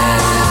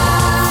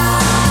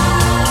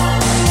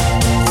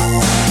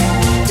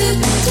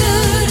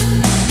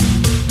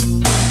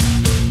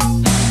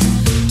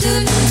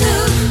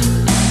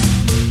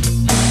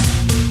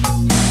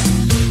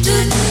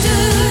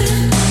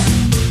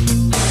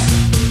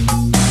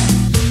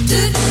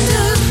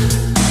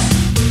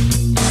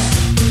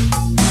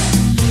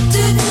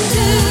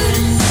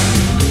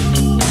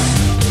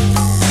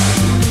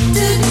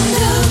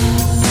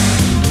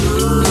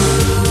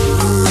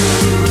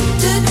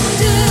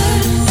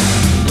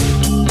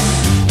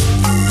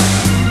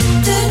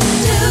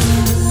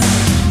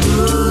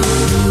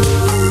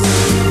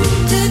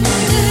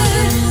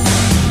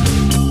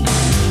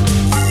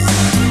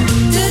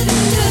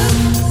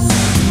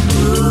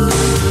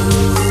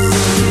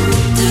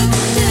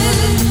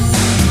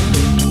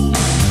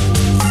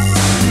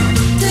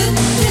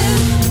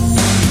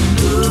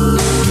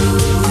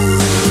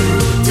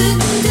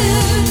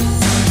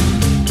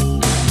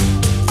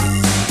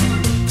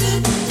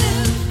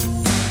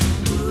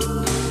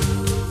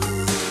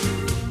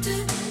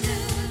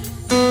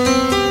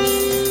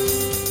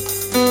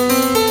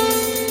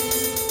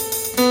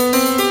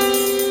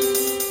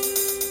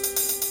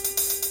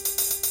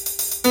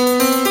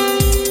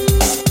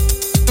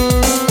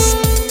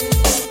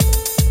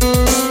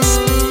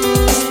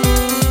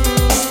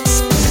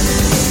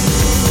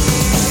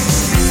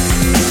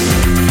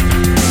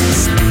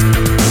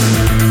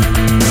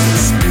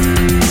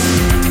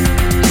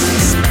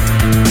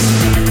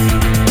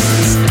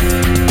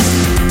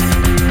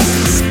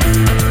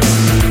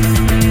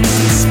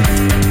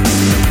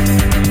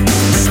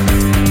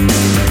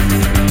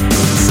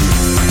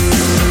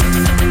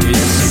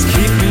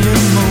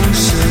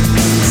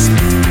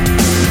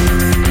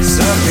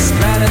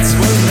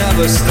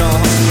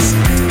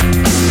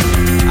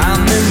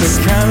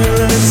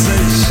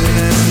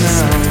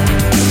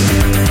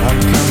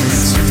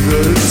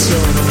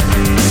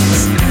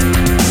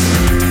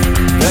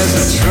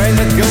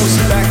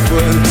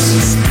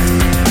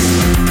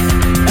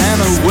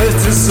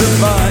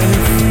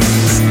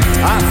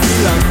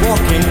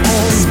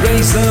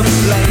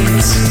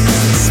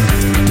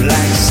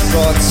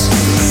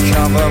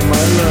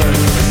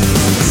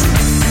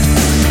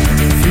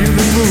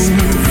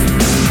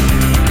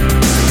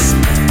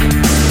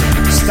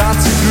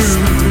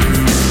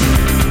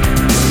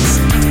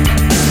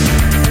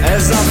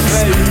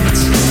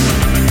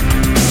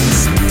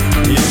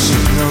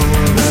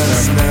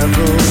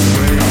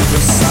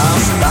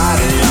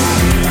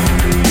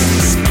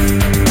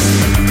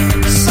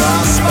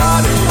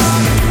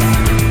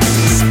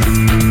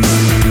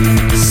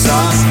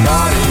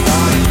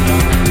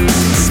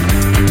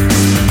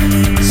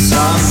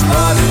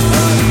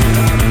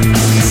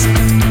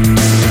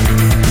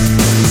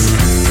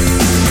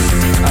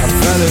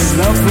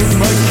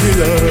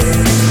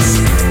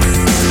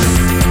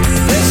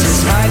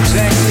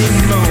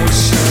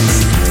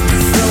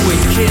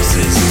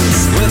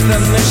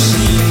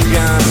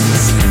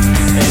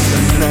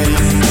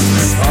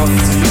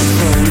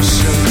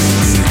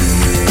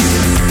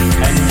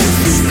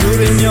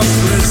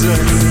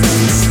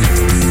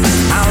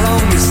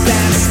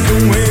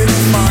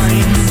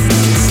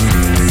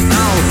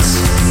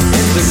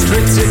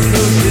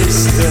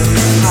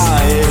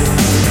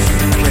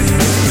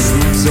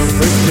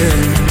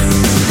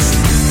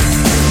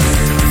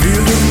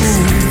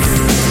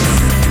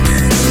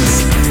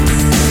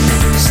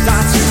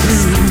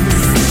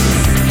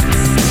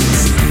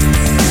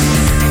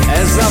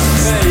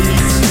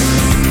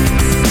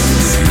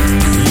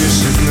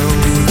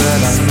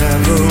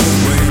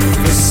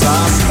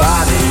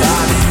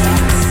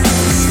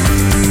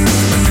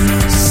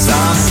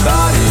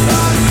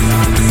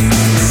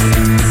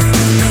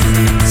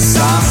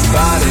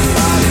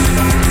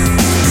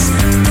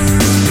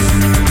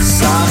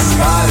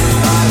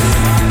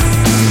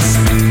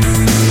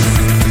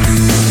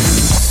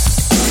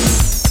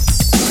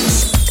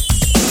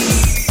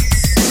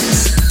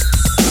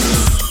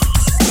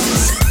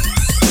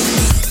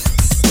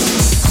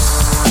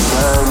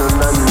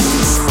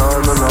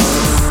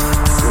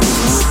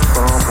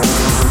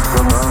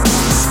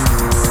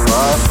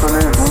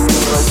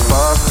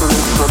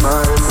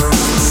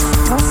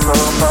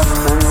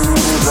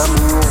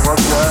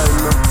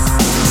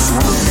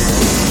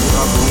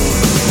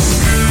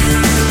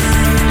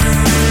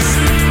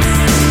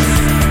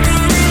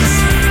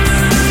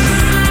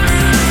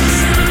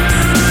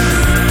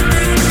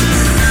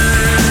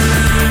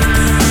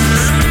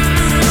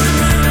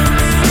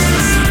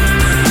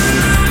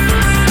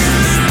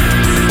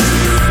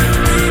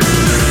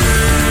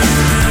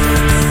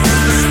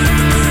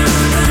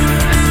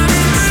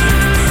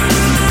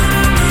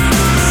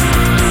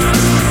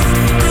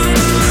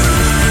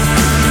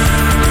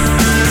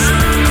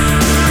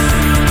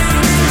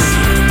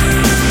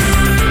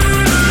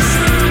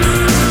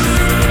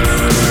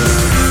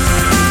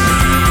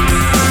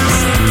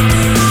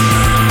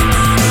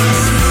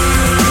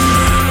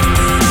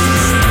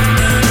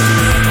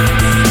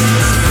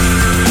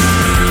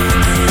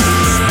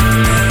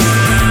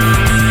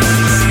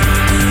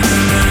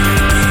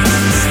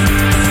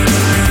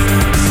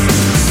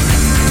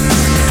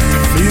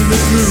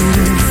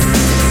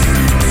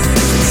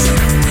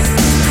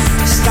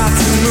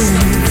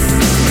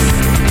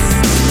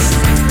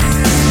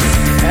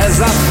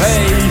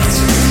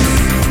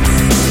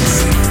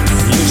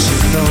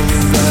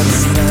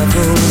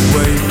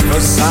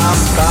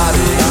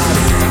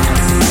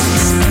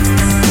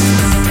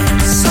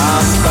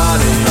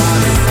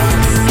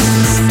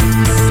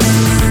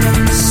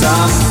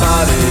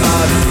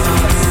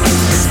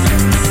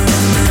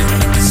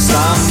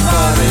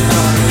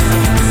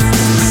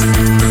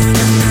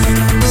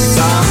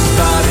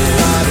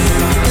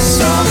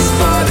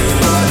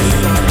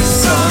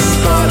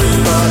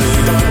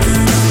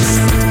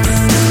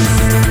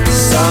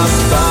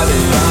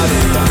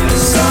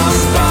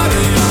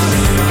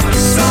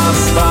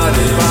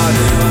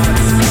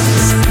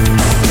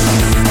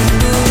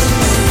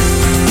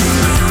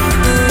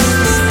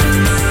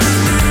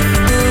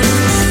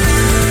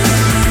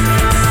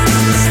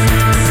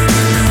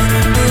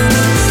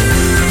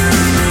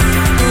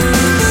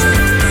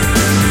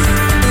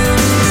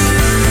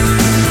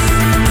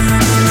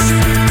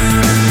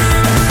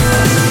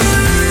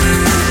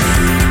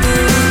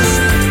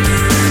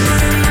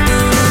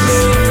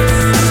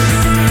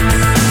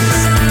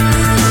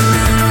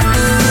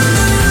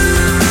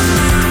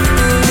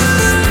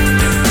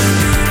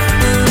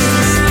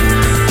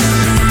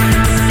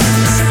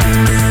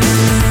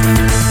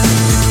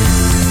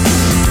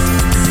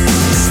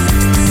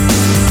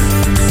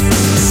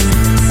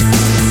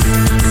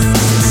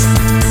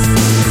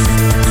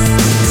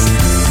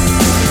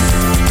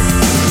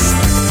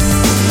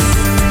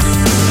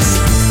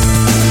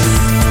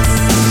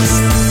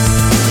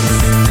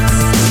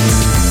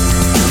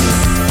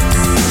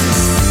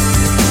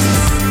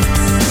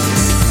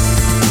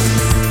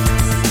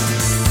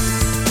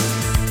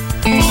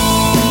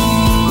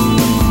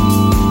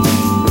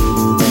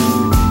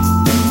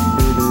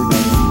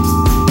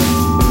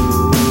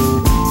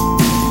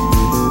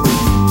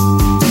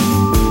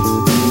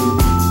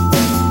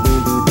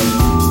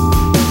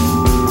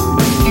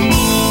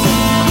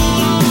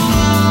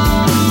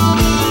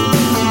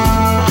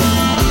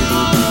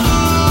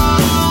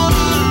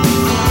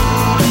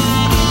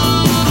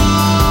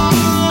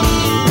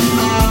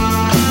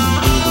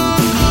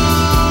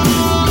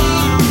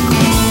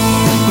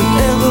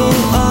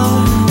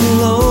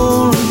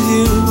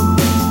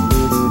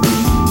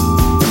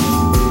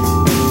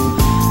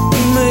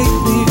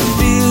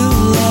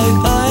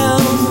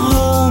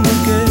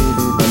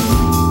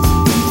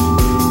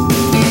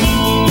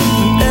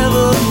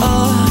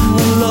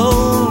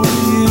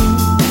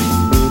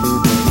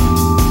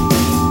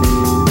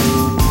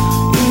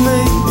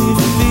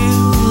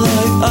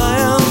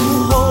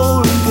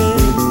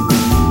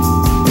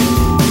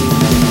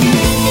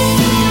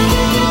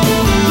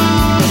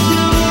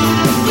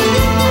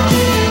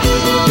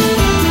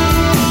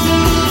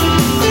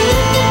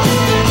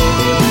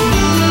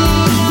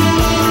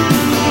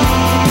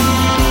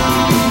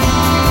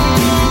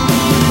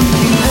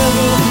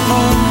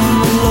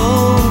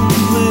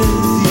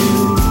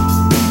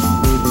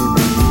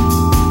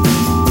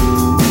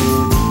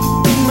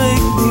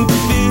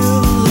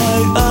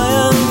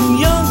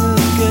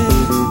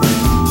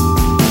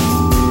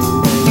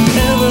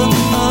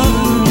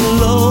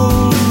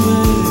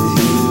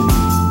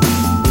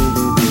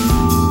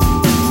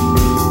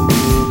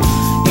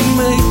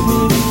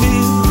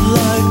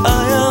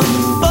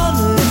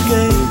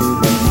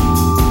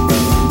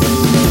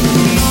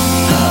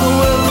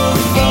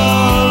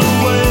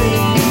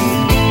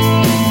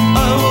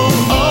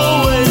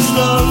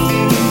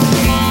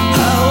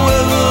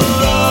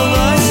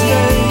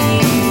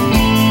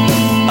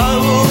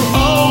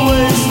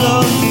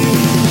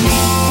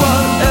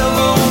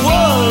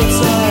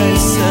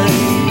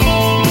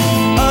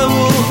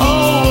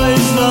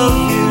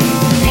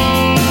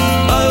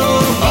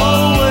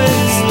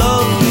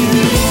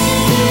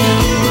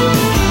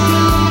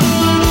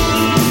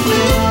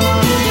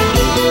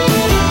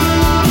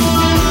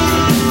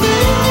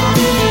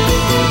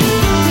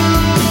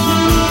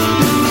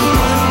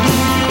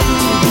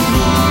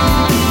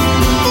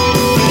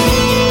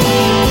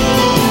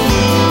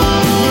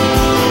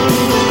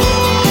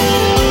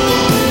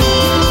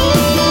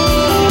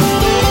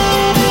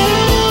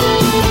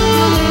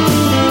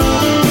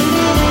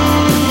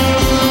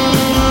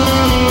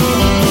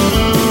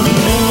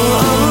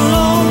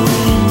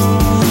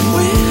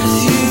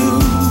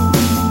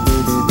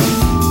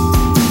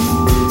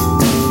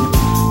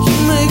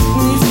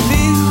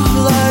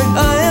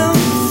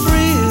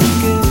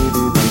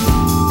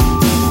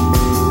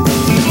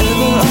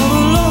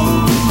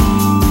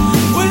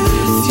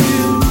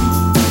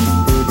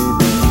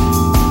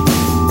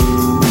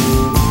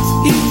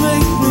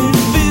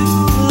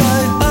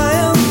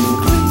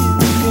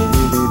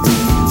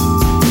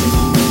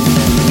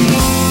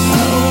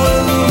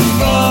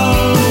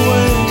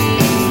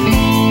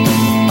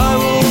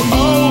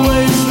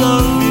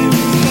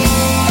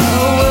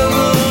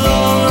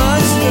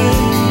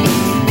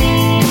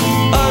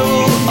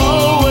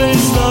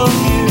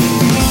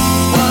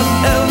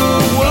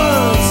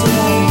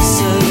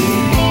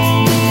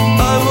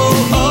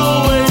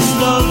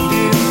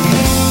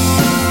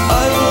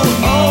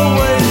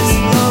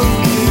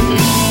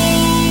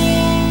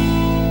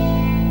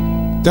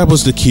That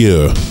was The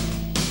Cure.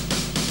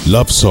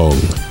 Love Song.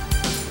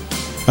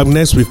 Up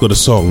next, we've got a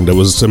song that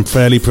was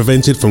fairly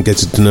prevented from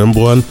getting to number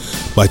one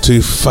by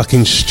two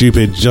fucking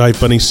stupid Jive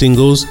Bunny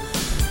singles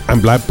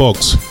and Black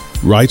Box,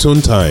 Right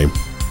on Time.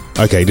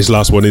 Okay, this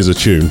last one is a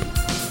tune.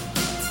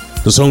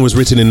 The song was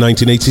written in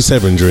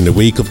 1987 during the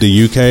week of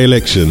the UK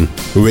election,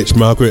 in which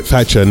Margaret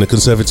Thatcher and the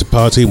Conservative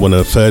Party won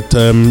her third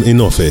term in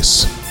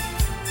office.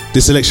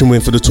 This election win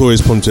for the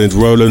Tories prompted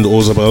Roland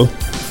Orzabal,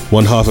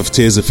 one half of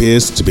Tears of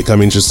Fears, to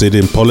become interested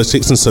in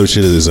politics and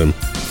socialism.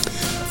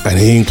 And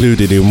he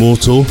included the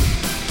immortal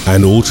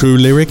and all-true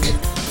lyric,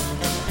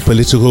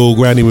 political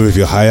grounding with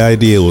your high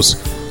ideals.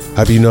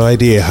 Have you no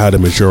idea how the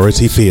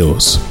majority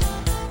feels?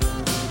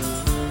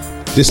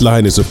 This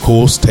line is, of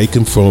course,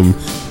 taken from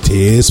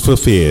Tears for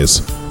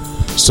Fears,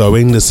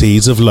 Sowing the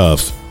Seeds of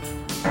Love.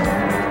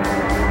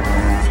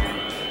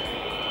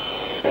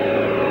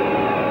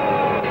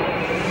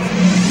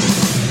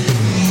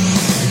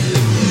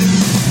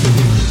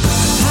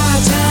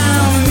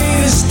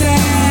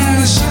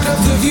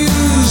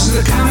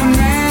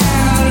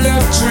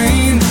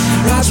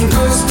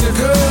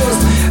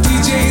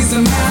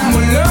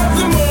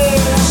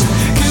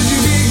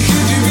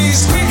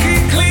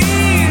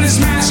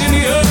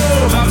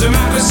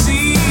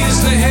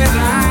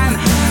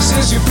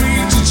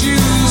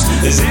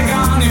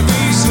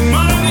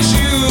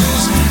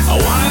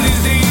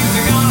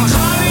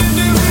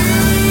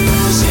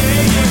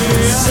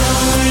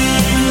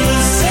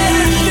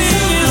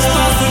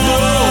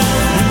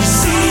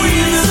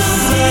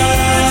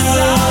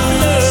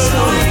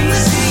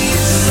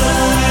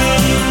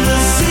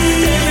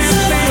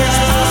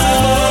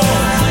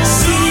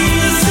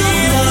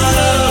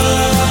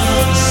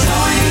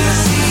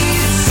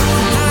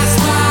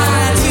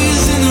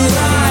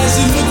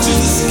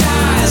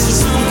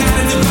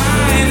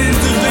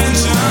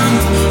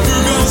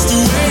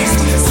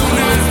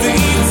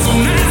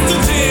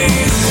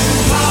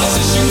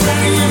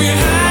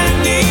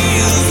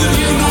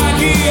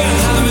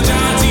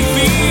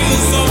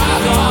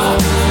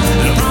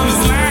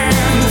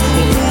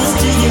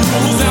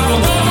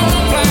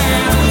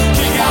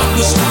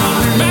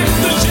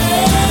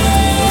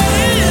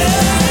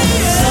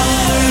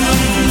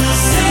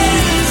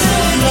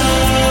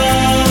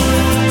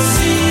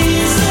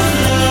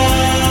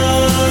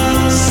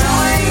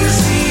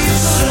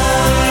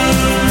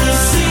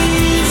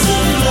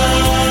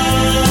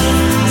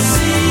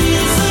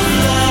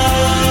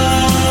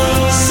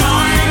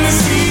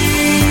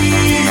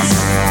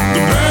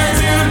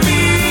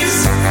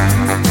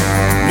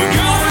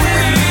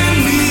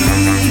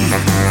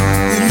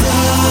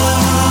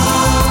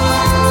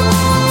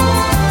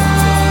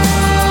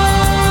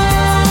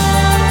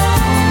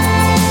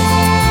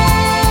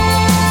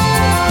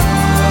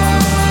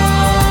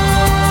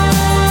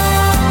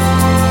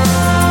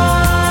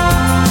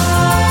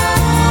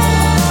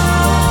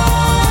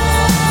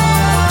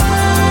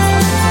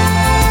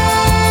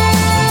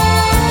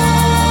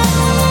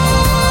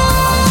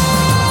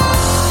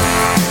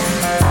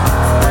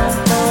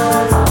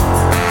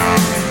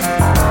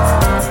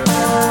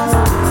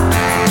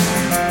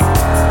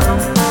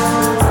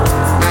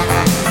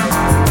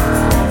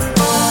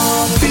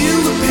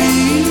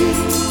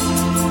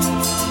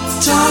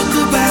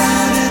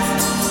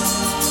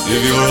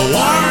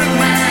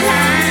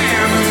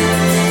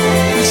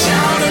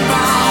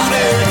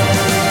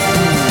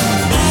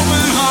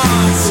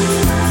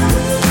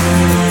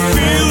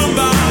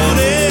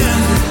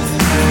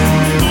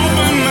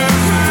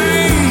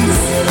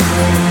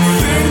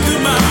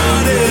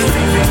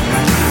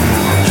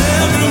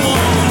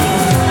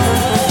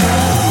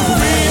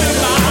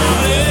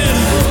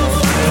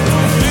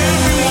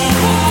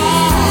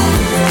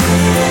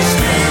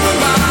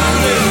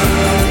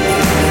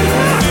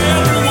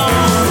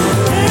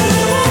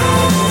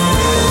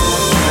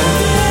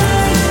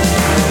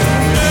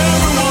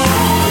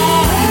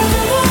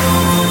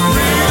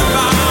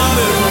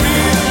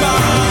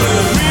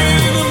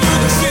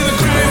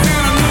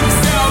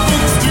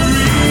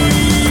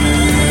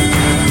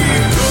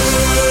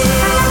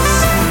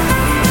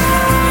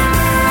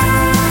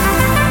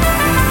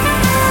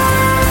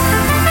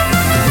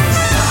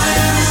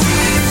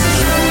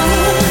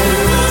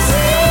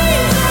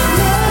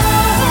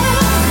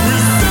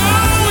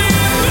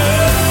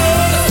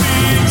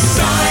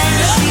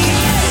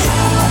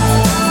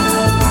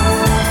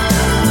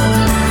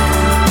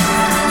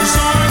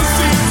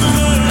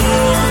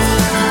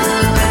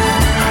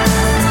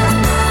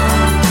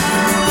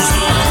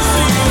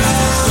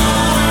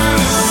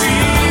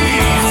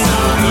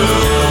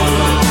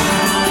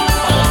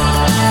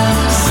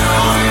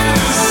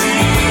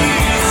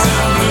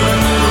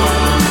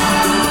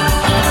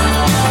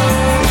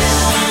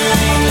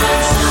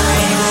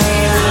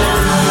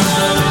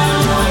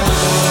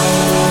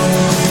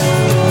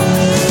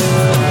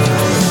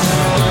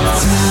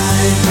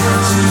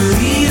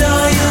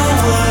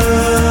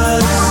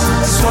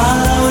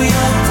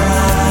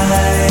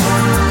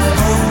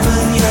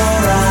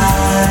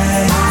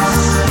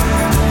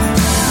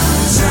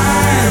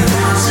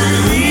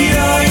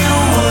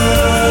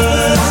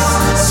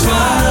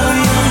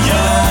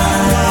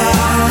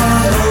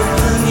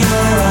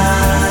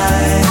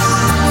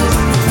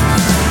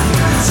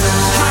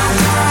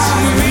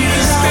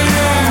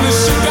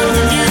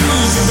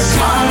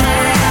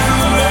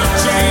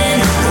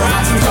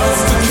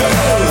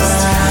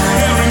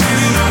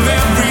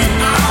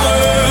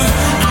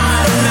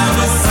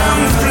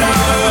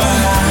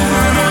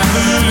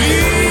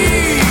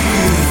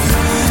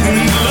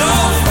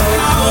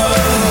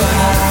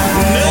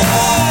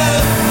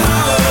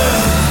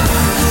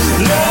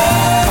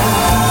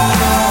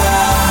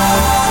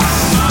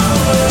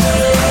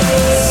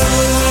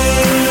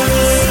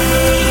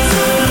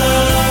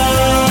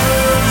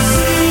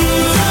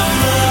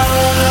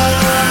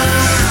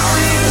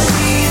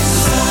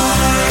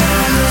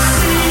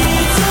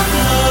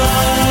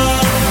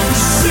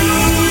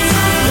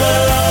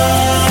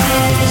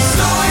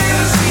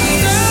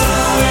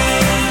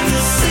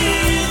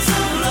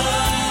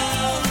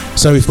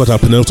 So we've got our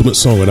penultimate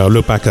song and our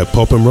look back at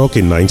pop and rock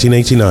in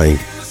 1989.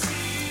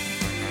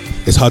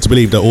 It's hard to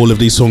believe that all of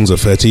these songs are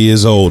 30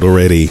 years old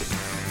already.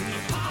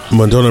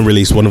 Madonna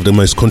released one of the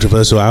most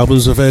controversial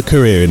albums of her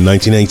career in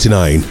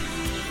 1989,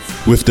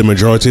 with the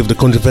majority of the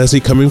controversy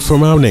coming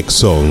from our next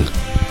song.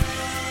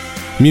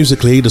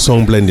 Musically, the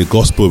song blended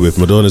gospel with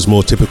Madonna's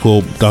more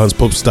typical dance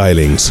pop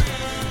stylings.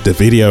 The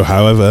video,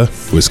 however,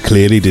 was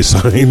clearly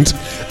designed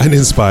and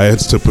inspired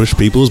to push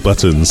people's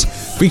buttons,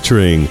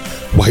 featuring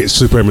white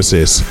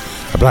supremacists,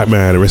 a black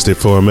man arrested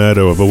for a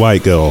murder of a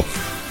white girl,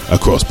 a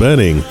cross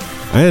burning,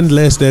 and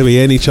lest there be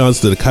any chance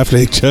that the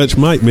Catholic Church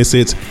might miss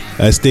it,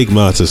 a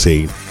stigmata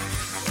scene.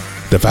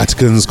 The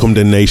Vatican's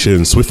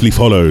condemnation swiftly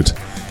followed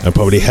and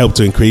probably helped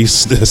to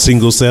increase the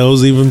single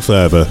sales even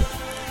further.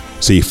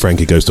 See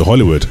Frankie Goes to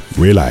Hollywood,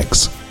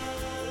 relax.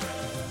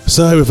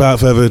 So without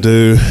further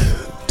ado,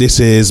 this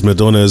is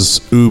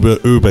Madonna's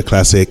uber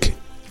classic,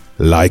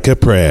 Like a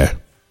Prayer.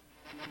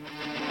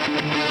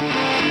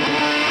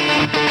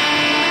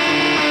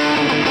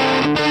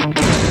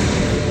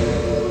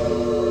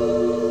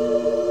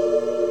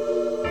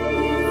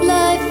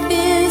 Life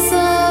is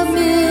a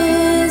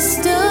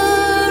mystery.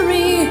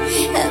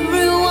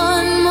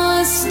 Everyone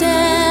must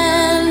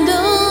stand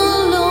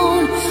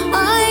alone.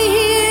 I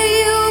hear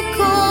you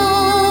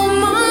call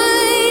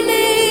my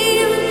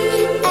name,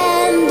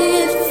 and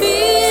it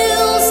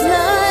feels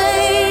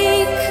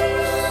like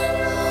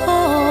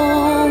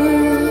home.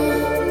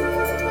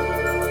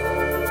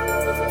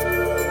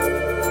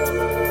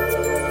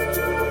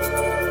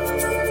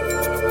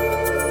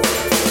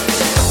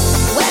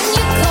 When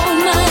you call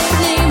my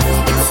name,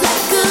 it's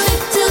like a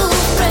little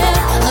prayer.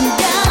 I'm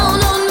down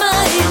on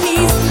my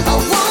knees. I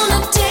wanna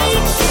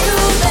take you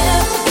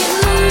there in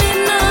the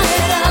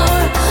midnight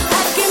hour.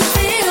 I can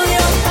feel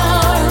your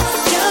power,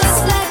 just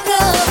like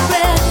a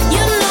prayer.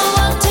 You know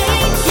I'll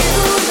take you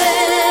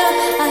there.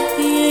 I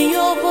hear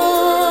your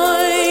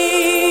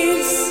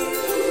voice.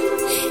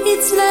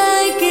 It's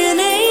like an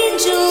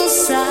angel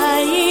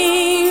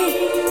sighing.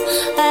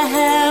 I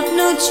have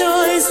no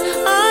choice.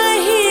 I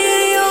hear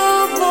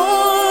your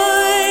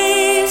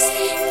voice.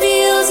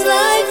 Feels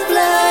like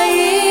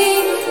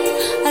flying.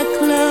 I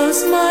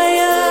close my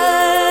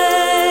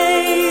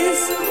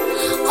eyes.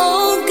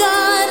 Oh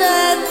God,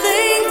 I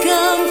think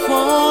I'm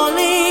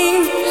falling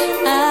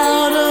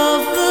out of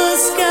the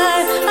sky.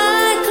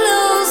 I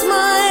close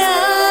my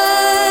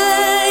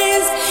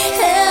eyes.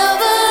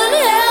 Heaven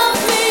help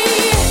me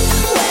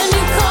when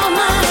you call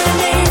my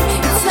name.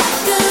 It's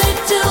like a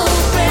little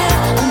prayer.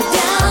 I'm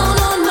down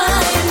on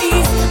my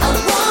knees. I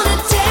wanna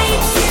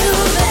take you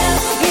there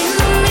in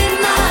the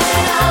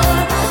midnight hour.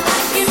 I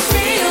can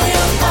feel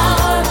your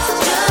power,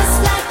 just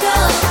like a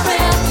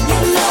prayer. You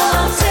know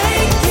I'll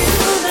take you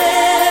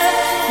there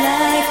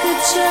like a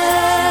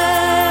child.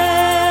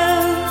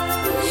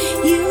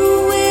 You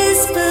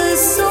whisper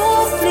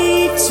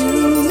softly to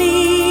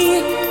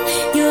me.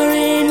 You're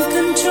in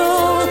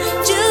control,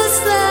 just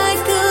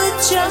like a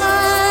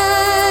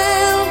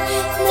child.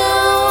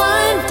 Now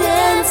I'm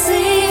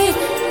dancing.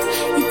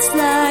 It's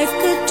like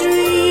a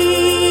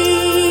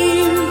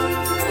dream.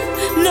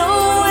 No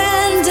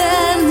end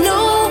and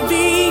no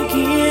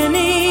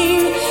beginning.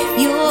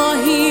 You're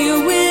here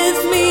with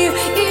me.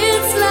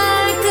 It's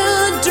like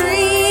a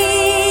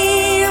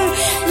dream.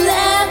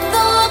 Let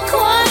the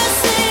choir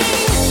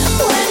sing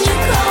when you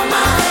call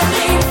my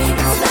name.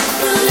 It's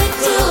like a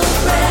little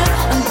prayer.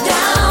 I'm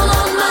down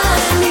on my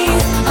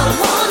knees. I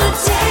wanna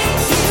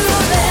take you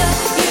there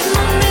in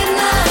the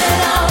midnight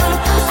hour.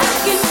 I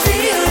can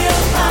feel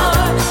your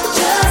power,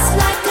 just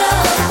like a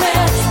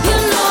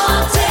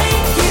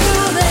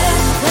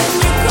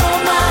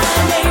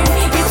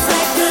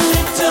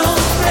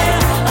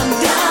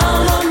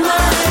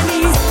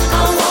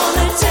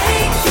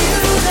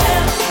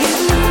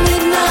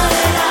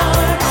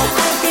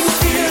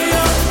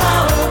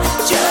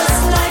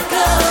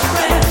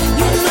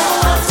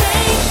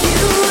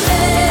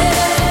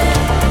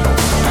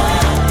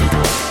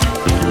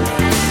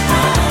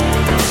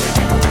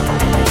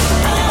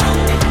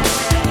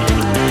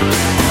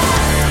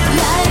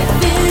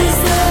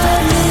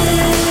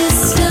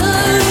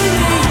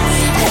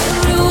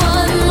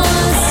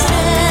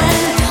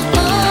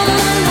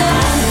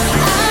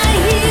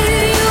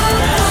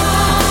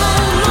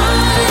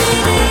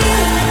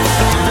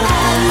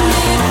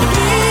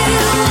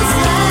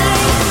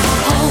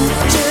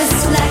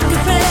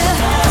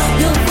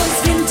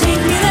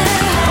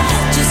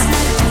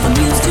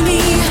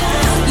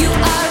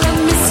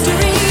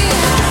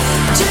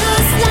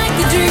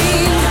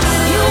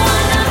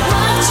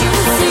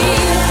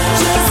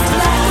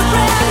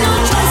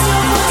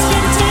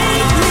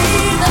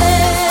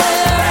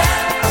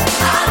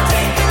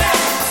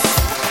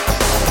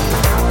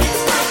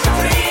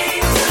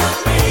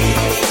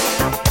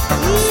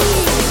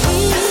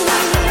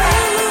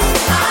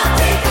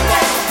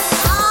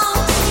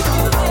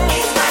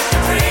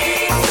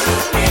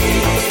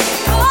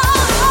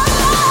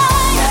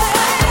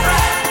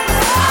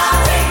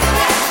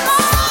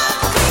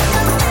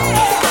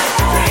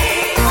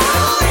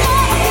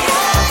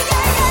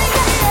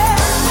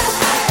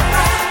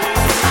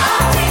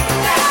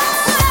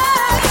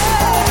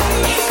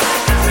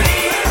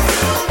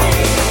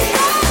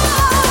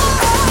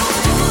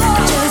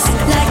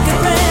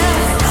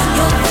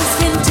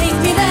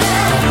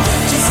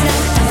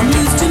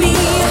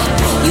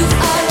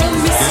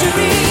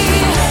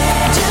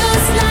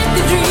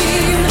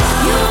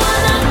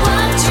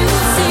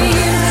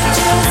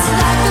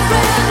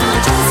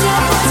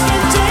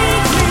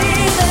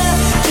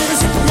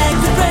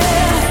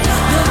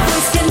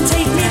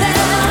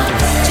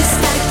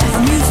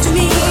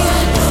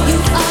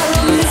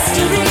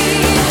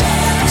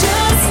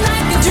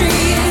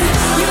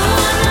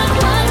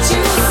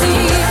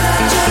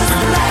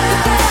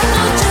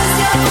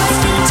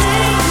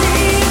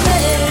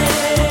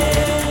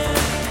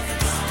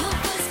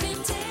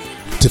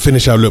To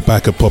finish our look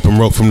back at pop and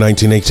rock from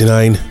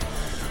 1989,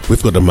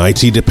 we've got the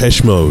mighty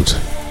Depeche Mode.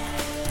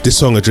 This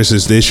song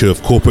addresses the issue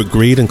of corporate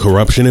greed and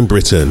corruption in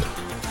Britain,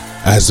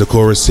 as the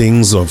chorus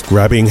sings of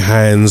grabbing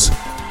hands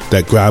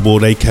that grab all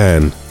they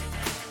can.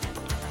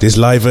 This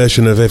live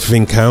version of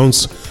Everything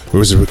Counts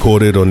was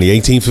recorded on the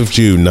 18th of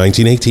June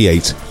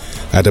 1988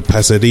 at the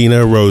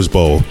Pasadena Rose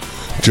Bowl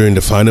during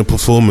the final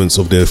performance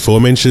of the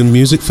aforementioned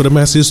Music for the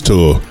Masses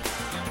tour.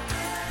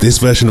 This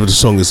version of the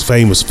song is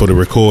famous for the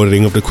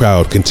recording of the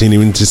crowd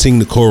continuing to sing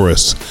the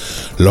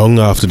chorus long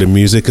after the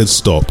music had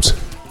stopped.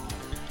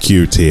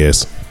 Cue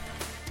tears.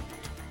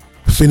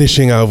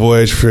 Finishing our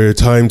voyage through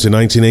time to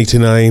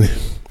 1989,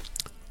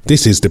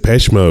 this is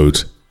Depeche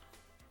Mode.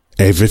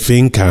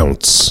 Everything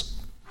Counts.